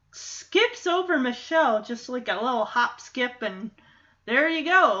 skips over Michelle, just like a little hop skip, and there you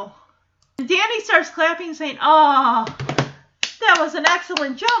go. And Danny starts clapping, saying, oh, that was an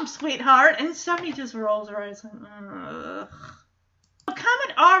excellent jump, sweetheart. And Stephanie just rolls her eyes, like, ugh.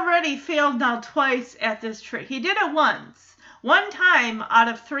 Comet already failed now twice at this trick. He did it once. One time out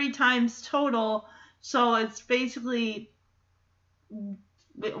of 3 times total, so it's basically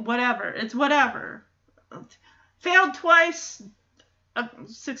whatever. It's whatever. Failed twice,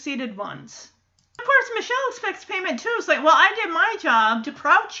 succeeded once. Of course, Michelle expects payment too. It's like, well, I did my job to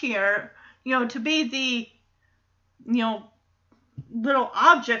crouch here, to be the, little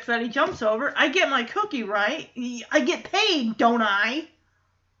object that he jumps over. I get my cookie, right? I get paid, don't I?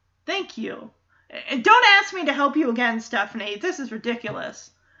 Thank you. And don't ask me to help you again, Stephanie. This is ridiculous.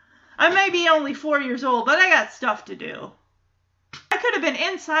 I may be only 4 years old, but I got stuff to do. I could have been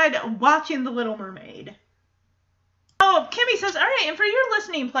inside watching The Little Mermaid. Oh, Kimmy says, all right, and for your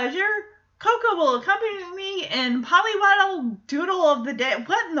listening pleasure, Coco will accompany me in Polywaddle Doodle of the Day.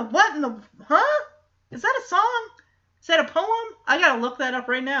 What in the, huh? Is that a song? Is that a poem? I gotta look that up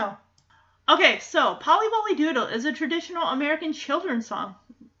right now. Okay, so Polly-Wolly Doodle is a traditional American children's song.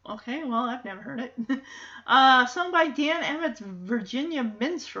 Okay, well, I've never heard it. Sung by Dan Emmett's Virginia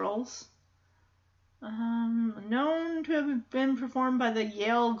Minstrels. Known to have been performed by the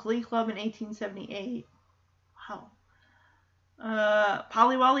Yale Glee Club in 1878. Wow.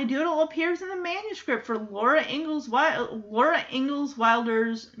 Polly-Wolly Doodle appears in the manuscript for Laura Ingalls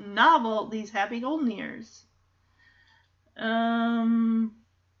Wilder's novel, These Happy Golden Years.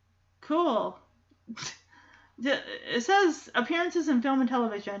 Cool. It says appearances in film and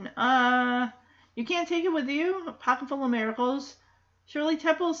television. You Can't Take It With You, A Pocket Full of Miracles. Shirley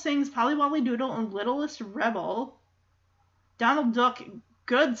Temple sings Polly-Wolly Doodle and Littlest Rebel. Donald Duck,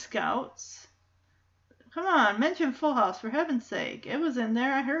 Good Scouts. Come on, mention Full House, for heaven's sake. It was in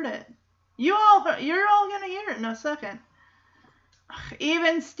there, I heard it. You're all gonna hear it in a second.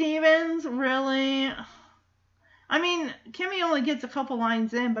 Even Stevens, really? I mean, Kimmy only gets a couple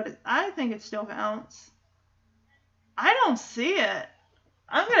lines in, but I think it still counts. I don't see it.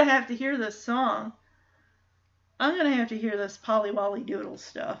 I'm going to have to hear this song. I'm going to have to hear this Polly Wolly Doodle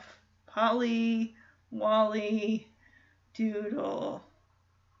stuff. Polly Wolly Doodle.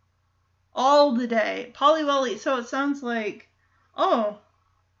 All the day. Polly Wolly. So it sounds like, oh.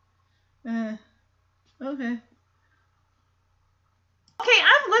 Okay. Okay,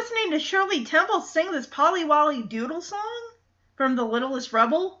 I'm listening to Shirley Temple sing this Polly Wolly Doodle song from The Littlest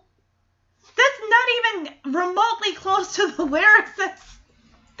Rebel. That's not even remotely close to the lyrics that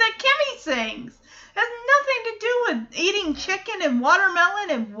Kimmy sings. It has nothing to do with eating chicken and watermelon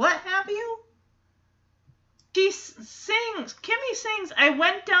and what have you. Kimmy sings, I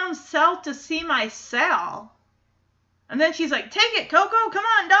went down south to see my Sal. And then she's like, take it, Coco, come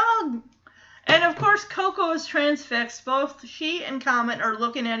on, dog. And of course, Coco is transfixed. Both she and Comet are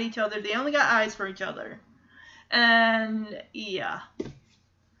looking at each other. They only got eyes for each other. And yeah.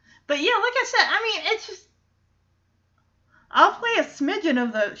 But yeah, like I said, I mean, it's just, I'll play a smidgen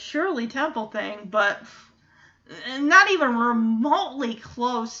of the Shirley Temple thing, but not even remotely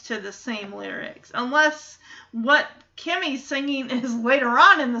close to the same lyrics. Unless what Kimmy's singing is later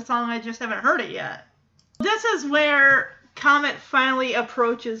on in the song, I just haven't heard it yet. This is where Comet finally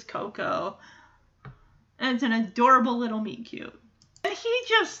approaches Coco. And it's an adorable little meet cute. And he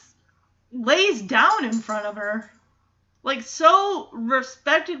just lays down in front of her. Like, so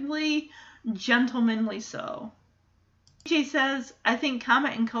respectably, gentlemanly so. She says, I think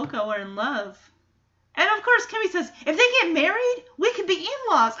Comet and Coco are in love. And of course, Kimmy says, if they get married, we could be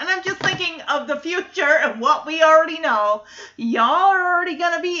in-laws. And I'm just thinking of the future and what we already know. Y'all are already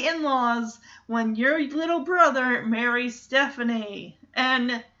going to be in-laws when your little brother marries Stephanie.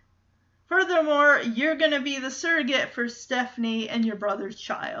 And furthermore, you're going to be the surrogate for Stephanie and your brother's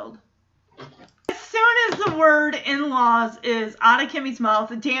child. As soon as the word in-laws is out of Kimmy's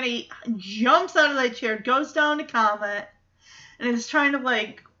mouth, Danny jumps out of that chair, goes down to Comet, and is trying to,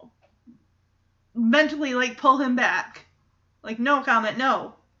 like, mentally, like, pull him back. Like, no, Comet,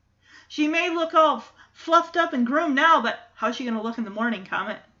 no. She may look all fluffed up and groomed now, but how's she going to look in the morning,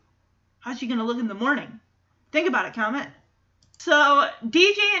 Comet? How's she going to look in the morning? Think about it, Comet. So,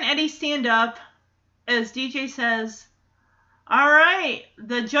 DJ and Eddie stand up as DJ says, all right,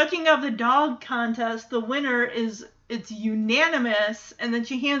 the judging of the dog contest, the winner it's unanimous. And then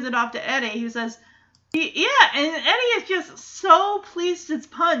she hands it off to Eddie, who says, yeah, and Eddie is just so pleased as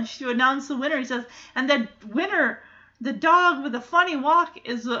punch to announce the winner. He says, and the winner, the dog with the funny walk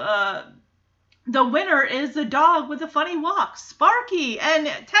is, the winner is the dog with the funny walk, Sparky. And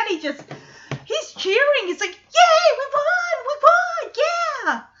Teddy he's cheering. He's like, yay, we won,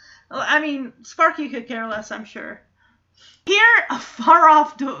 yeah. I mean, Sparky could care less, I'm sure. Hear a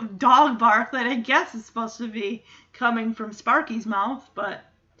far-off dog bark that I guess is supposed to be coming from Sparky's mouth, but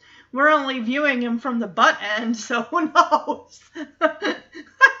we're only viewing him from the butt end, so who knows?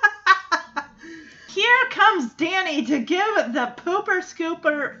 Here comes Danny to give the Pooper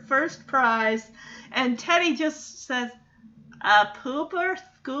Scooper first prize, and Teddy just says, a Pooper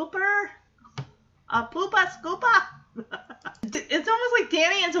Scooper? A Poopa Scoopa? It's almost like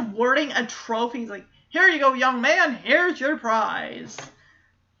Danny is awarding a trophy. He's like, here you go, young man, here's your prize.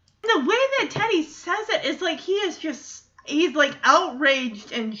 The way that Teddy says it is like he's like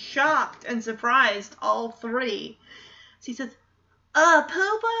outraged and shocked and surprised, all three. So he says,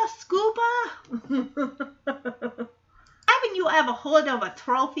 Poopa Scoopa? Haven't you ever heard of a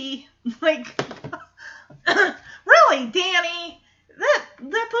trophy? Like, really, Danny?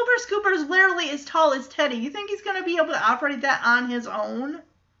 The Pooper Scooper is literally as tall as Teddy. You think he's going to be able to operate that on his own?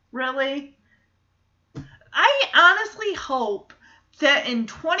 Really? I honestly hope that in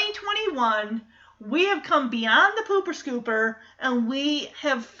 2021, we have come beyond the Pooper Scooper and we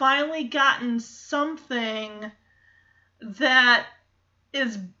have finally gotten something that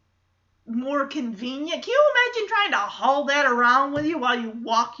is more convenient. Can you imagine trying to haul that around with you while you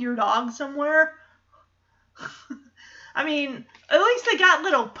walk your dog somewhere? I mean, at least they got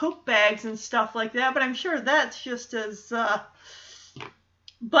little poop bags and stuff like that, but I'm sure that's just as,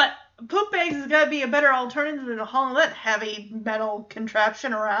 but poop bags has got to be a better alternative than hauling that heavy metal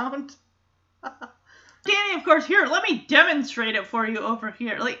contraption around. Danny, of course, here, let me demonstrate it for you over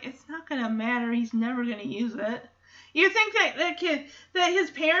here. Like, it's not going to matter. He's never going to use it. You think that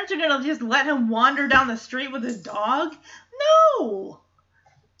his parents are going to just let him wander down the street with his dog? No!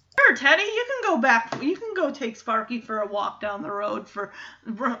 Sure, Teddy, you can go back. You can go take Sparky for a walk down the road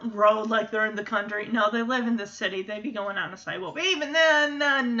like they're in the country. No, they live in the city. They be going on a sidewalk. Even then,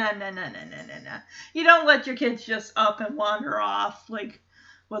 no. You don't let your kids just up and wander off like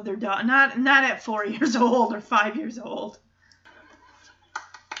with their dog. Not at 4 years old or 5 years old.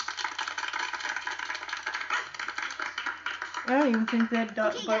 I don't even think that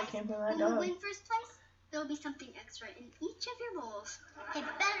bark came from that dog. When we win first place, there'll be something extra in each of your bowls. It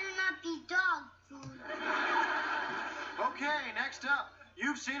better not be dog food. Okay, next up.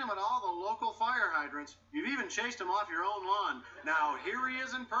 You've seen him at all the local fire hydrants. You've even chased him off your own lawn. Now here he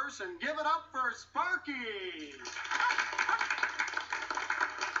is in person. Give it up for Sparky!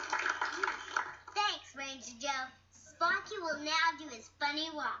 Thanks, Ranger Joe. Sparky will now do his funny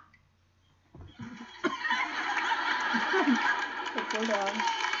walk. Poor dog.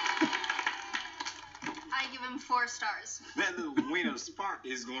 I give him 4 stars. That little wiener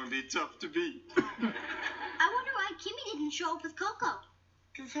Sparky is going to be tough to beat. I wonder why Kimmy didn't show up with Coco.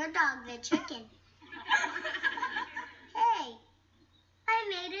 Because her dog's a chicken. Hey, I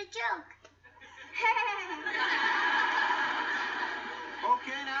made a joke.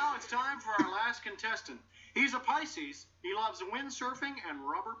 Okay, now it's time for our last contestant. He's a Pisces. He loves windsurfing and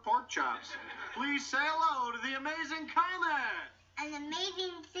rubber pork chops. Please say hello to the amazing Comet. An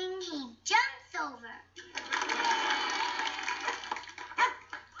amazing thing he jumps over.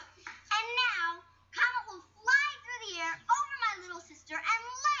 And now, Comet will fly through the air over my little sister and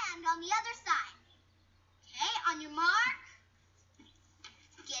land on the other side. Okay, on your mark.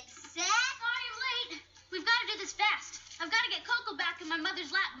 Get set. Sorry I'm late. We've got to do this fast. I've got to get Coco back in my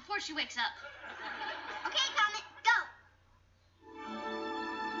mother's lap before she wakes up. Okay, Comet, go.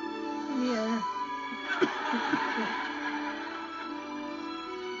 Yeah.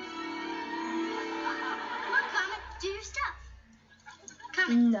 Come on, Comet, do your stuff.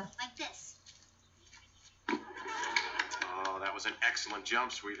 Comet, No. like this. Oh, that was an excellent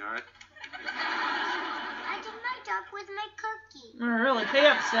jump, sweetheart. I did my job with my cookie. Really, pay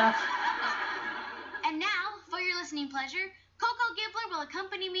up, Steph. And now, for your listening pleasure, Coco Gibbler will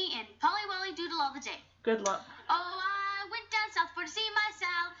accompany me in Polly Wolly Doodle all the day. Good luck. Oh, I went down south for to see my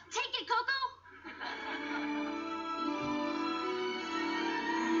Sal. Take it, Coco!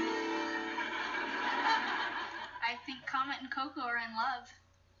 I think Comet and Coco are in love.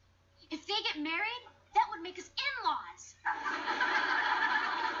 If they get married, that would make us in-laws.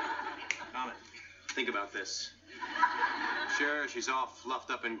 Comet, think about this. Sure, she's all fluffed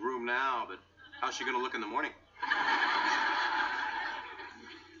up and groomed now, but how's she going to look in the morning?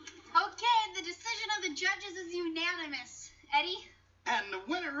 Okay, the decision of the judges is unanimous. Eddie? And the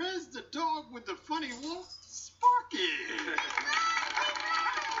winner is the dog with the funny walk, Sparky.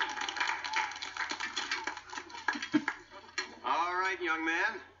 All right, young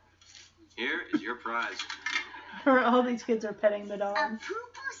man. Here is your prize. All these kids are petting the dog. A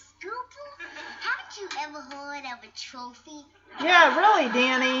pooper scooper? Haven't you ever heard of a trophy? Yeah, really,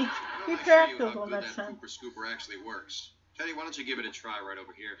 Danny. Be I'll show you practical how good next that time. Pooper Scooper actually works. Teddy, why don't you give it a try right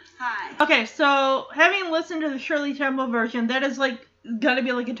over here? Hi. Okay, so having listened to the Shirley Temple version, that is like gotta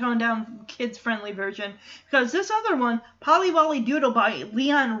be like a toned down, kids friendly version. Because this other one, Polly Wolly Doodle by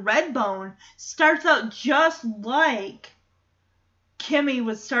Leon Redbone, starts out just like Kimmy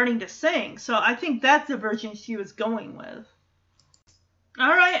was starting to sing. So I think that's the version she was going with.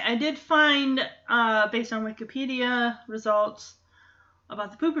 Alright, I did find, based on Wikipedia results,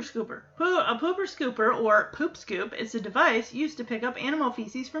 about the pooper scooper. A pooper scooper, or poop scoop, is a device used to pick up animal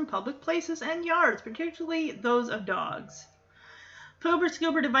feces from public places and yards, particularly those of dogs. Pooper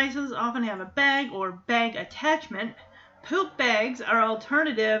scooper devices often have a bag or bag attachment. Poop bags are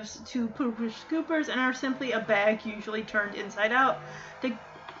alternatives to pooper scoopers and are simply a bag, usually turned inside out,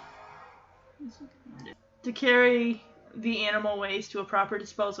 to carry the animal waste to a proper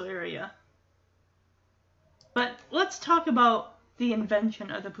disposal area. But let's talk about the invention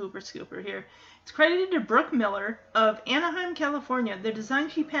of the pooper scooper here. It's credited to Brooke Miller of Anaheim, California. The design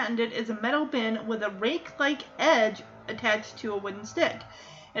she patented is a metal bin with a rake-like edge attached to a wooden stick.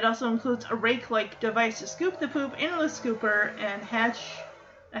 It also includes a rake-like device to scoop the poop into the scooper and a hatch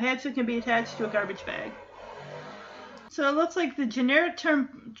that can be attached to a garbage bag. So it looks like the generic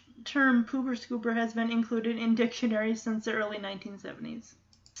term pooper scooper has been included in dictionaries since the early 1970s.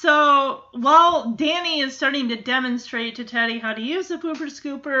 So, while Danny is starting to demonstrate to Teddy how to use the pooper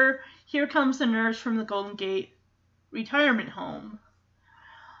scooper, here comes the nurse from the Golden Gate retirement home.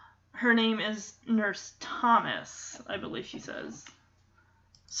 Her name is Nurse Thomas, I believe she says.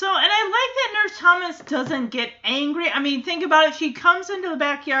 So, and I like that Nurse Thomas doesn't get angry. I mean, think about it. She comes into the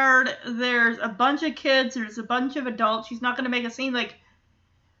backyard, there's a bunch of kids, there's a bunch of adults. She's not going to make a scene, like,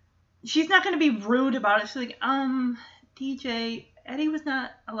 she's not going to be rude about it. She's like, DJ, Eddie was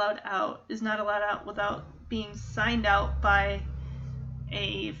not allowed out, is not allowed out without being signed out by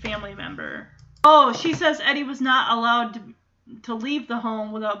a family member. Oh, she says Eddie was not allowed to leave the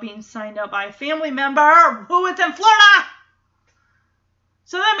home without being signed up by a family member who is in Florida.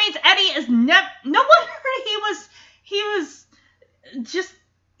 So that means Eddie is never. No wonder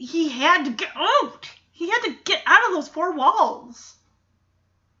he had to get out. He had to get out of those four walls.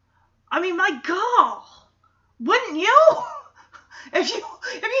 I mean, my God, wouldn't you? If you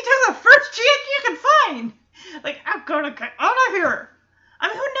took the first chance you could find, like, I'm gonna get out of here. I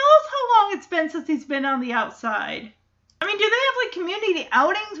mean, who knows how long it's been since he's been on the outside? I mean, do they have, like, community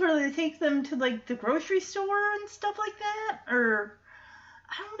outings where they take them to, like, the grocery store and stuff like that? Or,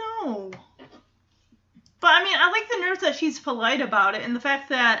 I don't know. But, I mean, I like the nurse that she's polite about it, and the fact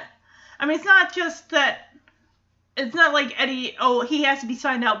that, I mean, it's not just that, it's not like Eddie, oh, he has to be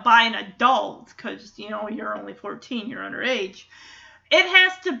signed out by an adult, because, you know, you're only 14, you're underage. It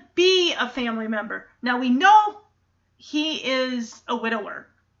has to be a family member. Now, we know he is a widower.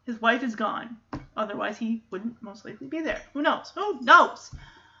 His wife is gone. Otherwise, he wouldn't most likely be there. Who knows? Who knows?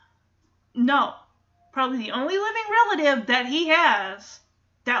 No. Probably the only living relative that he has,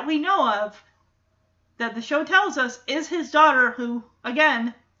 that we know of, that the show tells us, is his daughter, who,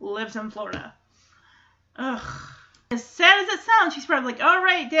 again, lives in Florida. Ugh. As sad as it sounds, she's probably like, all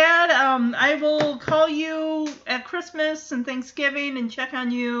right, Dad, I will call you at Christmas and Thanksgiving and check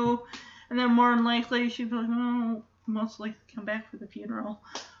on you. And then more than likely, she'd be like, oh, most likely come back for the funeral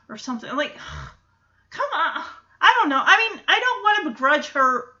or something. Like, come on. I don't know. I mean, I don't want to begrudge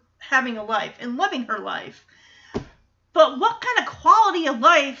her having a life and living her life. But what kind of quality of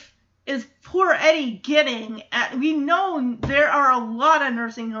life is poor Eddie getting? We know there are a lot of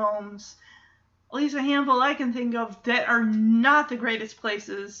nursing homes, at least a handful I can think of, that are not the greatest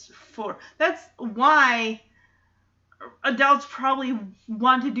places for. That's why adults probably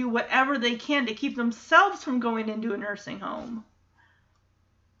want to do whatever they can to keep themselves from going into a nursing home.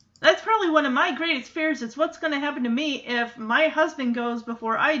 That's probably one of my greatest fears. It's what's going to happen to me if my husband goes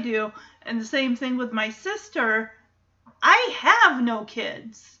before I do. And the same thing with my sister. I have no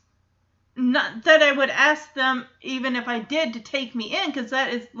kids. Not that I would ask them, even if I did, to take me in, because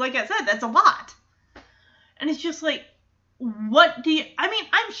that is, like I said, that's a lot. And it's just like, what do you, I mean,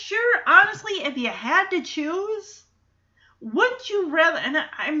 I'm sure, honestly, if you had to choose, wouldn't you rather, and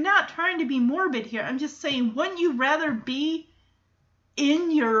I'm not trying to be morbid here, I'm just saying, wouldn't you rather be in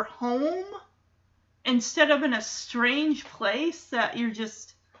your home instead of in a strange place that you're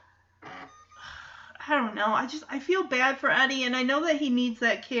just, I don't know, I feel bad for Eddie, and I know that he needs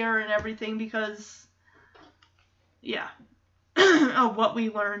that care and everything because, yeah, of what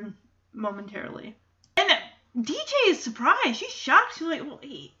we learn momentarily. And DJ is surprised. She's shocked. She's like, well,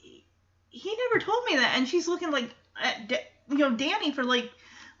 he never told me that. And she's looking like at Danny for like,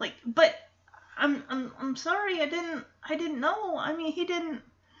 but I'm sorry, I didn't know. I mean, he didn't.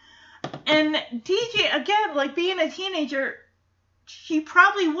 And DJ, again, like being a teenager, she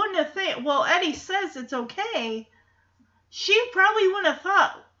probably wouldn't have thought, well, Eddie says it's okay. She probably wouldn't have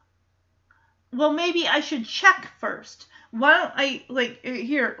thought, well, maybe I should check first. Why don't I, like,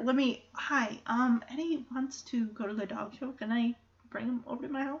 here, hi, Eddie wants to go to the dog show. Can I bring him over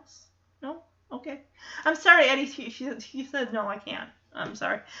to my house? No? Okay. I'm sorry, Eddie. She said, no, I can't. I'm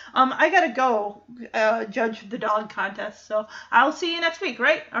sorry. I gotta go, judge the dog contest, so I'll see you next week,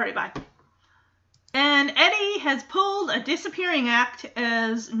 right? Alright, bye. And Eddie has pulled a disappearing act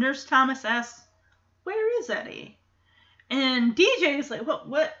as Nurse Thomas asks, where is Eddie? And DJ is like,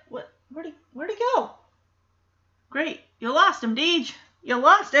 where'd he go? Great. You lost him, Deej. You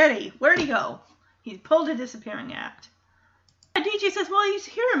lost Eddie. Where'd he go? He pulled a disappearing act. And DJ says, well, he's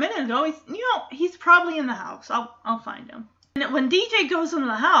here a minute ago. He's probably in the house. I'll find him. And when DJ goes into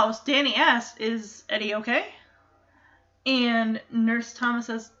the house, Danny asks, is Eddie okay? And Nurse Thomas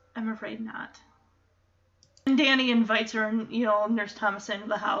says, I'm afraid not. And Danny invites her and, Nurse Thomas into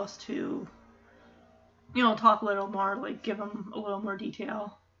the house to, talk a little more, like give him a little more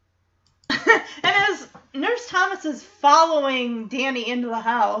detail. And as Nurse Thomas is following Danny into the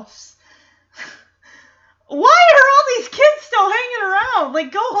house, why are all these kids still hanging around?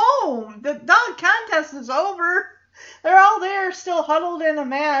 Like, go home. The dog contest is over. They're all there still huddled in a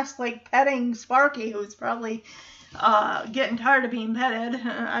mass, like petting Sparky, who's probably getting tired of being petted.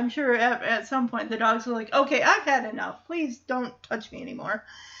 I'm sure at some point the dogs are like, okay, I've had enough. Please don't touch me anymore.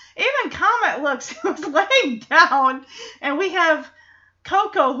 Even Comet looks laying down, and we have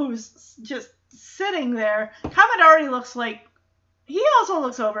Coco, who's just sitting there. Comet already looks like, he also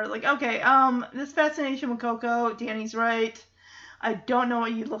looks over, like, okay, this fascination with Coco, Danny's right. I don't know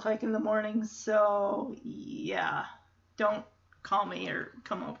what you look like in the morning, so, yeah, don't call me or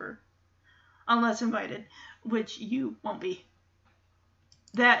come over. Unless invited, which you won't be.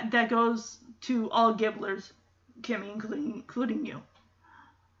 That goes to all Gibblers. Kimmy, including you.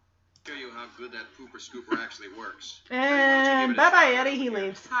 Show you how good that pooper scooper actually works. And bye-bye, Eddie. He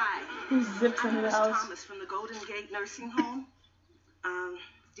leaves. Hi. He zips into the I'm Miss house. Thomas from the Golden Gate Nursing Home.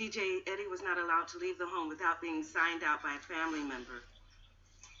 DJ Eddie was not allowed to leave the home without being signed out by a family member.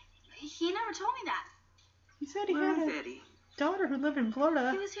 He never told me that. He said he Where had is a Eddie? daughter who lived in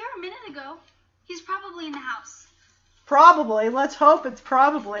Florida. He was here a minute ago. He's probably in the house. Probably. Let's hope it's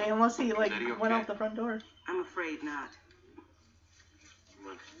probably, unless he, like, Eddie went okay? out the front door. I'm afraid not.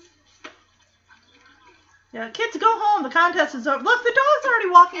 Come on. Yeah, kids, go home. The contest is over. Look, the dog's already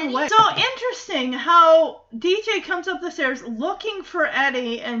walking away. So interesting how DJ comes up the stairs looking for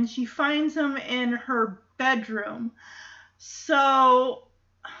Eddie, and she finds him in her bedroom. So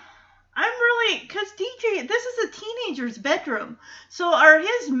I'm really, because DJ, this is a teenager's bedroom. So are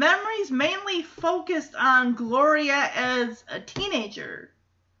his memories mainly focused on Gloria as a teenager?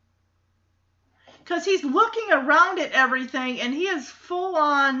 Because he's looking around at everything, and he is full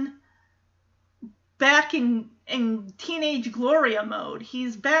on back in teenage Gloria mode.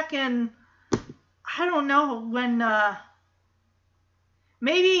 He's back in, I don't know, when,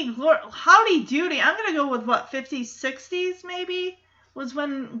 maybe, Howdy Doody, I'm going to go with, 50s, 60s, maybe, was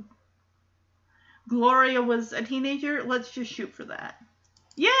when Gloria was a teenager. Let's just shoot for that.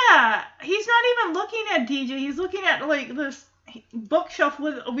 Yeah, he's not even looking at DJ. He's looking at, like, this bookshelf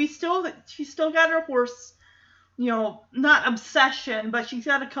with, she's still got her horse, not obsession, but she's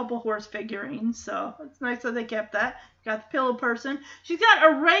got a couple horse figurines, so it's nice that they kept that. Got the pillow person. She's got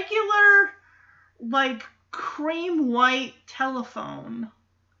a regular, like, cream white telephone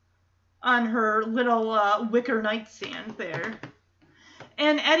on her little wicker nightstand there.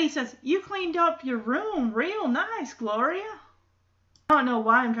 And Eddie says, "You cleaned up your room real nice, Gloria." I don't know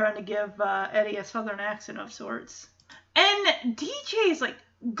why I'm trying to give Eddie a southern accent of sorts. And DJ is like,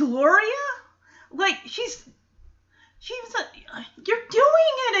 "Gloria?" Like, she was like, "You're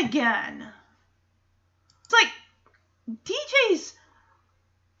doing it again." It's like, DJ's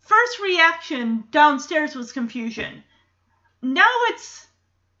first reaction downstairs was confusion. Now it's,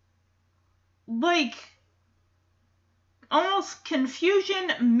 like, almost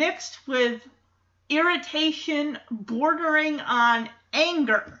confusion mixed with irritation bordering on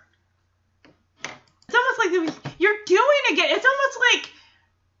anger. It's almost like, "You're doing it again." It's almost like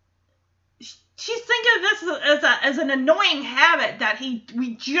she's thinking of this as an annoying habit that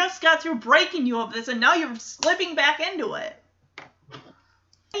we just got through breaking you of this, and now you're slipping back into it.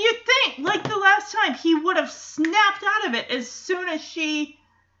 You'd think, like the last time, he would have snapped out of it as soon as she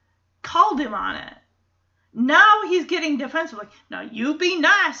called him on it. Now he's getting defensive, like, "Now you be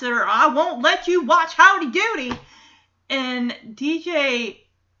nice or I won't let you watch Howdy Doody." And DJ,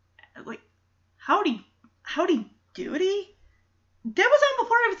 like, Howdy Doody? That was on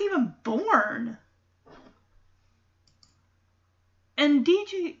before I was even born. And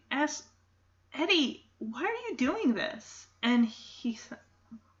DJ asked Eddie, "Why are you doing this?" And he's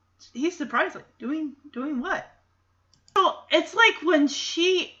surprised, like, doing what? So it's like when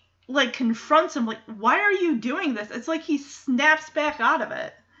she, like, confronts him, like, "Why are you doing this?" It's like he snaps back out of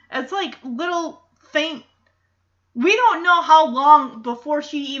it. It's like little faint. We don't know how long before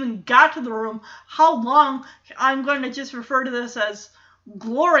she even got to the room, how long, I'm going to just refer to this as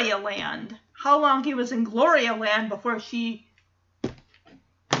Gloria Land, how long he was in Gloria Land before she,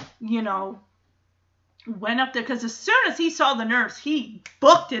 went up there. Because as soon as he saw the nurse, he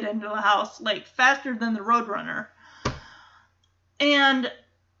booked it into the house, like, faster than the Roadrunner. And,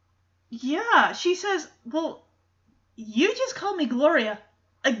 yeah, she says, "Well, you just called me Gloria.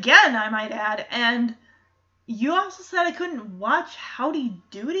 Again, I might add. And you also said I couldn't watch Howdy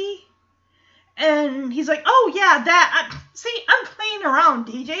Doody?" And he's like, "Oh yeah, that. I'm playing around,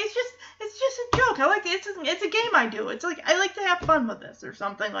 DJ. It's just a joke. I like it. It's a game I do. It's like I like to have fun with this or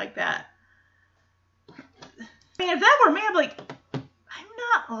something like that." I mean, if that were me, I'd be like, "I'm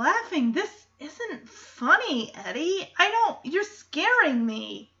not laughing. This isn't funny, Eddie. You're scaring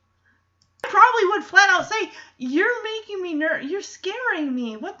me." I probably would flat out say, "You're making me you're scaring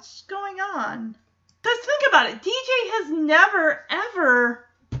me. What's going on?" Because think about it. DJ has never, ever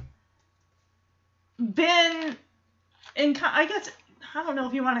been in, I guess, I don't know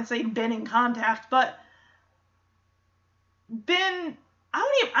if you want to say been in contact, but been,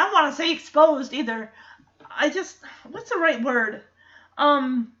 I don't want to say exposed either. What's the right word?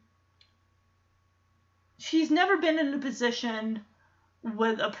 She's never been in a position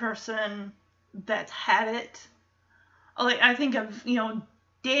with a person that's had it. Like, I think of,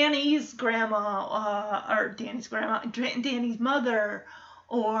 Danny's mother,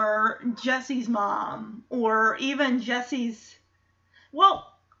 or Jesse's mom, or even Jesse's,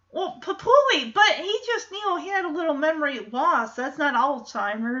 well, Well, Papuli, but he just, he had a little memory loss. That's not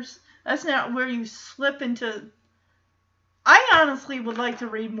Alzheimer's. That's not where you slip into... I honestly would like to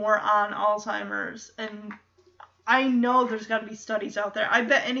read more on Alzheimer's, and I know there's got to be studies out there. I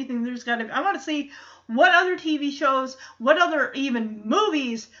bet anything there's got to be. I want to see what other TV shows, what other even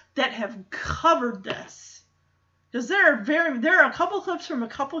movies that have covered this. Because there are a couple clips from a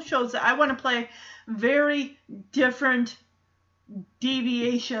couple shows that I want to play very different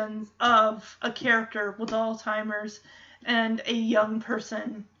deviations of a character with Alzheimer's and a young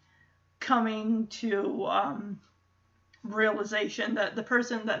person coming to realization that the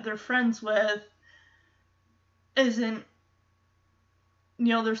person that they're friends with isn't,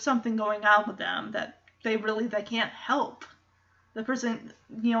 there's something going on with them that they can't help. The person,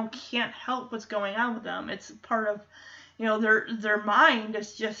 can't help what's going on with them. It's part of, their mind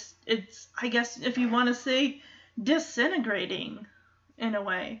is just, it's, I guess, if you want to say, disintegrating in a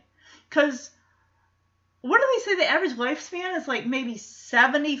way. Because what do they say the average lifespan is, like, maybe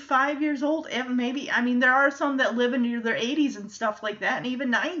 75 years old? Maybe, there are some that live into their 80s and stuff like that, and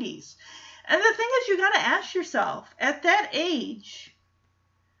even 90s. And the thing is, you got to ask yourself, at that age,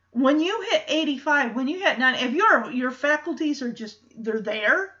 when you hit 85, when you hit 90, if your faculties are just, they're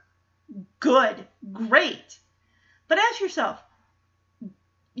there, good, great. But ask yourself,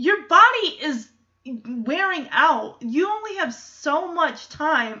 your body is wearing out. You only have so much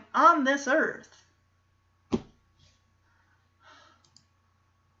time on this earth.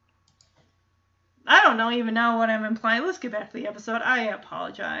 I don't even know what I'm implying. Let's get back to the episode. I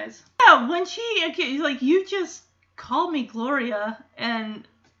apologize. Yeah, when you just called me Gloria and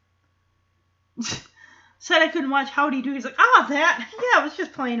said I couldn't watch Howdy Doody. He's like, that. Yeah, I was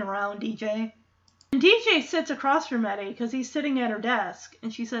just playing around, DJ. And DJ sits across from Eddie because he's sitting at her desk.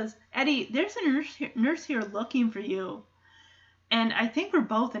 And she says, Eddie, there's a nurse here looking for you. And I think we're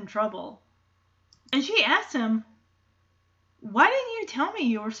both in trouble. And she asks him, why didn't you tell me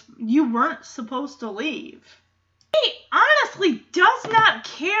you weren't supposed to leave? He honestly does not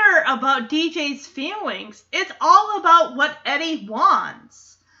care about DJ's feelings. It's all about what Eddie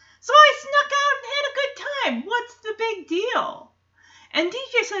wants. So I snuck out and had a good time. What's the big deal? And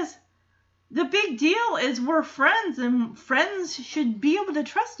DJ says, the big deal is we're friends and friends should be able to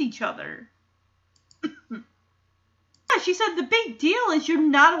trust each other. Yeah, she said the big deal is you're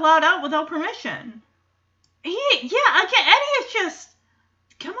not allowed out without permission. Eddie is just,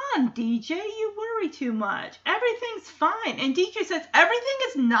 come on, DJ, you worry too much. Everything's fine. And DJ says, everything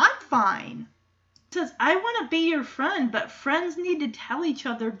is not fine. He says, I want to be your friend, but friends need to tell each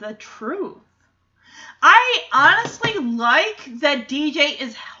other the truth. I honestly like that DJ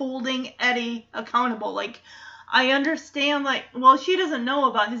is holding Eddie accountable. Like, I understand, she doesn't know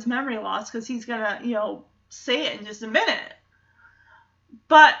about his memory loss because he's going to, say it in just a minute.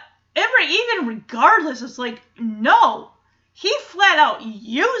 But even regardless, it's like, no, he flat out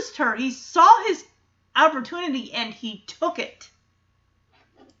used her. He saw his opportunity and he took it.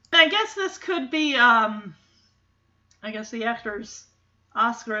 And I guess this could be, the actor's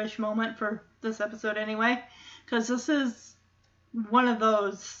Oscar-ish moment for this episode anyway, because this is one of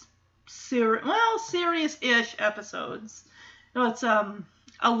those serious-ish episodes. It's a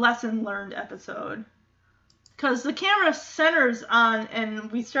lesson learned episode. Because the camera centers on,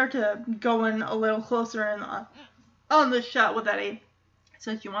 and we start to go in a little closer in on the shot with Eddie. He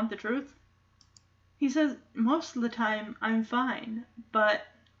says, you want the truth? He says, most of the time I'm fine, but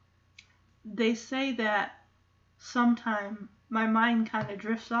they say that sometime my mind kind of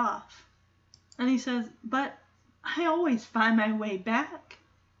drifts off. And he says, but I always find my way back.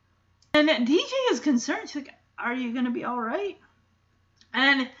 And DJ is concerned. She's like, are you going to be all right?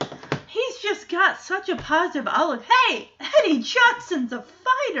 And he's just got such a positive outlook. Hey, Eddie Johnson's a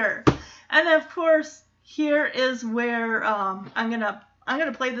fighter. And of course, here is where I'm gonna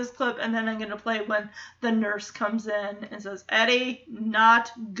play this clip, and then I'm gonna play when the nurse comes in and says, Eddie,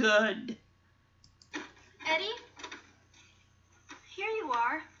 not good. Eddie? Here you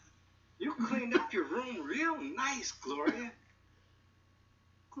are. You cleaned up your room real nice, Gloria.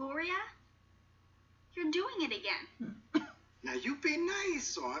 Gloria? You're doing it again. Now you be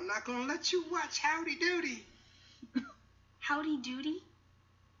nice, or I'm not gonna let you watch Howdy Doody. Howdy Doody?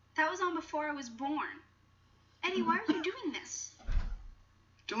 That was on before I was born. Eddie, why are you doing this?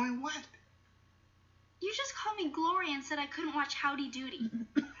 Doing what? You just called me Gloria and said I couldn't watch Howdy Doody.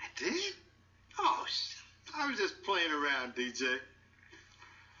 I did? Oh, I was just playing around, DJ.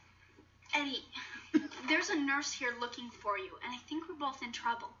 Eddie, there's a nurse here looking for you, and I think we're both in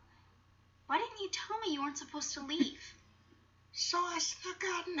trouble. Why didn't you tell me you weren't supposed to leave? So I snuck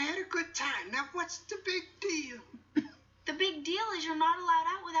out and had a good time. Now what's the big deal? The big deal is you're not allowed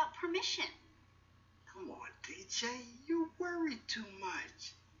out without permission. Come on, DJ. You worry too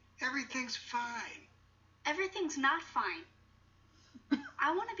much. Everything's fine. Everything's not fine.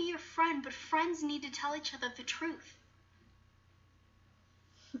 I want to be your friend, but friends need to tell each other the truth.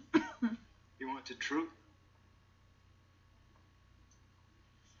 You want the truth?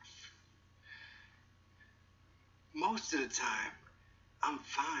 Most of the time, I'm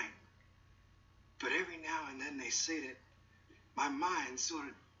fine. But every now and then they say that my mind sort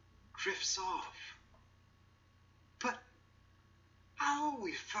of drifts off. But I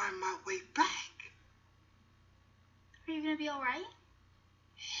always find my way back. Are you going to be all right?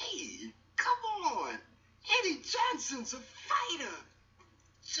 Hey, come on. Eddie Johnson's a fighter.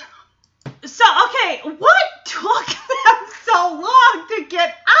 So, okay, what took them so long to get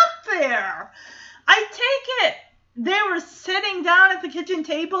up there? I take it they were sitting down at the kitchen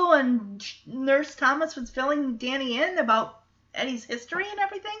table and Nurse Thomas was filling Danny in about Eddie's history and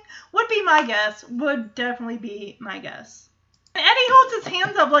everything. Would be my guess. Would definitely be my guess. And Eddie holds his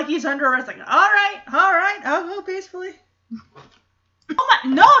hands up like he's under arrest. Like, all right, I'll go peacefully. Oh my,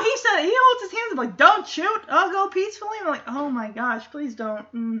 no, he said, he holds his hands up like, don't shoot, I'll go peacefully. I'm like, oh my gosh, please don't.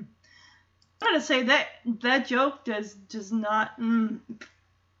 I'm going to say that joke does not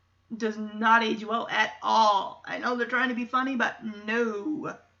age well at all. I know they're trying to be funny, but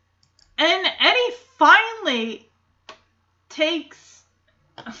no. And Eddie finally takes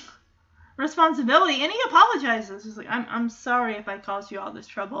responsibility and he apologizes. He's like, I'm sorry if I caused you all this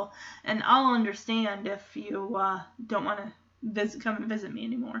trouble, and I'll understand if you don't want to come and visit me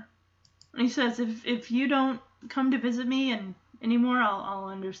anymore. And he says, if you don't come to visit me anymore, I'll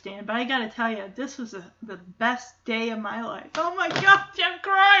understand. But I gotta tell you, this was the best day of my life. Oh my gosh, I'm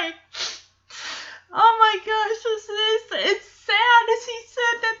crying. Oh my gosh, it's sad as he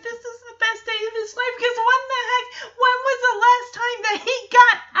said that this is the best day of his life, because when was the last time that he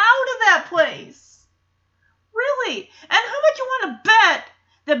got out of that place? Really? And how much you want to bet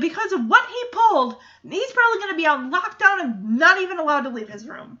that because of what he pulled, he's probably going to be on lockdown and not even allowed to leave his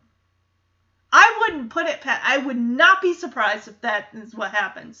room? I wouldn't put it past. I would not be surprised if that is what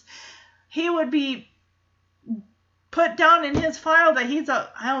happens. He would be put down in his file that he's I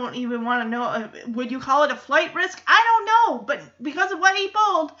don't even want to know. Would you call it a flight risk? I don't know. But because of what he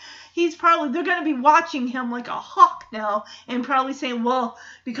pulled, they're going to be watching him like a hawk now and probably saying, well,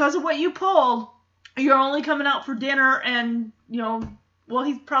 because of what you pulled, you're only coming out for dinner, and, well,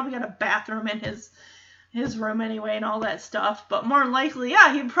 he's probably got a bathroom in his room anyway and all that stuff. But more than likely,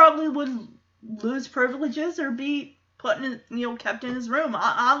 yeah, he probably would lose privileges or be kept in his room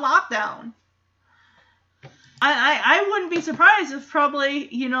on lockdown. I wouldn't be surprised if probably,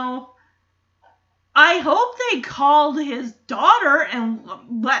 I hope they called his daughter and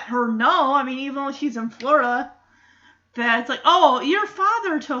let her know. I mean, even though she's in Florida, that it's like, oh, your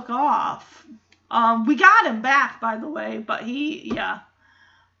father took off. We got him back, by the way, but he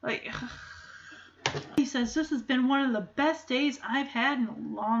says, this has been one of the best days I've had in a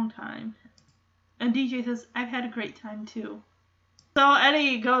long time. And DJ says, I've had a great time too. So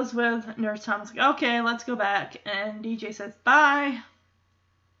Eddie goes with Nurse Thomas, like, okay, let's go back. And DJ says, bye.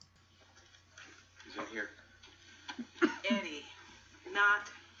 He's in here. Eddie, not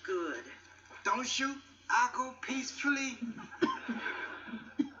good. Don't shoot, I'll go peacefully.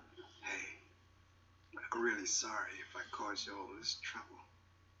 Hey, I'm really sorry if I caused you all this trouble.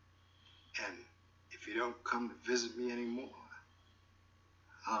 And if you don't come to visit me anymore,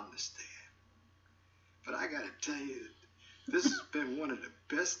 I'll understand. But I gotta tell you that this has been one of the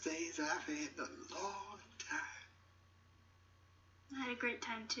best days I've had in a long time. I had a great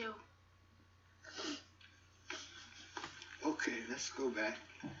time too. Okay, let's go back.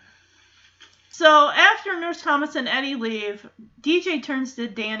 So after Nurse Thomas and Eddie leave, DJ turns to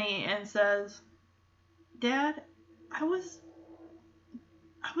Danny and says, Dad, I was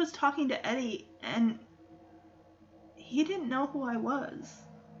talking to Eddie and he didn't know who I was.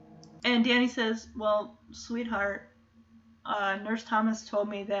 And Danny says, well, sweetheart, Nurse Thomas told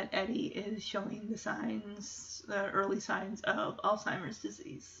me that Eddie is showing the early signs of Alzheimer's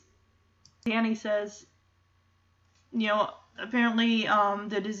disease. Danny says, apparently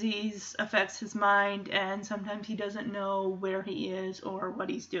the disease affects his mind and sometimes he doesn't know where he is or what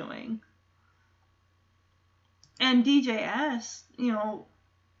he's doing. And DJ asks,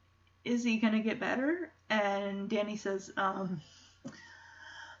 is he going to get better? And Danny says,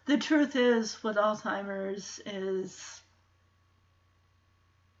 the truth is with Alzheimer's is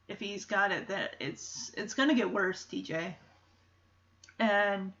if he's got it, that it's going to get worse, DJ.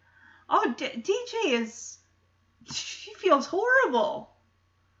 And, DJ she feels horrible.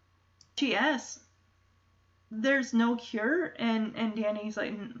 She asks, there's no cure, and Danny's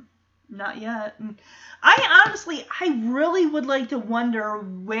like, not yet. And I really would like to wonder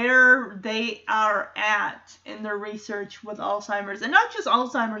where they are at in their research with Alzheimer's, and not just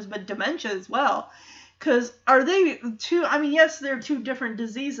Alzheimer's, but dementia as well. Because are they two, I mean, yes, they're two different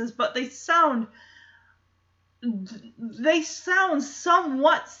diseases, but they sound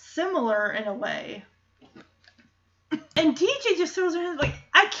somewhat similar in a way. And DJ just throws her hands like,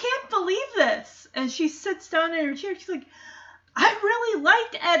 I can't believe this. And she sits down in her chair. She's like, I really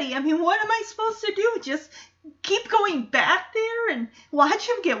liked Eddie. I mean, what am I supposed to do? Just keep going back there and watch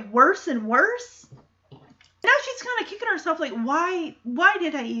him get worse and worse? Now she's kind of kicking herself like, why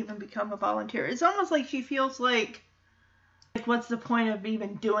did I even become a volunteer? It's almost like she feels like what's the point of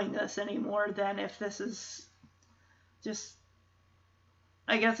even doing this anymore then if this is just,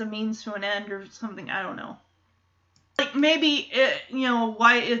 I guess, a means to an end or something. I don't know. Like, maybe,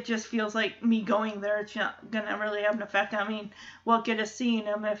 why it just feels like me going there, it's not going to really have an effect on me. What good is seeing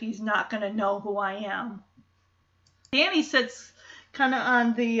him if he's not going to know who I am? Danny sits kind of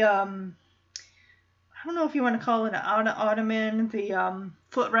on the, I don't know if you want to call it an ottoman, the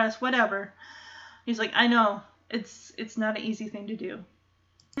footrest, whatever. He's like, I know, it's not an easy thing to do.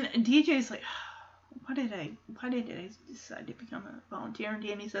 And DJ's like, why did I decide to become a volunteer? And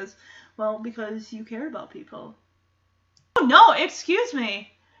Danny says, well, because you care about people. Oh, no, excuse me.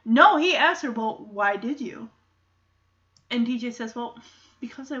 No, he asked her, well, why did you? And DJ says, well,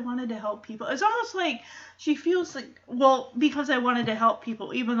 because I wanted to help people. It's almost like she feels like, well, because I wanted to help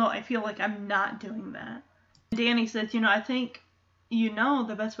people, even though I feel like I'm not doing that. Danny says, I think,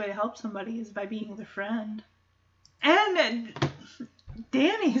 the best way to help somebody is by being their friend. And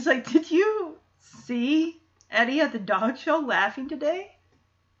Danny's like, did you see Eddie at the dog show laughing today?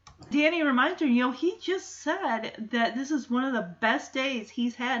 Danny reminds her, he just said that this is one of the best days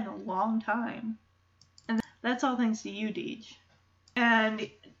he's had in a long time. And that's all thanks to you, Deej. And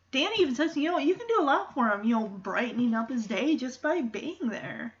Danny even says, you can do a lot for him, brightening up his day just by being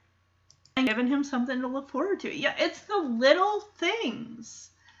there. And giving him something to look forward to. Yeah, it's the little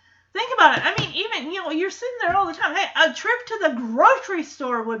things. Think about it. I mean, even, you're sitting there all the time. Hey, a trip to the grocery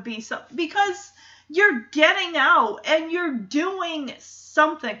store would be something, because you're getting out and you're doing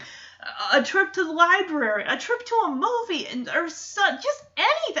something. A trip to the library, a trip to a movie, or just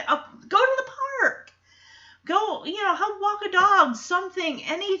anything. Go to the park. Go, walk a dog, something,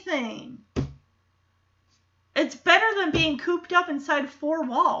 anything. It's better than being cooped up inside 4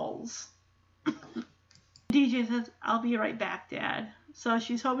 walls. DJ says, I'll be right back, Dad. So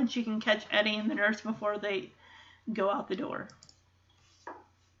she's hoping she can catch Eddie and the nurse before they go out the door.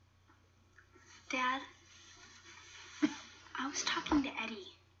 Dad, I was talking to Eddie,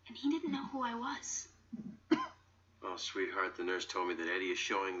 and he didn't know who I was. Oh, sweetheart, the nurse told me that Eddie is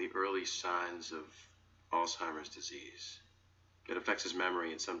showing the early signs of Alzheimer's disease. It affects his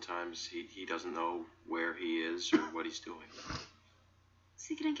memory, and sometimes he doesn't know where he is or what he's doing. Is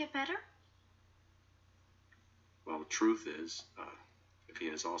he gonna get better? Well, the truth is, if he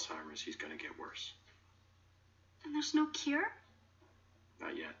has Alzheimer's, he's gonna get worse. And there's no cure?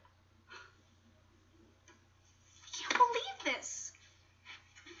 Not yet. I can't believe this.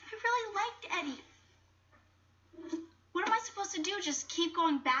 I really liked Eddie. What am I supposed to do? Just keep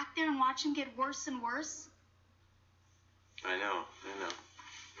going back there and watch him get worse and worse? I know.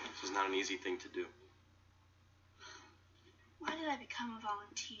 This is not an easy thing to do. Why did I become a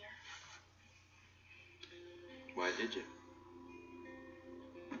volunteer? Why did you?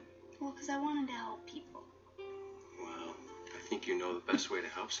 Well, because I wanted to help people. Well, I think the best way to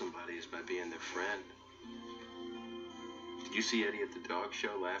help somebody is by being their friend. Did you see Eddie at the dog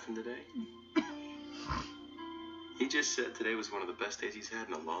show laughing today? He just said today was one of the best days he's had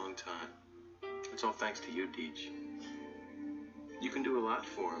in a long time. It's all thanks to you, Deej. You can do a lot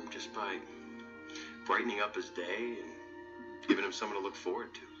for him just by brightening up his day and giving him someone to look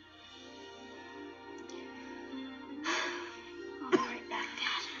forward to. I'll be right back,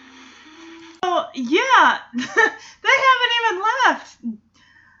 Dad. Oh, yeah. They haven't even left.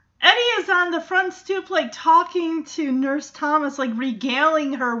 Eddie is on the front stoop, talking to Nurse Thomas,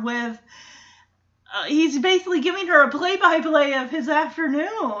 regaling her with... he's basically giving her a play-by-play of his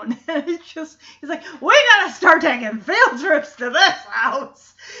afternoon. He's like, we gotta start taking field trips to this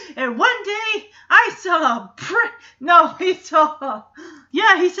house. And one day, I saw he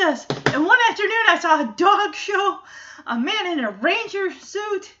says, and one afternoon I saw a dog show, a man in a ranger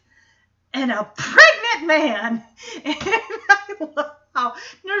suit, and a pregnant man. And I love how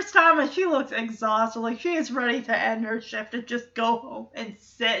Nurse Thomas, she looks exhausted, she is ready to end her shift and just go home and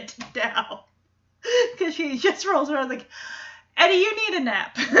sit down. Because she just rolls around Eddie, you need a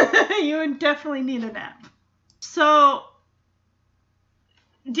nap. You definitely need a nap. So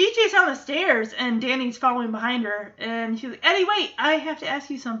DJ's on the stairs and Danny's following behind her, and she's like, Eddie, wait, I have to ask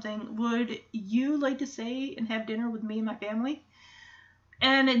you something. Would you like to stay and have dinner with me and my family?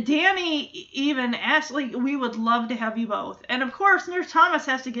 And Danny even asked, like, we would love to have you both. And of course, Nurse Thomas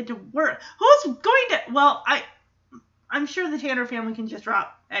has to get to work. Who's going to, well, I'm sure the Tanner family can just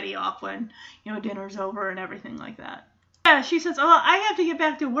drop Eddie off when, dinner's over and everything like that. Yeah, she says, oh, I have to get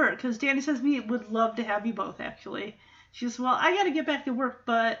back to work, because Danny says we would love to have you both, actually. She says, well, I got to get back to work,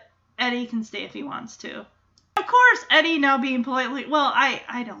 but Eddie can stay if he wants to. Of course, Eddie now being politely, well,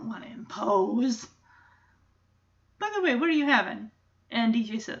 I don't want to impose. By the way, what are you having? And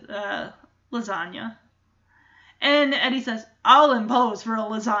DJ says, lasagna. And Eddie says, I'll impose for a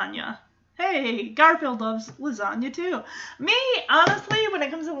lasagna. Hey, Garfield loves lasagna too. Me, honestly, when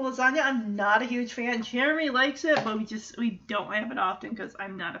it comes to lasagna, I'm not a huge fan. Jeremy likes it, but we don't have it often because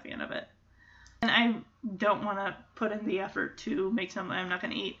I'm not a fan of it. And I don't want to put in the effort to make something I'm not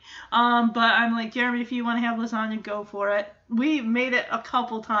going to eat. But I'm like, Jeremy, if you want to have lasagna, go for it. We made it a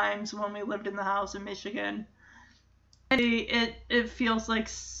couple times when we lived in the house in Michigan. It feels like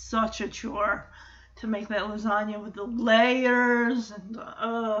such a chore to make that lasagna with the layers and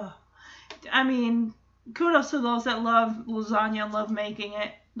I mean, kudos to those that love lasagna and love making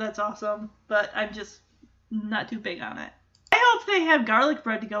it. That's awesome, but I'm just not too big on it. I hope they have garlic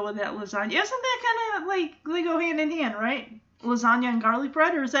bread to go with that lasagna. Isn't that kind of like they go hand in hand, right? Lasagna and garlic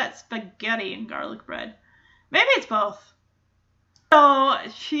bread, or is that spaghetti and garlic bread? Maybe it's both. So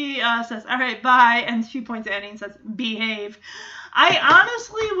she says, all right, bye, and she points at Eddie and says, behave. I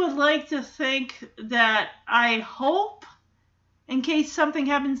honestly would like to think that I hope, in case something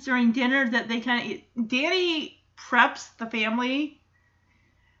happens during dinner, that they Danny preps the family,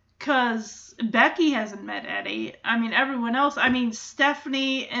 because Becky hasn't met Eddie. I mean, everyone else,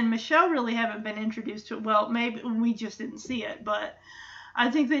 Stephanie and Michelle really haven't been introduced to it. Well, maybe we just didn't see it, but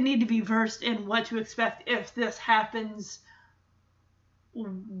I think they need to be versed in what to expect if this happens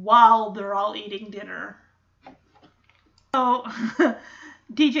while they're all eating dinner. So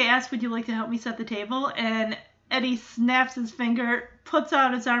DJ asks, would you like to help me set the table? And Eddie snaps his finger, puts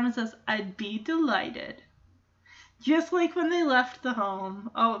out his arm and says, I'd be delighted. Just like when they left the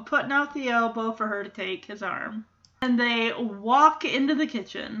home, putting out the elbow for her to take his arm. And they walk into the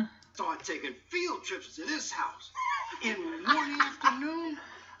kitchen. Start taking field trips to this house. In one afternoon,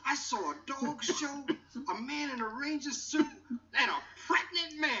 I saw a dog show, a man in a ranger suit, and a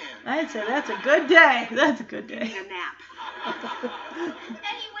pregnant man. I'd say that's a good day. That's a good day. Need a nap.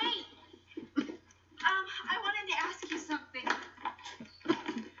 Eddie, wait. I wanted to ask you something.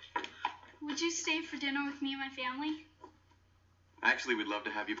 Would you stay for dinner with me and my family? Actually, we'd love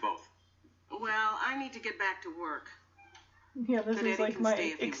to have you both. Well, I need to get back to work. Yeah, this But is Eddie like can my stay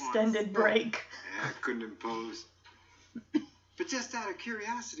if he extended wants. break. Yeah, I couldn't impose. But just out of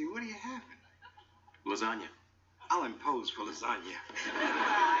curiosity, what are you having? Lasagna. I'll impose for lasagna.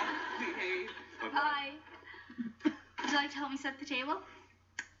 Bye. Behave. Bye. Would you like to help me set the table?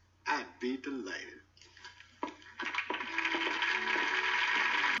 I'd be delighted.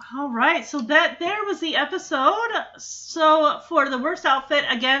 All right, so there was the episode. So for the worst outfit,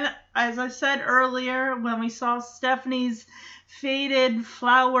 again, as I said earlier, when we saw Stephanie's faded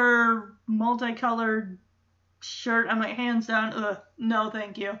flower multicolored shirt, I'm like, hands down, no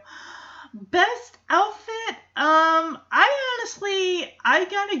thank you. Best outfit, I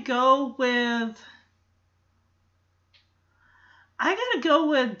gotta go with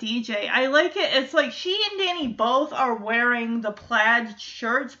DJ. I like it. It's like she and Danny both are wearing the plaid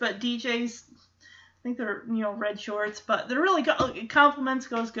shirts, but DJ's, I think they're, red shorts, but they're really good. Compliments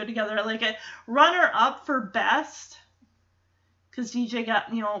goes good together. I like it. Runner up for best, because DJ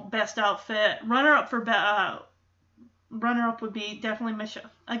got, best outfit. Runner up would be definitely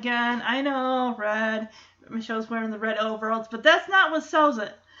Michelle. Again, I know, red. Michelle's wearing the red overalls, but that's not what sells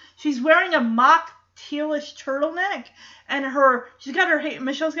it. She's wearing a mock tealish turtleneck, and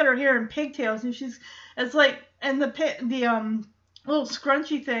Michelle's got her hair in pigtails, and the little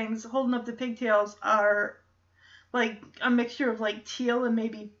scrunchy things holding up the pigtails are like a mixture of like teal and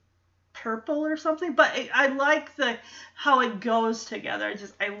maybe purple or something, but I like how it goes together.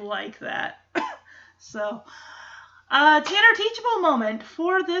 I like that. So Tanner teachable moment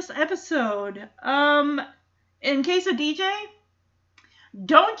for this episode. In case of DJ,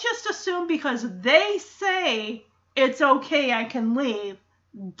 don't just assume because they say it's okay, I can leave,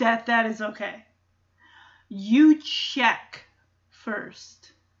 that is okay. You check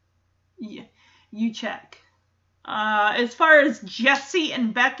first. You check. As far as Jesse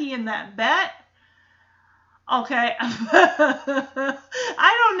and Becky and that bet, Okay. I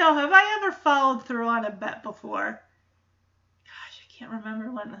don't know. Have I ever followed through on a bet before? Gosh, I can't remember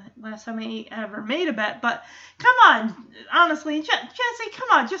when the last time I ever made a bet, but come on. Honestly, Jesse, come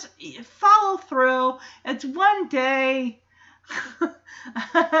on. Just follow through. It's one day.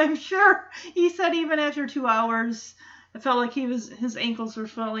 I'm sure he said even after 2 hours, it felt like his ankles were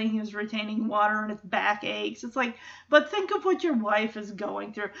swelling, he was retaining water, and his back aches. It's like, but think of what your wife is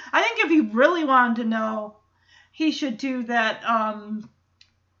going through. I think if he really wanted to know, he should do that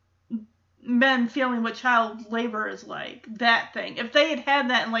men feeling what child labor is like, that thing. If they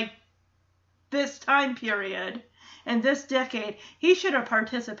had that in like this time period, in this decade, he should have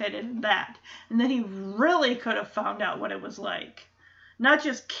participated in that. And then he really could have found out what it was like. Not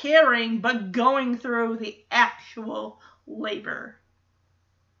just caring, but going through the actual labor.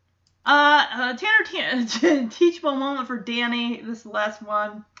 Tanner, teachable moment for Danny, this last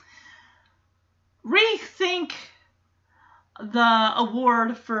one. Rethink the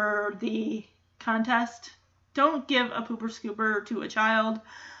award for the contest. Don't give a pooper scooper to a child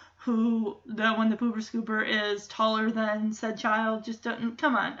when the pooper scooper is taller than said child. Just don't,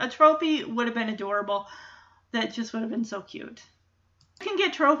 come on. A trophy would have been adorable. That just would have been so cute. You can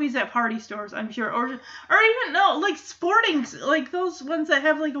get trophies at party stores, I'm sure, or even no, like sporting, like those ones that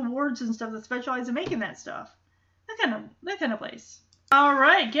have like awards and stuff that specialize in making that stuff. That kind of place. All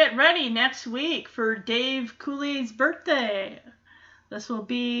right, get ready next week for Dave Coulier's birthday. This will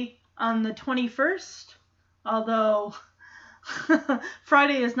be on the 21st, although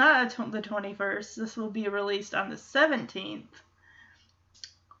Friday is not the 21st. This will be released on the 17th.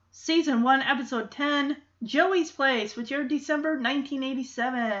 Season 1, Episode 10, Joey's Place, which aired December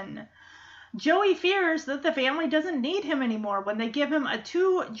 1987. Joey fears that the family doesn't need him anymore when they give him a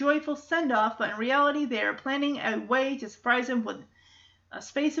too joyful send-off, but in reality they are planning a way to surprise him with a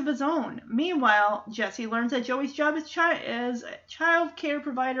space of his own. Meanwhile, Jesse learns that Joey's job as child care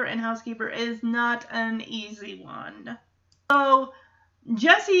provider and housekeeper is not an easy one. So,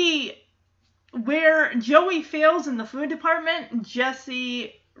 where Joey fails in the food department,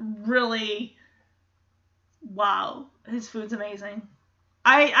 Jesse really, wow, his food's amazing.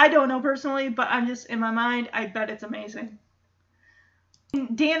 I don't know personally, but I'm just, in my mind, I bet it's amazing.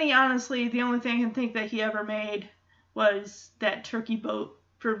 Danny, honestly, the only thing I can think that he ever made was that turkey boat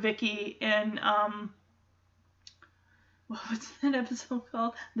for Vicky in, what's that episode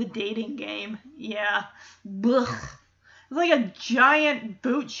called? The Dating Game. Yeah. Blech. It's like a giant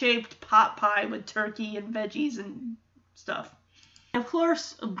boot-shaped pot pie with turkey and veggies and stuff. Of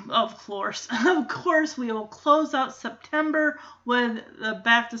course, we will close out September with the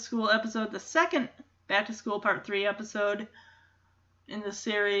Back to School episode, the second Back to School Part 3 episode in the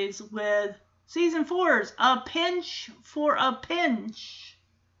series with Season 4's A Pinch for a Pinch.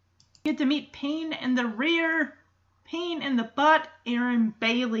 You get to meet Pain in the Rear, Pain in the Butt, Aaron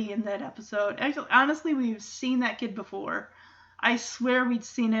Bailey in that episode. Actually, honestly, we've seen that kid before. I swear we'd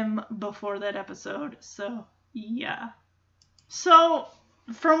seen him before that episode, so yeah. So,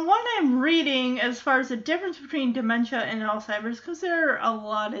 from what I'm reading, as far as the difference between dementia and Alzheimer's, because there are a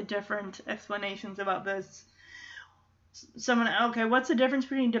lot of different explanations about this. What's the difference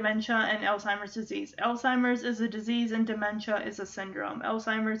between dementia and Alzheimer's disease? Alzheimer's is a disease and dementia is a syndrome.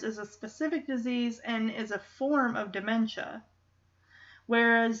 Alzheimer's is a specific disease and is a form of dementia,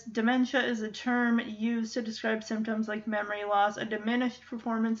 whereas dementia is a term used to describe symptoms like memory loss, a diminished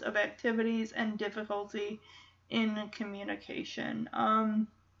performance of activities, and difficulty in communication.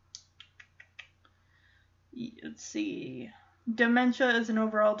 Let's see. Dementia is an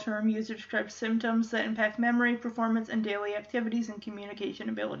overall term used to describe symptoms that impact memory, performance, and daily activities and communication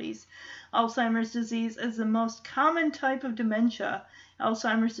abilities. Alzheimer's disease is the most common type of dementia.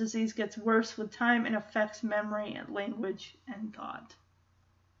 Alzheimer's disease gets worse with time and affects memory and language and thought.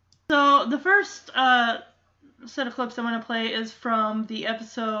 So the first set of clips I want to play is from the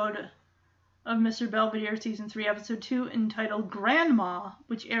episode of Mr. Belvedere, Season 3, Episode 2, entitled Grandma,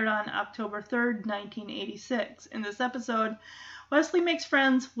 which aired on October 3rd, 1986. In this episode, Wesley makes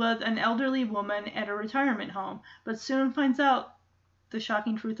friends with an elderly woman at a retirement home, but soon finds out the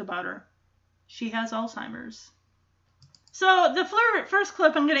shocking truth about her. She has Alzheimer's. So the first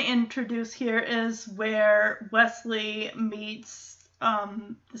clip I'm going to introduce here is where Wesley meets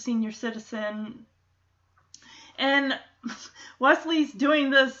the senior citizen, and Wesley's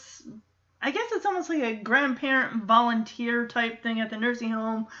doing this, I guess it's almost like a grandparent volunteer type thing at the nursing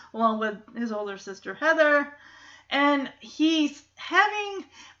home, along with his older sister Heather. And he's having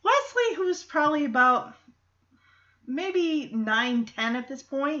Wesley, who's probably about maybe 9, 10 at this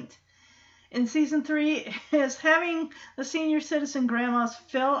point in Season 3, is having the senior citizen grandmas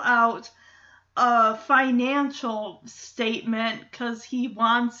fill out a financial statement because he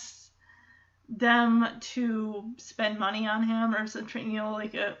wants them to spend money on him or something,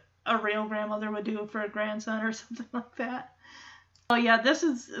 like a real grandmother would do for a grandson or something like that. Oh yeah, this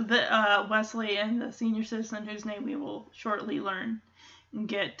is the Wesley and the senior citizen whose name we will shortly learn and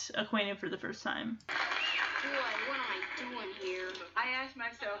get acquainted for the first time. Boy, what am I doing here? I asked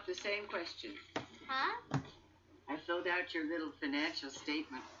myself the same question. Huh? I filled out your little financial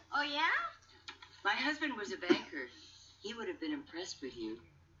statement. Oh, yeah? My husband was a banker. He would have been impressed with you.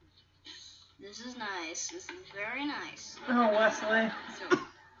 This is nice. This is very nice. Oh, Wesley. So,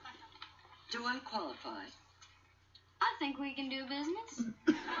 do I qualify? I think we can do business.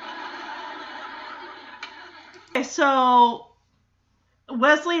 Okay, so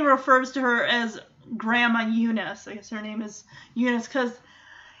Wesley refers to her as Grandma Eunice. I guess her name is Eunice because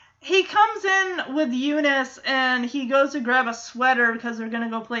he comes in with Eunice and he goes to grab a sweater because they're going to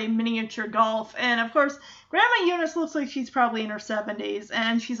go play miniature golf. And of course, Grandma Eunice looks like she's probably in her 70s.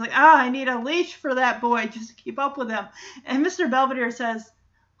 And she's like, I need a leash for that boy just to keep up with him. And Mr. Belvedere says,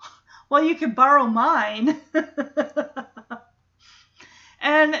 well, you could borrow mine.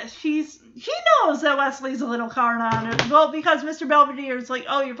 And she knows that Wesley's a little carnal. Well, because Mr. Belvedere is like,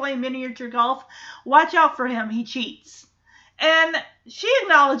 oh, you're playing miniature golf? Watch out for him. He cheats. And she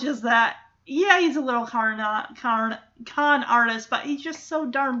acknowledges that, yeah, he's a little con artist, but he's just so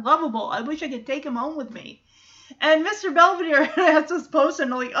darn lovable. I wish I could take him home with me. And Mr. Belvedere has this post-it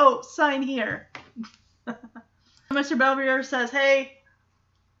and like, oh, sign here. Mr. Belvedere says, hey,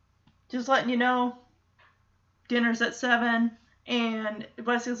 just letting you know, dinner's at 7. And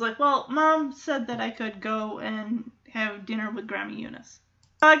Wesley's like, well, Mom said that I could go and have dinner with Grandma Eunice.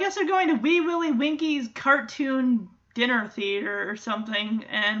 I guess they're going to Wee Willie Winky's cartoon dinner theater or something.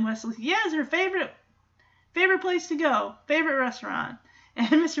 And Wesley's like, yeah, it's her favorite place to go, favorite restaurant. And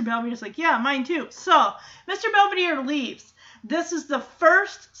Mr. Belvedere's like, yeah, mine too. So Mr. Belvedere leaves. This is the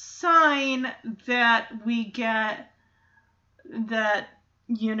first sign that we get that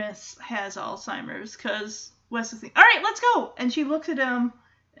Eunice has Alzheimer's, because Wesley's like, all right, let's go. And she looks at him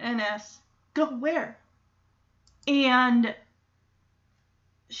and asks, go where? And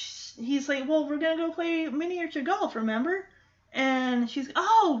he's like, well, we're going to go play miniature golf, remember? And she's like,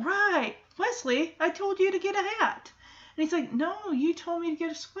 oh, right. Wesley, I told you to get a hat. And he's like, no, you told me to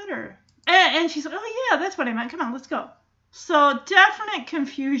get a sweater. And she's like, oh, yeah, that's what I meant. Come on, let's go. So definite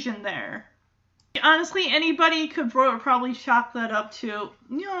confusion there. Honestly, anybody could probably chalk that up to,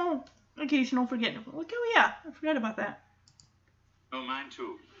 occasional forgetting. Like, oh, yeah, I forgot about that. Oh, mine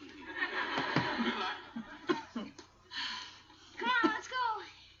too. Good luck. Come on, let's go.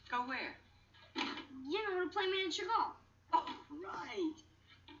 Go where? To play miniature golf. Oh, right.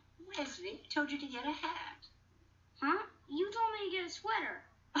 Wesley told you to get a hat. Huh? You told me to get a sweater.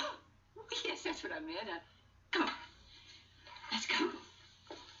 Oh, yes, that's what I meant. Come on. Let's go.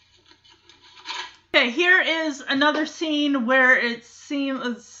 Okay, here is another scene where it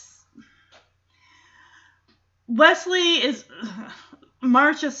seems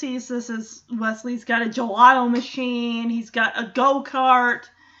Marcia sees this as Wesley's got a gelato machine, he's got a go-kart,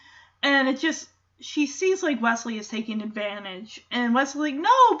 and she sees like Wesley is taking advantage. And Wesley's like,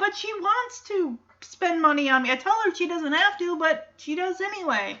 no, but she wants to spend money on me. I tell her she doesn't have to, but she does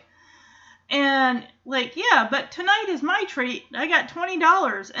anyway. And like, yeah, but tonight is my treat. I got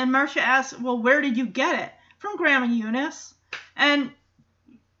 $20. And Marcia asks, well, where did you get it? From Grandma Eunice. And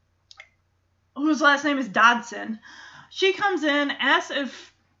whose last name is Dodson. She comes in, asks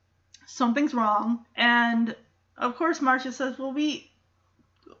if something's wrong. And of course, Marcia says, well, we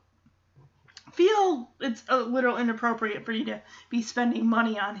feel it's a little inappropriate for you to be spending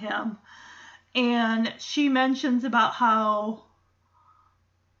money on him. And she mentions about how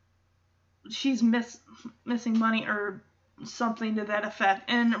she's missing money or something to that effect.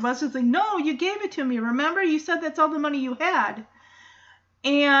 And Wesley's like, no, you gave it to me. Remember? You said that's all the money you had.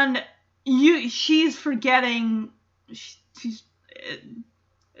 And she's forgetting.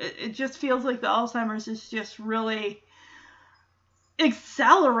 It just feels like the Alzheimer's is just really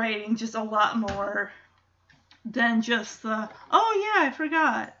accelerating just a lot more than just the, oh yeah, I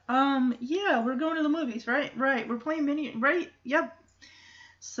forgot. Yeah, we're going to the movies, right? Right. We're playing right? Yep.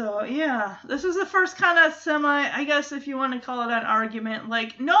 So, yeah, this is the first kind of I guess if you want to call it an argument,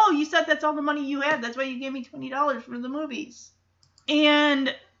 like, no, you said that's all the money you had. That's why you gave me $20 for the movies.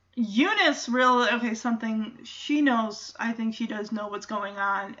 And Eunice she knows, I think she does know what's going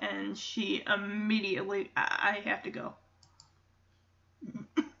on, and she immediately, I have to go.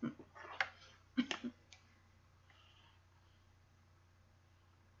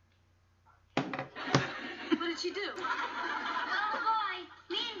 What did she do? Oh, boy.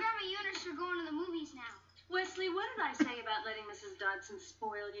 Me and Grandma Eunice are going to the Wesley, what did I say about letting Mrs. Dodson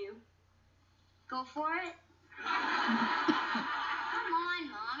spoil you? Go for it. Come on,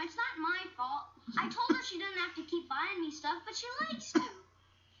 Mom. It's not my fault. I told her she didn't have to keep buying me stuff, but she likes to.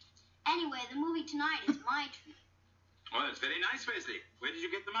 Anyway, the movie tonight is my treat. Oh, that's very nice, Wesley. Where did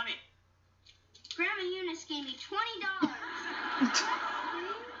you get the money? Grandma Eunice gave me $20.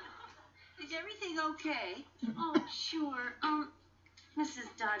 Is everything okay? Oh, sure.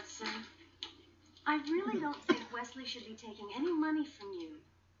 Mrs. Dodson, I really don't think Wesley should be taking any money from you.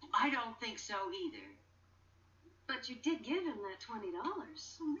 I don't think so either. But you did give him that $20.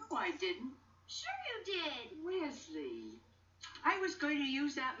 No, I didn't. Sure you did. Wesley, I was going to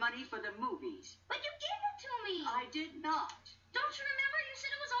use that money for the movies. But you gave it to me. I did not. Don't you remember? You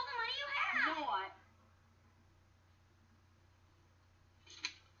said it was all the money you had. No,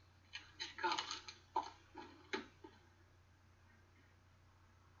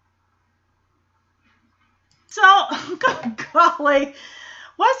 So, golly,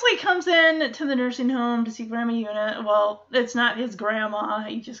 Wesley comes in to the nursing home to see Grandma Eunice. Well, it's not his grandma,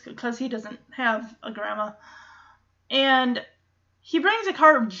 because he doesn't have a grandma. And he brings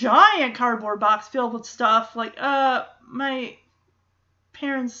a giant cardboard box filled with stuff. Like, my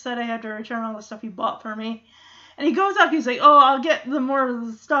parents said I had to return all the stuff you bought for me. And he goes up, he's like, oh, I'll get the more of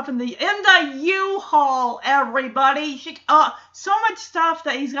the stuff in the U-Haul, everybody. So much stuff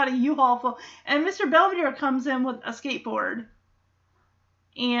that he's got a U-Haul full. And Mr. Belvedere comes in with a skateboard.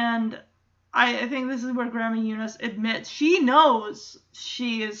 And I think this is where Grandma Eunice admits she knows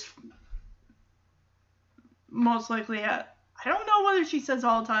she is most likely I don't know whether she says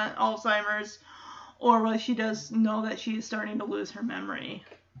Alzheimer's or whether she does know that she is starting to lose her memory.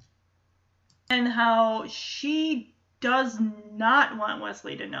 And how she does not want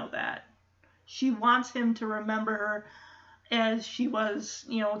Wesley to know that. She wants him to remember her as she was,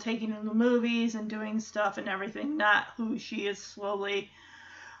 taking in the movies and doing stuff and everything, not who she is slowly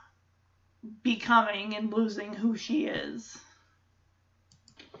becoming and losing who she is.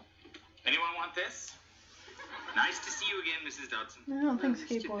 Anyone want this? Nice to see you again, Mrs. Dodson. I don't think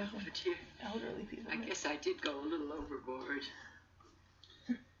skateboards are elderly people. I guess I did go a little overboard.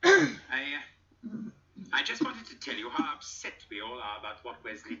 I just wanted to tell you how upset we all are about what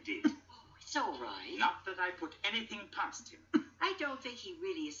Wesley did. Oh, it's all right. Not that I put anything past him. I don't think he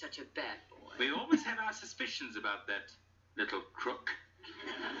really is such a bad boy. We always had our suspicions about that little crook.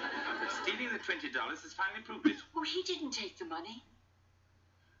 But stealing the $20 has finally proved it. Oh, he didn't take the money.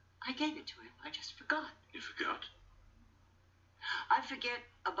 I gave it to him. I just forgot. You forgot? I forget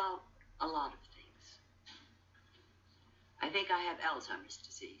about a lot of things. I think I have Alzheimer's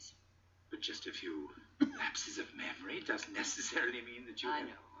disease. But just a few lapses of memory doesn't necessarily mean that you I have...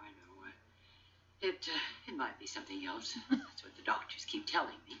 know. It might be something else. That's what the doctors keep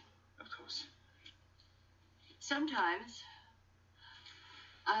telling me. Of course. Sometimes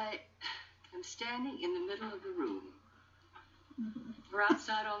I am standing in the middle of the room or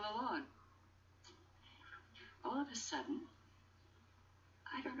outside on the lawn. All of a sudden,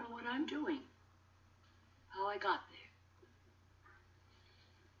 I don't know what I'm doing, how I got there.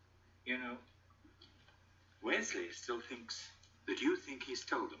 You know, Wesley still thinks that you think he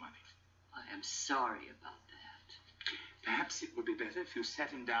stole the money. I am sorry about that. Perhaps it would be better if you sat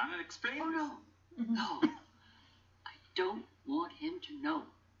him down and explained. Oh, no. No. I don't want him to know.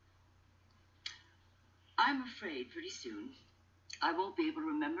 I'm afraid pretty soon I won't be able to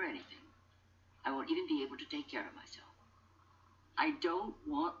remember anything. I won't even be able to take care of myself. I don't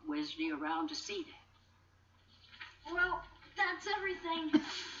want Wesley around to see that. Well, that's everything.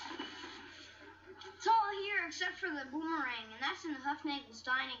 It's all here except for the boomerang, and that's in the Huffnagel's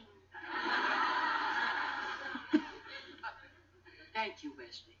dining room. Thank you,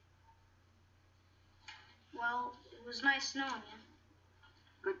 Wesley. Well, it was nice knowing you.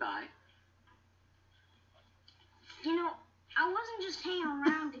 Goodbye. You know, I wasn't just hanging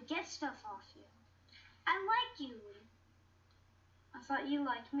around to get stuff off you. I like you. I thought you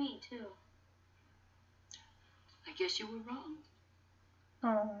liked me, too. I guess you were wrong.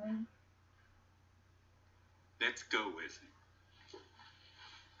 Oh. Let's go, Wesley.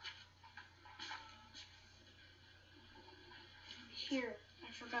 Here,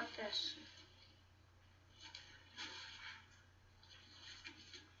 I forgot this.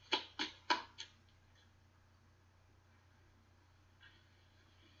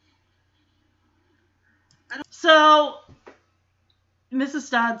 So,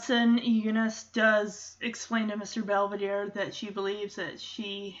 Mrs. Dodson, Eunice, does explain to Mr. Belvedere that she believes that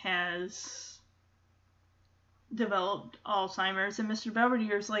she has developed Alzheimer's, and Mr.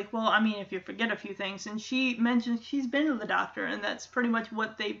 Belvedere's like, well, I mean, if you forget a few things, and she mentions she's been to the doctor, and that's pretty much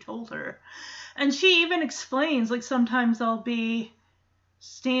what they've told her. And she even explains, like, sometimes I'll be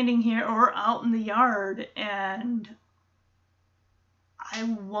standing here or out in the yard and I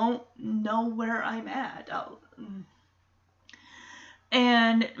won't know where I'm at.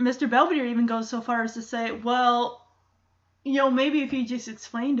 And Mr. Belvedere even goes so far as to say, well, you know, maybe if you just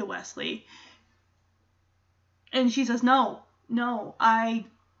explain to Wesley. And she says, no, I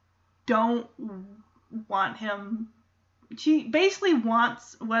don't want him. She basically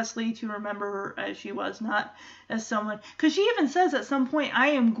wants Wesley to remember her as she was, not as someone. Because she even says at some point, I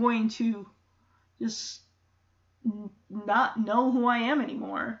am going to just not know who I am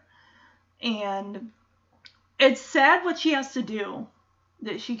anymore. And it's sad what she has to do.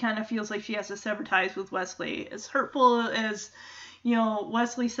 That she kind of feels like she has to sever ties with Wesley. As hurtful as, you know,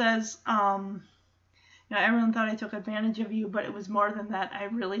 Wesley says, you know, everyone thought I took advantage of you, but it was more than that. I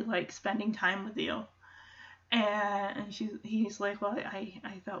really like spending time with you. And he's like, well,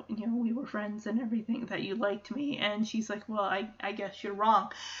 I thought, you know, we were friends and everything, that you liked me. And she's like, well, I guess you're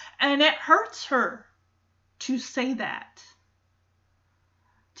wrong. And it hurts her to say that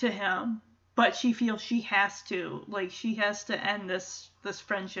to him. But she feels she has to. Like, she has to end this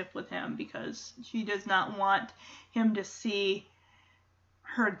friendship with him because she does not want him to see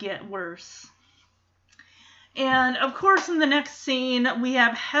her get worse. And, of course, in the next scene, we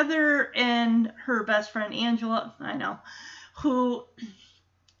have Heather and her best friend, Angela, who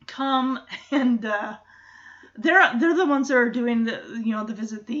come and they're the ones that are doing the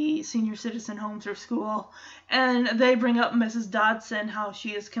visit the senior citizen home through school. And they bring up Mrs. Dodson, how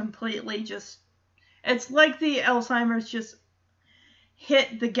she is completely just, it's like the Alzheimer's just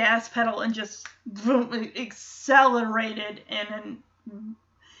hit the gas pedal and just boom, accelerated in an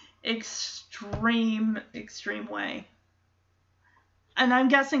extreme way. And I'm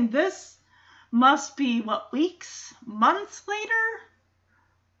guessing this must be, weeks, months later?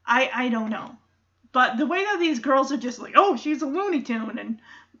 I don't know. But the way that these girls are just like, oh, she's a Looney Tune and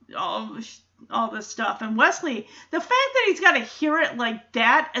all this stuff. And Wesley, the fact that he's got to hear it like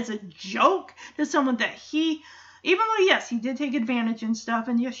that as a joke to someone that he, even though, yes, he did take advantage and stuff,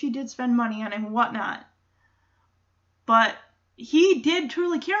 and yes, she did spend money on him and whatnot, but he did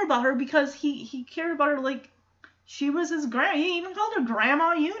truly care about her because he cared about her like she was his he even called her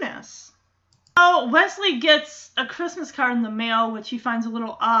Grandma Eunice. So Wesley gets a Christmas card in the mail, which he finds a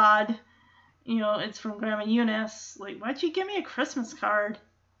little odd. You know, it's from Grandma Eunice. Like, why'd you give me a Christmas card?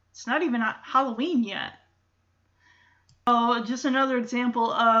 It's not even Halloween yet. Oh, just another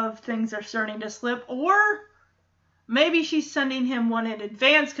example of things are starting to slip. Or maybe she's sending him one in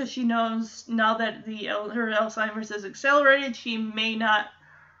advance because she knows now that her Alzheimer's is accelerated, she may not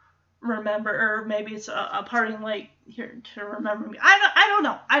remember, or maybe it's a parting like here to remember me.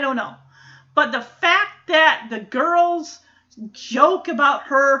 I don't know. But the fact that the girls joke about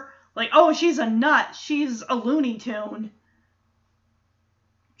her like, oh, she's a nut, she's a Looney Tune.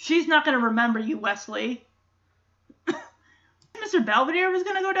 She's not going to remember you, Wesley. Mr. Belvedere was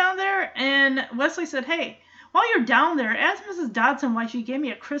going to go down there, and Wesley said, hey, while you're down there, ask Mrs. Dodson why she gave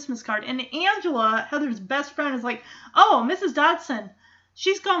me a Christmas card. And Angela, Heather's best friend, is like, oh, Mrs. Dodson,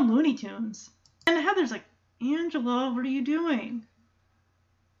 she's gone Looney Tunes. And Heather's like, Angela, what are you doing?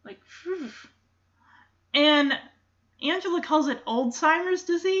 Like, phew. And Angela calls it Alzheimer's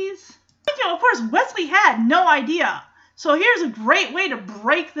disease. You know, of course, Wesley had no idea. So here's a great way to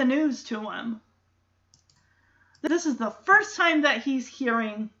break the news to him. This is the first time that he's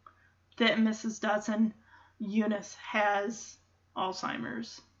hearing that Mrs. Dodson, Eunice, has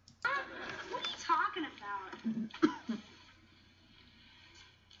Alzheimer's. What are you talking about?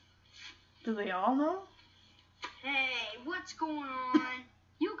 Do they all know? Hey, what's going on?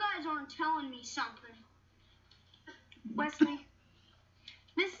 You guys aren't telling me something. Wesley,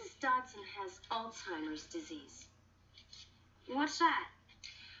 Mrs. Dodson has Alzheimer's disease. What's that?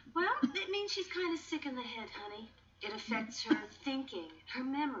 Well, it means she's kind of sick in the head, honey. It affects her thinking, her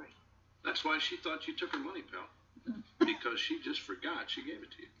memory. That's why she thought you took her money, pal. Because she just forgot she gave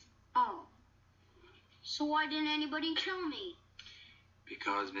it to you. Oh. So why didn't anybody tell me?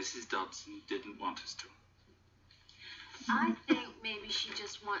 Because Mrs. Dodson didn't want us to. I think maybe she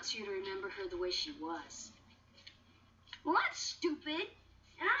just wants you to remember her the way she was. Well, that's stupid.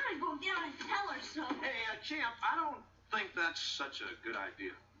 And I'm going to go down and tell her so. Hey, champ, I don't think that's such a good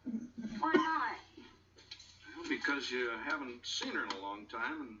idea. Why not? Well, because you haven't seen her in a long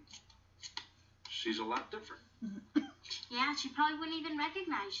time, and she's a lot different. Yeah, she probably wouldn't even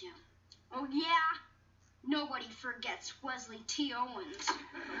recognize you. Oh, yeah? Nobody forgets Wesley T. Owens.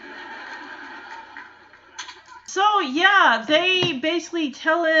 So, yeah, they basically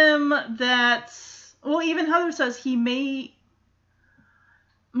tell him that, well, even Heather says he may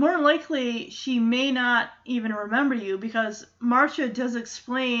more likely she may not even remember you, because Marcia does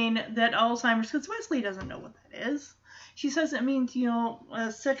explain that Alzheimer's, because Wesley doesn't know what that is. She says it means,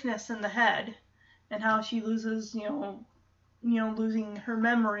 a sickness in the head, and how she loses, losing her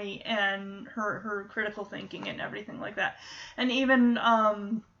memory and her critical thinking and everything like that. And even,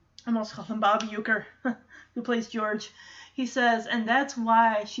 I almost call him Bob Uecker, who plays George. He says, and that's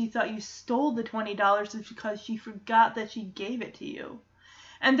why she thought you stole the $20, is because she forgot that she gave it to you.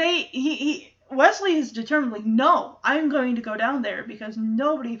 And Wesley is determined, like, no, I'm going to go down there, because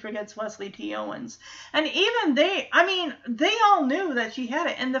nobody forgets Wesley T. Owens. And even they all knew that she had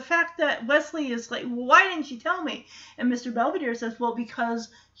it. And the fact that Wesley is like, well, why didn't she tell me? And Mr. Belvedere says, well, because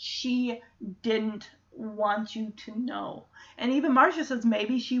she didn't want you to know. And even Marcia says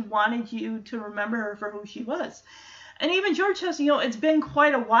maybe she wanted you to remember her for who she was. And even George says, it's been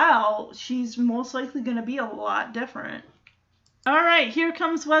quite a while. She's most likely going to be a lot different. All right, here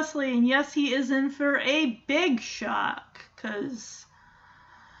comes Wesley, and yes, he is in for a big shock, because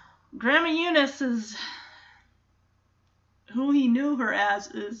Grandma Eunice is, who he knew her as,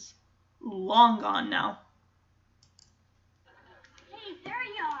 is long gone now. Hey, there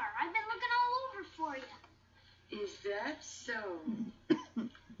you are. I've been looking all over for you. Is that so?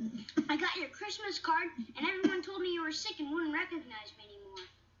 I got your Christmas card, and everyone told me you were sick and wouldn't recognize me anymore.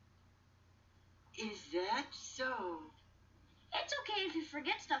 Is that so? It's okay if you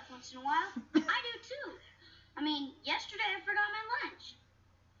forget stuff once in a while. I do too. Yesterday I forgot my lunch.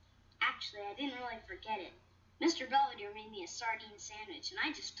 Actually, I didn't really forget it. Mr. Belvedere made me a sardine sandwich, and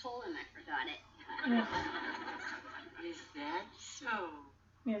I just told him I forgot it. Is that so?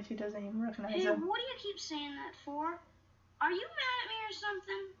 Yeah, she doesn't even recognize Hey, him. what do you keep saying that for? Are you mad at me or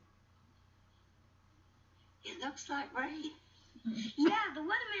something? It looks like rain. Yeah, the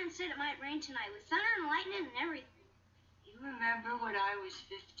weatherman said it might rain tonight with thunder and lightning and everything. You remember when I was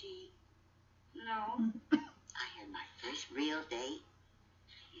 15? No. I had my first real date.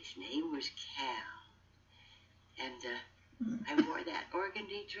 His name was Cal. And I wore that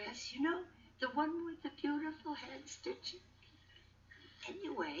organdy dress, the one with the beautiful hand stitching.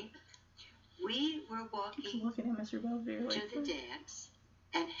 Anyway, we were walking Looking at Mr. Belvedere to like the dance,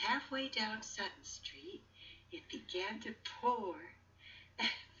 and halfway down Sutton Street, it began to pour.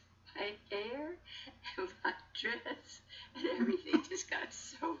 My hair and my dress and everything just got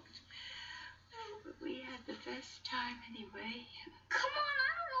soaked. Oh, but we had the best time anyway. Come on,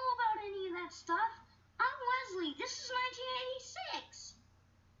 I don't know about any of that stuff. I'm Wesley. This is 1986.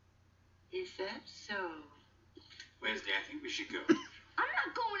 Is that so? Wesley, I think we should go. I'm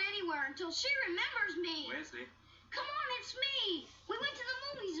not going anywhere until she remembers me. Wesley. Come on, it's me. We went to the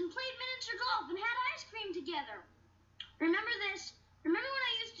movies and played miniature golf and had ice cream together. Remember this? Remember when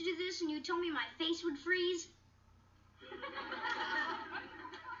I used to do this and you told me my face would freeze?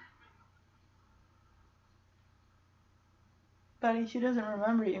 Buddy, she doesn't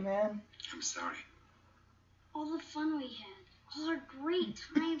remember you, man. I'm sorry. All the fun we had. All our great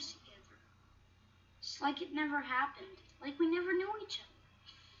times together. It's like it never happened. Like we never knew each other.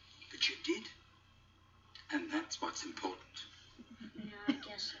 But you did. And that's what's important. Yeah, I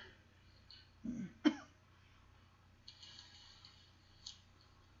guess so.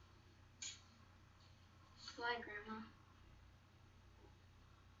 Bye, Grandma.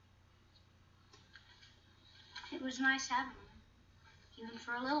 It was nice having her, even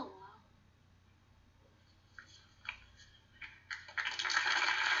for a little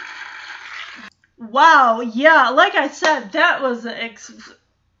while. Wow, yeah, like I said, that was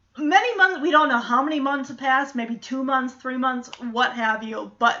many months. We don't know how many months have passed, maybe 2 months, 3 months, what have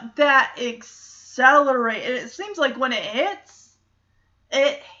you, but that accelerated. It seems like when it hits,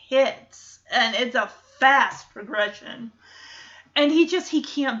 and it's a fast progression. And he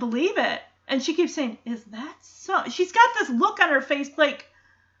can't believe it. And she keeps saying, is that so? She's got this look on her face like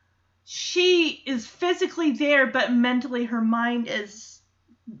she is physically there, but mentally her mind is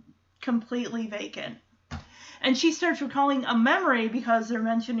completely vacant. And she starts recalling a memory because they're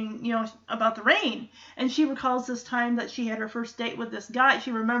mentioning, about the rain. And she recalls this time that she had her first date with this guy.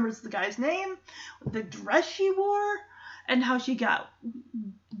 She remembers the guy's name, the dress she wore, and how she got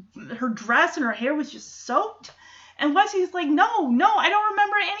her dress and her hair was just soaked. And Wesley's like, no, I don't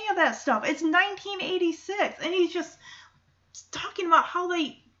remember any of that stuff. It's 1986. And he's just talking about how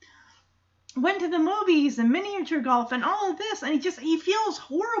they went to the movies and miniature golf and all of this. And he feels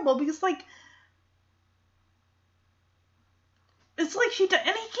horrible because, it's like she does.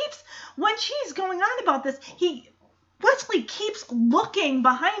 And he keeps, when she's going on about this, Wesley keeps looking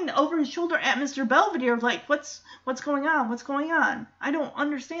over his shoulder at Mr. Belvedere like, what's going on? What's going on? I don't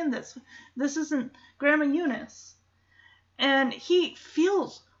understand this. This isn't Grandma Eunice. And he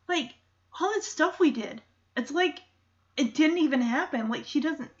feels like all that stuff we did, it's like it didn't even happen. Like, she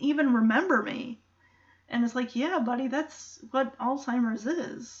doesn't even remember me. And it's like, yeah, buddy, that's what Alzheimer's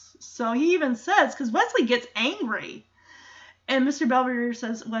is. So he even says, because Wesley gets angry. And Mr. Belvedere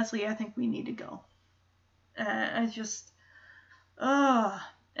says, Wesley, I think we need to go. I just,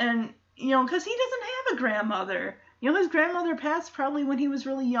 and, you know, because he doesn't have a grandmother. You know, his grandmother passed probably when he was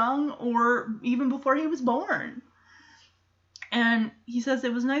really young or even before he was born. And he says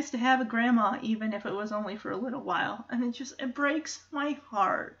it was nice to have a grandma, even if it was only for a little while. And it breaks my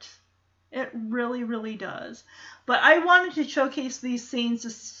heart. It really, really does. But I wanted to showcase these scenes to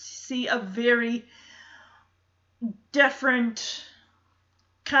see a very different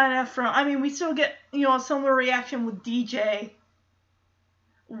kind of we still get, you know, a similar reaction with DJ,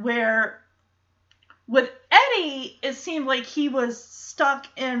 where with Eddie, it seemed like he was stuck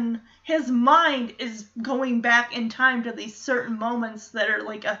in, his mind is going back in time to these certain moments that are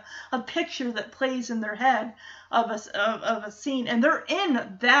like a picture that plays in their head of a scene, and they're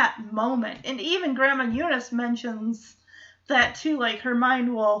in that moment. And even Grandma Eunice mentions that too, like her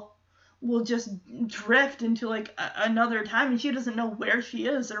mind will just drift into like another time, and she doesn't know where she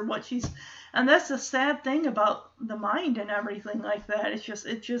is or what she's, and that's the sad thing about the mind and everything like that.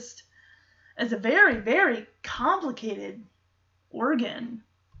 It's a very, very complicated organ.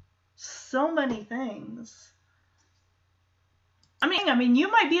 So many things. I mean,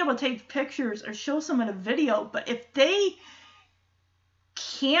 you might be able to take pictures or show someone a video, but if they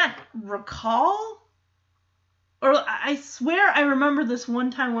can't recall, or I swear I remember this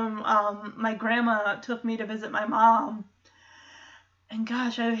one time when my grandma took me to visit my mom, and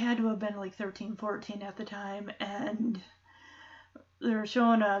gosh, I had to have been like 13, 14 at the time, and they were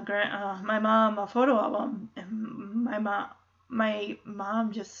showing my mom a photo album, and my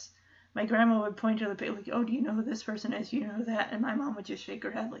grandma would point to the picture, like, oh, do you know who this person is? Do you know who that? And my mom would just shake her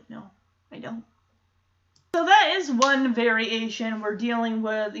head like, no, I don't. So that is one variation. We're dealing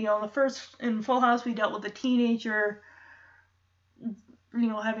with, you know, the first in Full House, we dealt with a teenager, you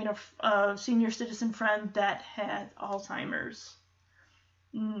know, having a senior citizen friend that had Alzheimer's.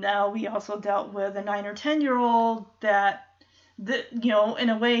 Now we also dealt with a 9 or 10-year-old that, you know, in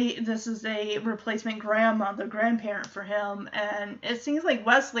a way, this is a replacement grandmother, grandparent for him. And it seems like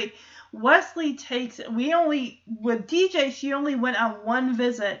Wesley takes, with DJ, she only went on one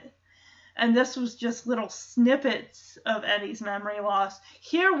visit. And this was just little snippets of Eddie's memory loss.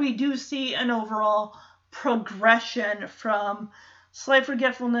 Here we do see an overall progression from slight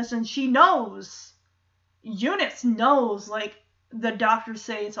forgetfulness, and she knows, Eunice knows, like, the doctors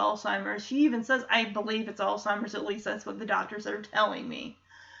say it's Alzheimer's. She even says, I believe it's Alzheimer's, at least that's what the doctors are telling me.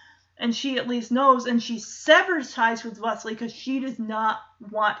 And she at least knows, and she severs ties with Wesley because she does not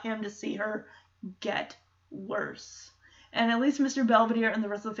want him to see her get worse. And at least Mr. Belvedere and the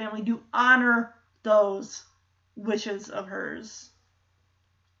rest of the family do honor those wishes of hers.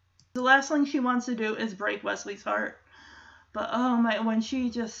 The last thing she wants to do is break Wesley's heart. But oh my, when she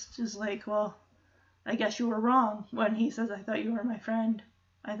just is like, well, I guess you were wrong. When he says, I thought you were my friend.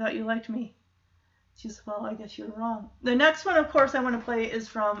 I thought you liked me. She's, well, I guess you were wrong. The next one, of course, I want to play is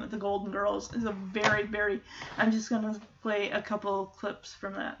from The Golden Girls. It's a very, very, I'm just going to play a couple clips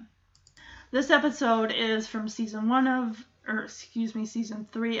from that. This episode is from season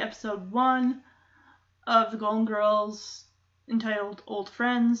 3, episode 1 of The Golden Girls, entitled Old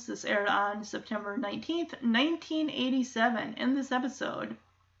Friends. This aired on September 19th, 1987. In this episode,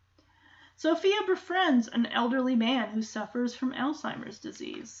 Sophia befriends an elderly man who suffers from Alzheimer's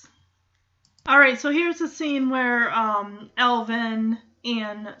disease. Alright, so here's the scene where Elvin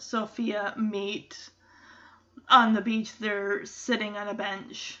and Sophia meet on the beach. They're sitting on a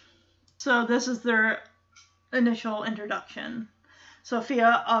bench. So this is their initial introduction.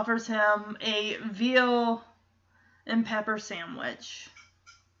 Sophia offers him a veal and pepper sandwich.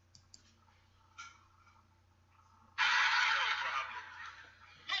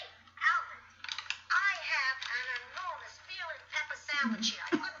 Hey, Alvin, I have an enormous veal and pepper sandwich here.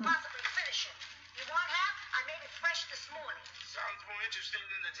 I couldn't possibly finish it. You want half? I made it fresh this morning. Sounds more interesting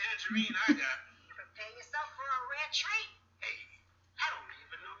than the tangerine I got. Prepare yourself for a rare treat. Hey, I don't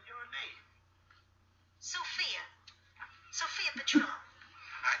even know your name. Sophia. Sophia Petrillo.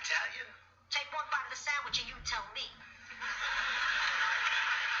 Italian? Take one bite of the sandwich and you tell me.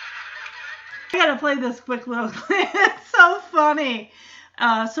 I gotta play this quick little clip. It's so funny.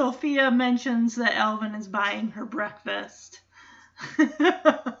 Sophia mentions that Elvin is buying her breakfast. And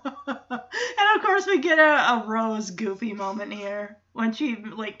of course we get a Rose goofy moment here. When she,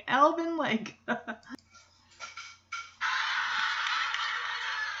 like, Elvin, like... It's Alvin.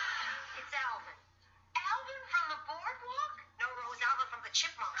 Alvin from the boardwalk?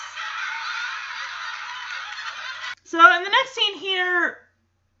 So in the next scene here,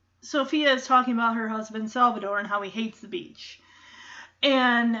 Sophia is talking about her husband Salvador and how he hates the beach.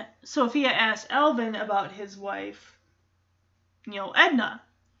 And Sophia asks Alvin about his wife, Edna.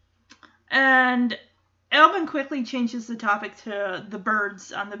 And Alvin quickly changes the topic to the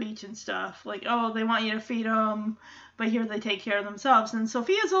birds on the beach and stuff. Like, oh, they want you to feed them, but here they take care of themselves. And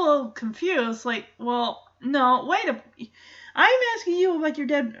Sophia's a little confused. Like, well, no, I'm asking you about your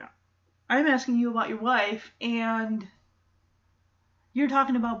dead... I'm asking you about your wife, and you're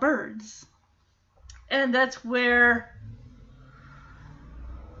talking about birds. And that's where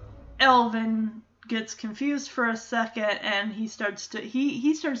Alvin gets confused for a second, and he starts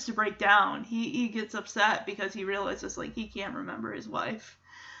to break down. He gets upset because he realizes like he can't remember his wife,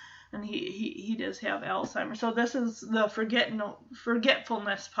 and he does have Alzheimer's. So this is the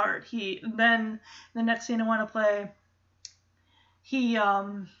forgetfulness part. Then the next scene I want to play,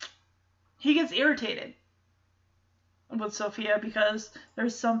 he gets irritated with Sophia because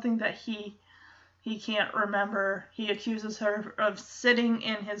there's something that he can't remember. He accuses her of sitting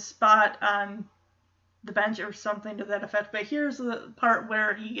in his spot on the bench or something to that effect. But here's the part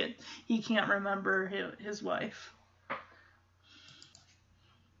where he can't remember his wife.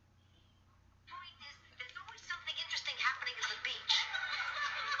 There's always something interesting happening at the beach.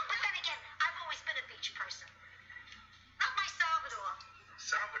 But then again, I've always been a beach person. Not my Salvador.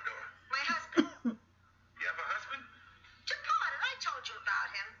 Salvador? My husband. You have a husband? Departed. I told you about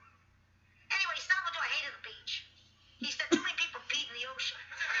him. Anyway, Salvador hated the beach. He said too many people peed in the ocean.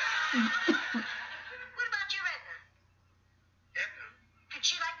 What about your Edna? Edna? Did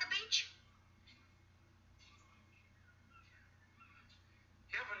she like the beach?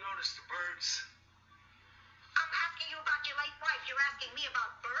 You ever notice the birds? I'm asking you about your late wife. You're asking me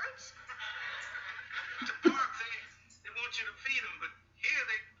about birds? At the park, they want you to feed them, but here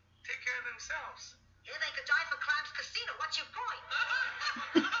they take care of themselves. Here they could die for Clams Casino. What's your point?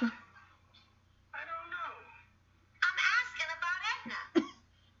 I don't know. I'm asking about Edna.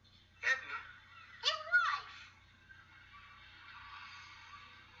 Edna? Your wife.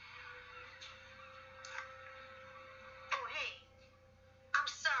 Oh, hey. I'm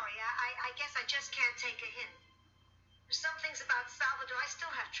sorry. I guess I just can't take a hint. There's some things about Salvador I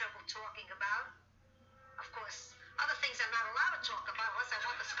still have trouble talking about. Of course, other things I'm not allowed to talk about unless I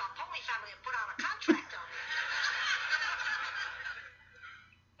want the Scarponi family to put out a contract on me.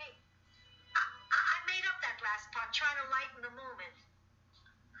 Hey, I made up that last part, trying to lighten the moment.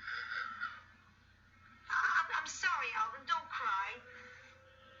 I'm sorry, Alvin. Don't cry.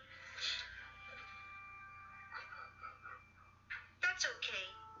 That's okay.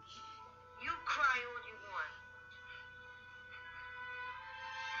 You cry all you want.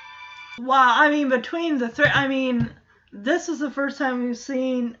 Wow, I mean, between the three, this is the first time we've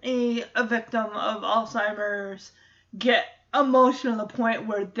seen a victim of Alzheimer's get emotional to the point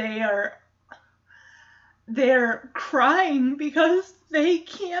where they're crying because they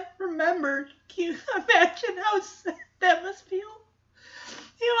can't remember. Can you imagine how sad that must feel?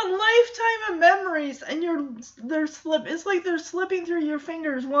 You have a lifetime of memories, and it's like they're slipping through your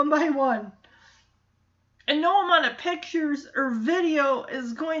fingers one by one. And no amount of pictures or video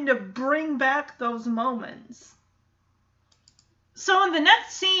is going to bring back those moments. So in the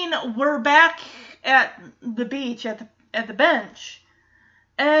next scene, we're back at the beach, at the bench.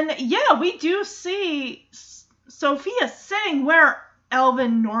 And yeah, we do see Sophia sitting where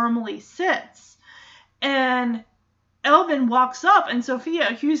Alvin normally sits. And Alvin walks up, and Sophia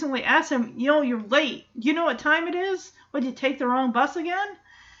accusingly asks him, you're late. You know what time it is? Would you take the wrong bus again?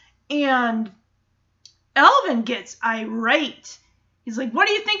 And Alvin gets irate. He's like, what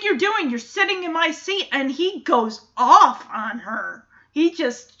do you think you're doing? You're sitting in my seat. And he goes off on her. He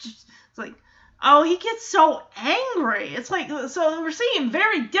just it's like, oh, he gets so angry. It's like, so we're seeing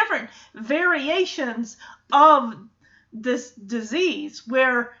very different variations of this disease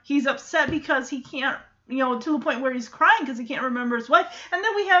where he's upset because he can't, to the point where he's crying because he can't remember his wife. And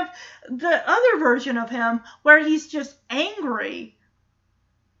then we have the other version of him where he's just angry.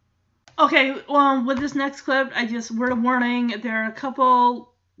 Okay, well, with this next clip, word of warning, there are a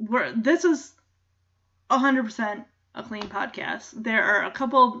couple, this is 100% a clean podcast. There are a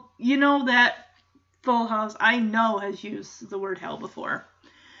couple, that Full House, I know, has used the word hell before.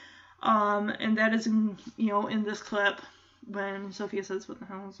 And that is, in this clip, when Sophia says, what the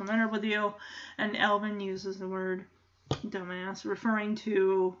hell is the matter with you? And Alvin uses the word dumbass, referring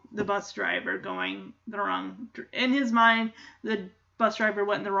to the bus driver going the wrong, in his mind, the bus driver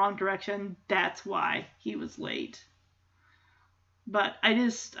went in the wrong direction. That's why he was late. But I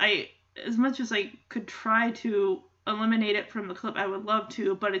as much as I could try to eliminate it from the clip, I would love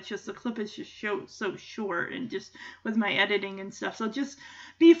to, but it's just the clip is just so short and just with my editing and stuff. So just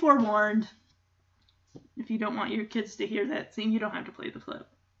be forewarned. If you don't want your kids to hear that scene, you don't have to play the clip.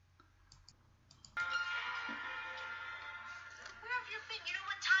 Where have you been? You know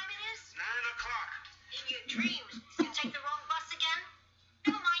what time it is? 9 o'clock. In your dreams. You take the wrong bus again?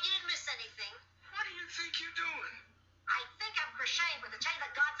 Never mind, you didn't miss anything. What do you think you're doing? I think I'm crocheting, but to tell you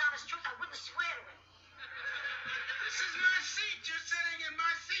the God's honest truth, I wouldn't swear to it. This is my seat. You're sitting in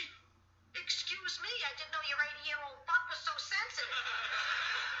my seat. Excuse me, I didn't know your 80-year-old butt was so sensitive.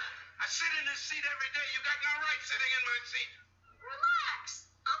 I sit in this seat every day. You got no right sitting in my seat. Relax.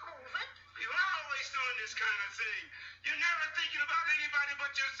 I'm moving. You're always doing this kind of thing. You're never thinking about anybody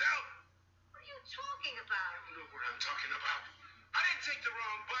but yourself. What are you talking about? You know what I'm talking about. I didn't take the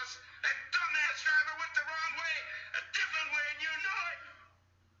wrong bus. That dumbass driver went the wrong way, a different way, and you know it.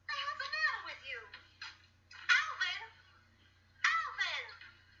 What the hell's the matter with you? Alvin! Alvin!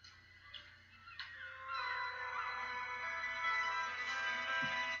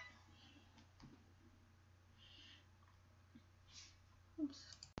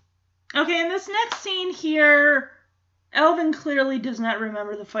 Okay, in this next scene here, Alvin clearly does not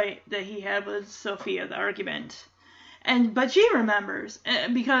remember the fight that he had with Sophia, the argument. But she remembers,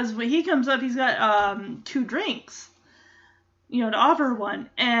 because when he comes up, he's got 2 drinks, to offer one.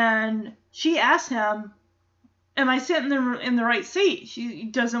 And she asks him, am I sitting in the right seat? She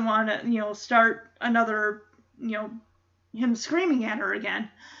doesn't want to, start another, him screaming at her again.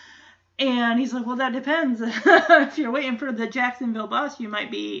 And he's like, well, that depends. If you're waiting for the Jacksonville bus, you might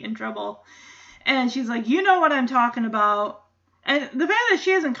be in trouble. And she's like, you know what I'm talking about. And the fact that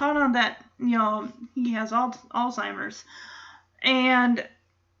she hasn't caught on that, he has Alzheimer's. And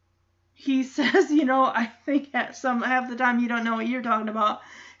he says, I think half the time you don't know what you're talking about.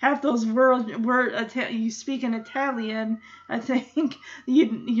 Half those you speak in Italian, I think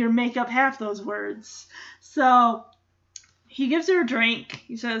you make up half those words. So he gives her a drink.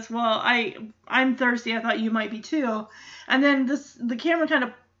 He says, well, I'm thirsty. I thought you might be too. And then the camera kind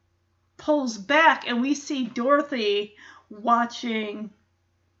of pulls back and we see Dorothy watching,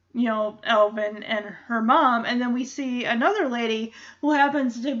 Alvin and her mom. And then we see another lady who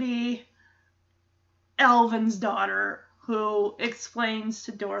happens to be Alvin's daughter who explains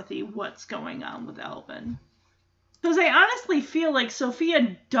to Dorothy what's going on with Alvin. Because I honestly feel like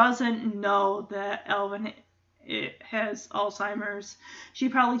Sophia doesn't know that Alvin has Alzheimer's. She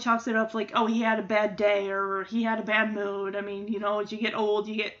probably chalks it up like, oh, he had a bad day or he had a bad mood. I mean, as you get old,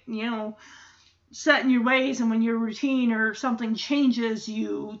 you get, set in your ways, and when your routine or something changes,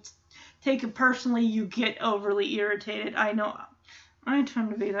 you take it personally, you get overly irritated. I know I tend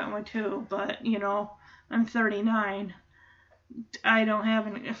to be that way too, but, I'm 39. I don't have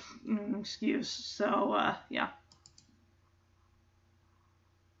an excuse, so, yeah.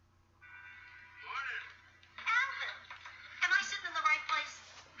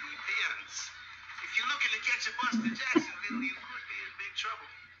 Catch a bus to Jacksonville, you could be in big trouble.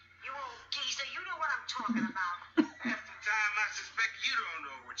 You old geezer, you know what I'm talking about. Half the time, I suspect you don't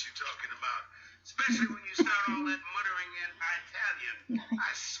know what you're talking about. Especially when you start all that muttering in Italian.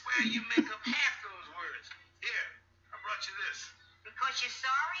 I swear you make up half those words. Here, I brought you this. Because you're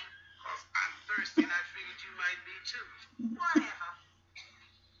sorry? Because I'm thirsty and I figured you might be too. Whatever.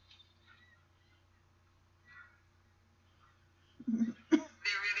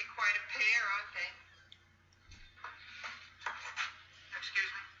 They're really quite a pair, aren't they?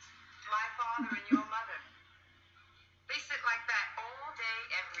 Excuse me? My father and your mother. They sit like that all day,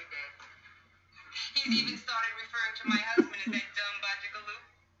 every day. He's even started referring to my husband as that dumb Bajigaloo.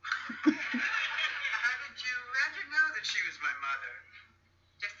 How'd you know that she was my mother?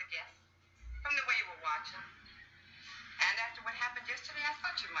 Just a guess. From the way you were watching. And after what happened yesterday, I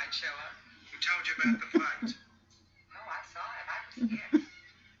thought you might show up. Who told you about the fight? Oh, I saw it. I was scared.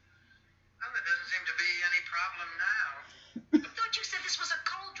 Well, there doesn't seem to be any problem now. I thought you said this was a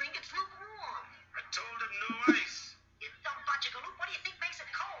cold drink. It's lukewarm. I told him no ice. You dumb Bajigaloo. What do you think makes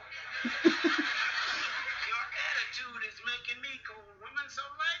it cold? Your attitude is making me cold, woman, so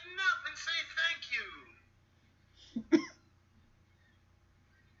lighten up and say thank you.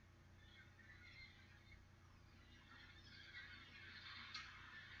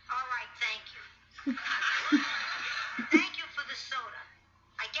 All right, thank you. Thank you for the soda.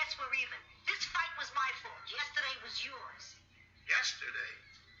 I guess we're even. This fight was my fault. Yesterday was yours. Yesterday?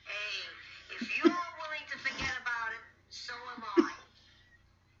 Hey, if you're willing to forget about it, so am I.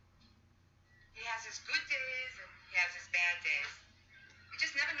 He has his good days and he has his bad days. You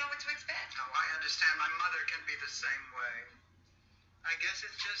just never know what to expect. Oh, I understand. My mother can be the same way. I guess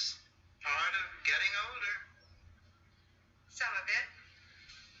it's just part of getting older. Some of it.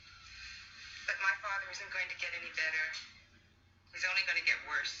 But my father isn't going to get any better. He's only going to get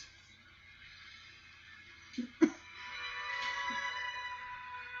worse.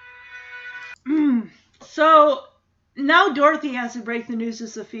 So now Dorothy has to break the news to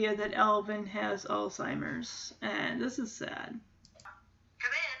Sophia that Alvin has Alzheimer's, and this is sad.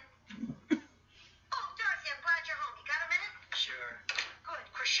 Come in. Oh, Dorothy, I'm glad you're home. You got a minute? Sure. Good.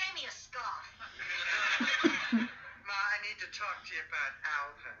 Crochet me a scarf. Ma, I need to talk to you about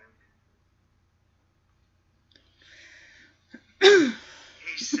Alvin.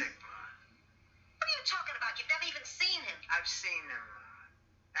 He's sick, Ma. What are you talking about? You've never even seen him. I've seen him, Ma.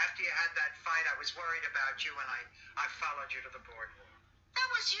 After you had that fight, I was worried about you, and I followed you to the boardwalk. That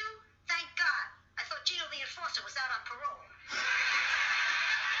was you? Thank God. I thought Gino the enforcer was out on parole.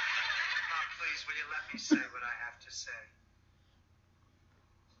 Ma, please, will you let me say what I have to say?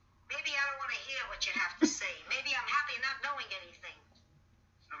 Maybe I don't want to hear what you have to say. Maybe I'm happy not knowing anything.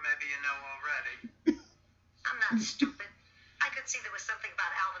 So maybe you know already. I'm not stupid. I could see there was something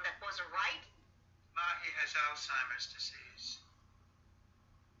about Alvin that wasn't right. Ma, he has Alzheimer's disease.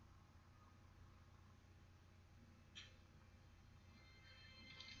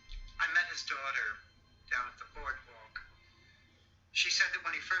 I met his daughter down at the boardwalk. She said that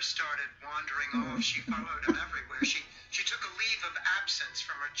when he first started wandering off, she followed him everywhere. She took a leave of absence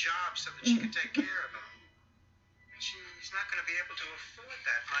from her job so that she could take care of him. And she's not going to be able to afford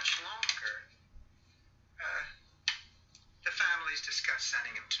that much longer. The family's discussed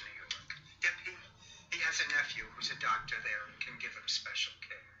sending him to New York. Yep, he has a nephew who's a doctor there and can give him special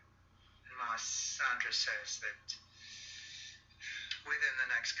care. And Ma, Sandra says that within the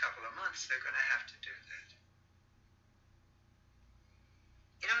next couple of months, they're going to have to do that.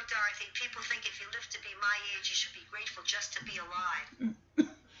 You know, Dorothy, people think if you live to be my age, you should be grateful just to be alive.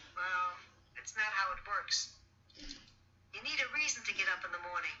 Well, it's not how it works. You need a reason to get up in the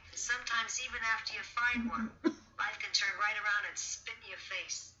morning. And sometimes even after you find one, life can turn right around and spit in your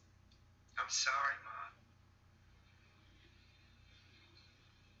face. I'm sorry, Ma.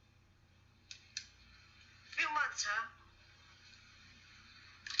 Few months, huh?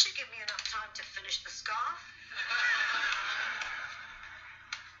 Should give me enough time to finish the scarf.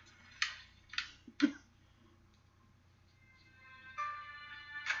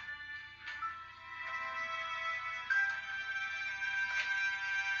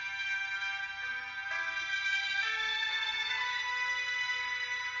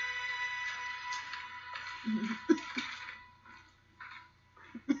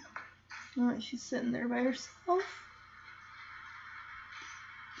 Oh, she's sitting there by herself. Dorothy,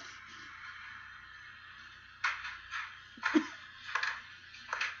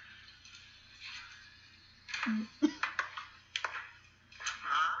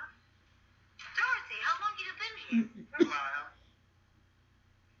 how long you been here? A while.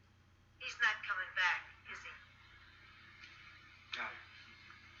 He's not coming back, is he? No.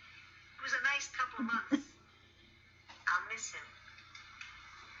 It was a nice couple of months. I'll miss him.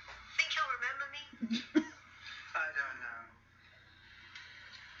 Think he'll remember me? I don't know.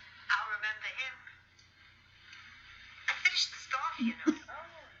 I'll remember him. I finished the scarf, you know.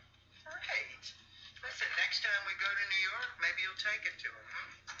 Oh, great. Listen, next time we go to New York, maybe you'll take it to him,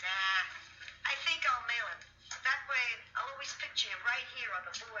 huh? Nah, I think I'll mail him. That way, I'll always picture him right here on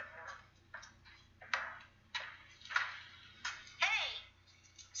the boardwalk. Hey,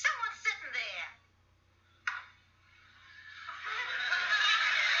 someone's sitting there.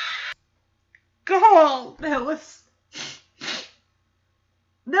 God, that was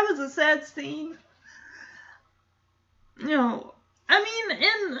a sad scene. You know, I mean,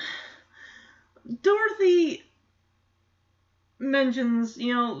 and Dorothy mentions,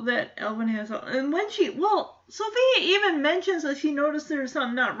 you know, that Alvin has, and when Sophia even mentions that she noticed there was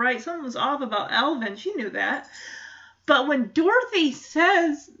something not right, something was off about Alvin, she knew that. But when Dorothy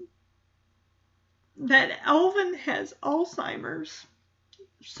says that Alvin has Alzheimer's,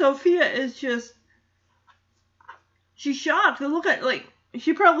 Sophia is just, she's shocked. Look at, like,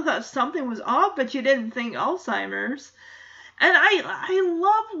 she probably thought something was off, but she didn't think Alzheimer's. And I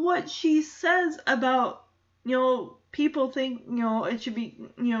love what she says about, you know, people think, you know, it should be,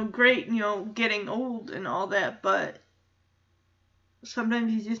 you know, great, you know, getting old and all that, but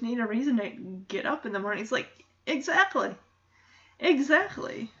sometimes you just need a reason to get up in the morning. It's like, exactly.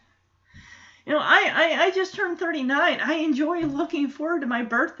 You know, I just turned 39. I enjoy looking forward to my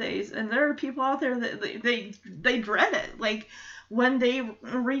birthdays, and there are people out there that they dread it. Like, when they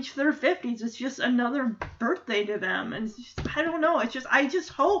reach their 50s, it's just another birthday to them, and it's just, I don't know. It's just, I just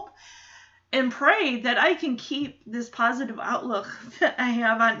hope and pray that I can keep this positive outlook that I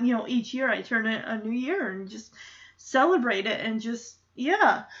have on, you know, each year I turn a new year and just celebrate it and just,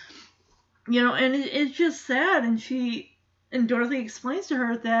 yeah. You know, and it's just sad. And Dorothy explains to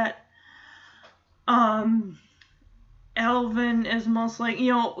her that Alvin is most like,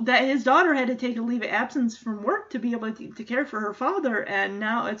 you know, that his daughter had to take a leave of absence from work to be able to care for her father, and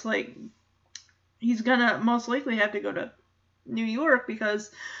now it's like he's gonna most likely have to go to New York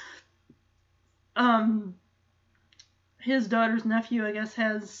because his daughter's nephew, I guess,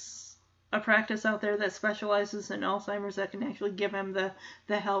 has a practice out there that specializes in Alzheimer's that can actually give him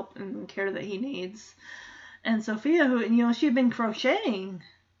the help and care that he needs. And Sophia, who, you know, she had been crocheting,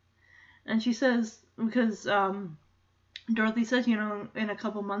 and she says, because Dorothy says, you know, in a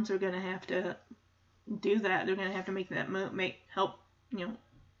couple months they're going to have to do that. They're going to have to make that move, help, you know,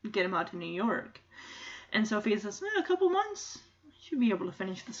 get him out to New York. And Sophia says, a couple months? Should be able to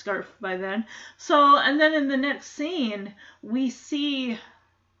finish the scarf by then. So, and then in the next scene, we see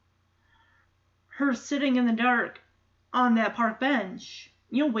her sitting in the dark on that park bench,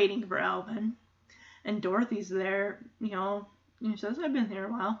 you know, waiting for Alvin. And Dorothy's there, you know, and she says, I've been here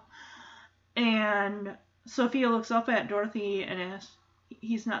a while. And Sophia looks up at Dorothy and asks,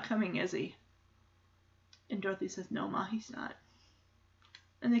 he's not coming, is he? And Dorothy says, no, Ma, he's not.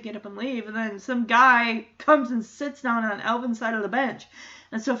 And they get up and leave, and then some guy comes and sits down on Alvin's side of the bench.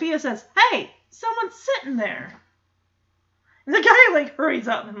 And Sophia says, hey, someone's sitting there. And the guy, like, hurries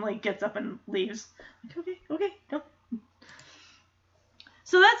up and, like, gets up and leaves. Like, okay, go.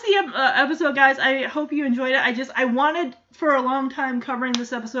 So that's the episode, guys. I hope you enjoyed it. I wanted, for a long time, covering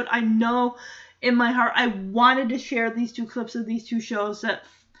this episode. I know in my heart I wanted to share these two clips of these two shows that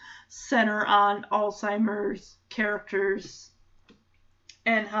center on Alzheimer's characters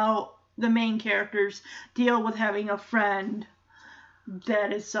and how the main characters deal with having a friend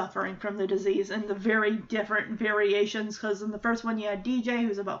that is suffering from the disease and the very different variations, because in the first one you had DJ,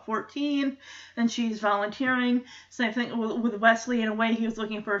 who's about 14, and she's volunteering. Same thing with Wesley. In a way, he was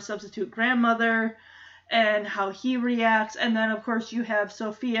looking for a substitute grandmother and how he reacts. And then, of course, you have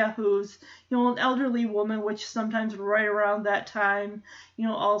Sophia, who's, you know, an elderly woman, which sometimes right around that time, you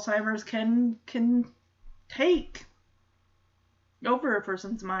know, Alzheimer's can take over a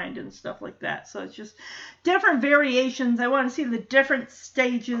person's mind and stuff like that. So it's just different variations. I want to see the different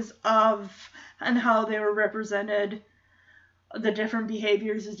stages of and how they were represented, the different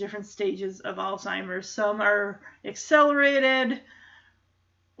behaviors, the different stages of Alzheimer's. Some are accelerated,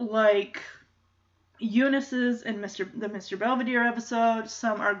 like Eunice's in the Mr. Belvedere episode.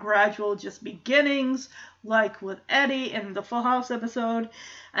 Some are gradual, just beginnings, like with Eddie in the Full House episode.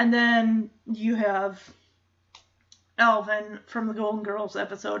 And then you have Alvin from the Golden Girls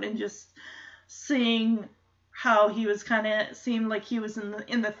episode, and just seeing how he was kind of seemed like he was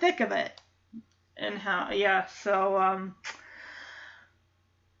in the thick of it, and how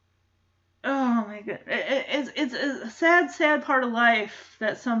oh my god, it's a sad part of life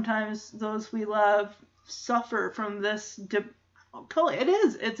that sometimes those we love suffer from this.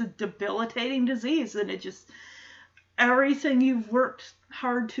 It's a debilitating disease, and it just, everything you've worked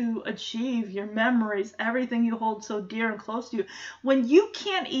hard to achieve, your memories, everything you hold so dear and close to you, when you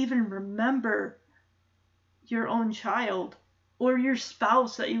can't even remember your own child or your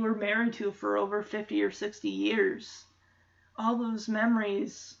spouse that you were married to for over 50 or 60 years, all those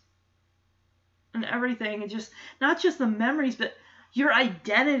memories and everything, and just not just the memories, but your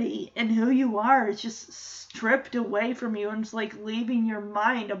identity and who you are is just stripped away from you, and it's like leaving your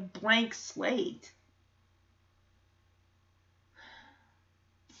mind a blank slate.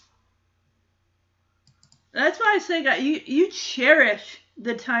 That's why I say, guys, you cherish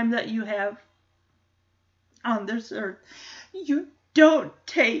the time that you have on this earth. You don't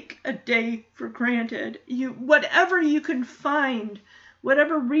take a day for granted. Whatever you can find,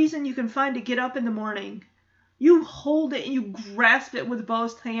 whatever reason you can find to get up in the morning, you hold it and you grasp it with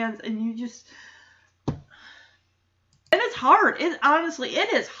both hands, and you just, and it's hard. Honestly,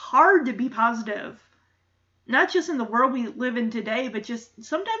 it is hard to be positive. Not just in the world we live in today, but just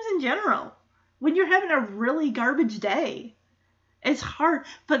sometimes in general. When you're having a really garbage day, it's hard.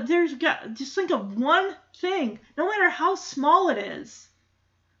 But just think of one thing, no matter how small it is,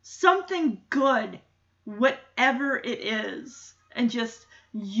 something good, whatever it is, and just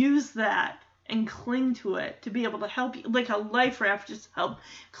use that and cling to it to be able to help you, like a life raft, just help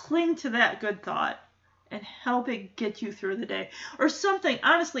cling to that good thought and help it get you through the day. Or something,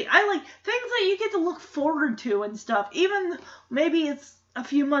 honestly, I like things that you get to look forward to and stuff, even maybe it's a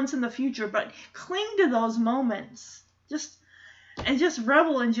few months in the future, but cling to those moments. Just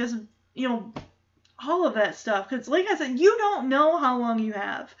revel and just, you know, all of that stuff. Because like I said, you don't know how long you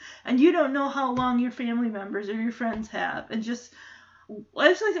have, and you don't know how long your family members or your friends have, and just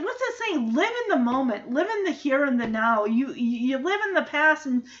what's that saying? Live in the moment. Live in the here and the now. You live in the past,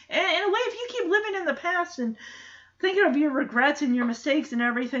 and in a way, if you keep living in the past and thinking of your regrets and your mistakes and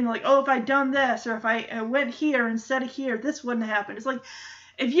everything, like, oh, if I'd done this, or if I went here instead of here, this wouldn't happen. It's like,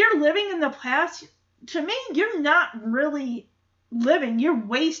 if you're living in the past, to me, you're not really living. You're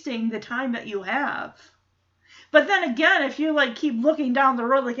wasting the time that you have. But then again, if you like keep looking down the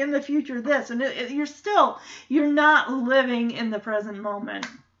road, like in the future, this, and you're not living in the present moment.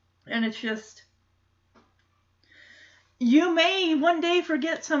 And it's just, you may one day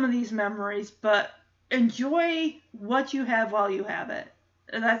forget some of these memories, but enjoy what you have while you have it.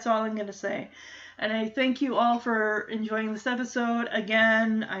 That's all I'm going to say. And I thank you all for enjoying this episode.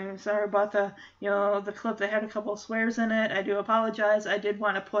 Again, I'm sorry about the clip that had a couple of swears in it. I do apologize. I did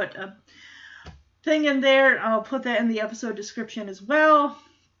want to put a thing in there. I'll put that in the episode description as well.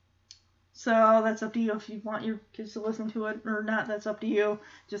 So that's up to you if you want your kids to listen to it or not. That's up to you.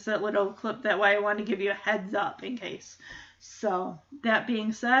 Just that little clip. That way I wanted to give you a heads up in case. So that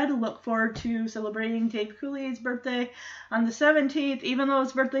being said, look forward to celebrating Dave Coulier's birthday on the 17th, even though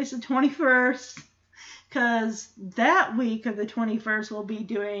his birthday's the 21st. Because that week of the 21st, we'll be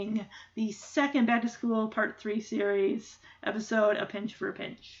doing the second Back to School Part 3 series episode, A Pinch for a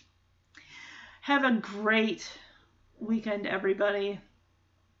Pinch. Have a great weekend, everybody.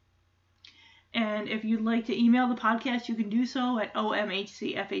 And if you'd like to email the podcast, you can do so at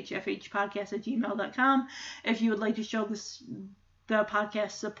omhcfhfhpodcast@gmail.com. If you would like to show the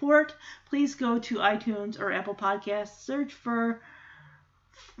podcast support, please go to iTunes or Apple Podcasts. Search for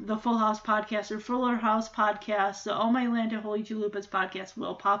the Full House Podcast or Fuller House Podcast. The Oh My Land and Holy Chalupas podcast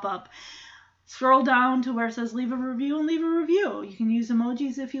will pop up. Scroll down to where it says leave a review and leave a review. You can use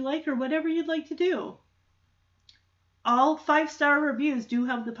emojis if you like or whatever you'd like to do. All 5-star reviews do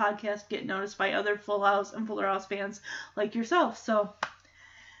help the podcast get noticed by other Full House and Fuller House fans like yourself. So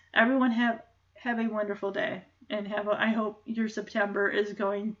everyone have a wonderful day, and I hope your September is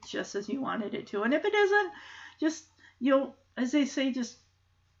going just as you wanted it to. And if it isn't, just, as they say, just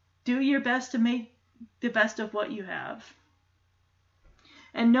do your best to make the best of what you have.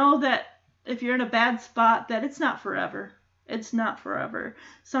 And know that if you're in a bad spot, that it's not forever. It's not forever.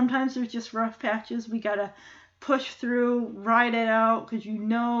 Sometimes there's just rough patches. We gotta push through, ride it out, because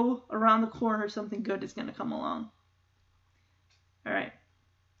around the corner something good is going to come along. All right.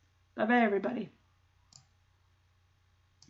 Bye-bye, everybody.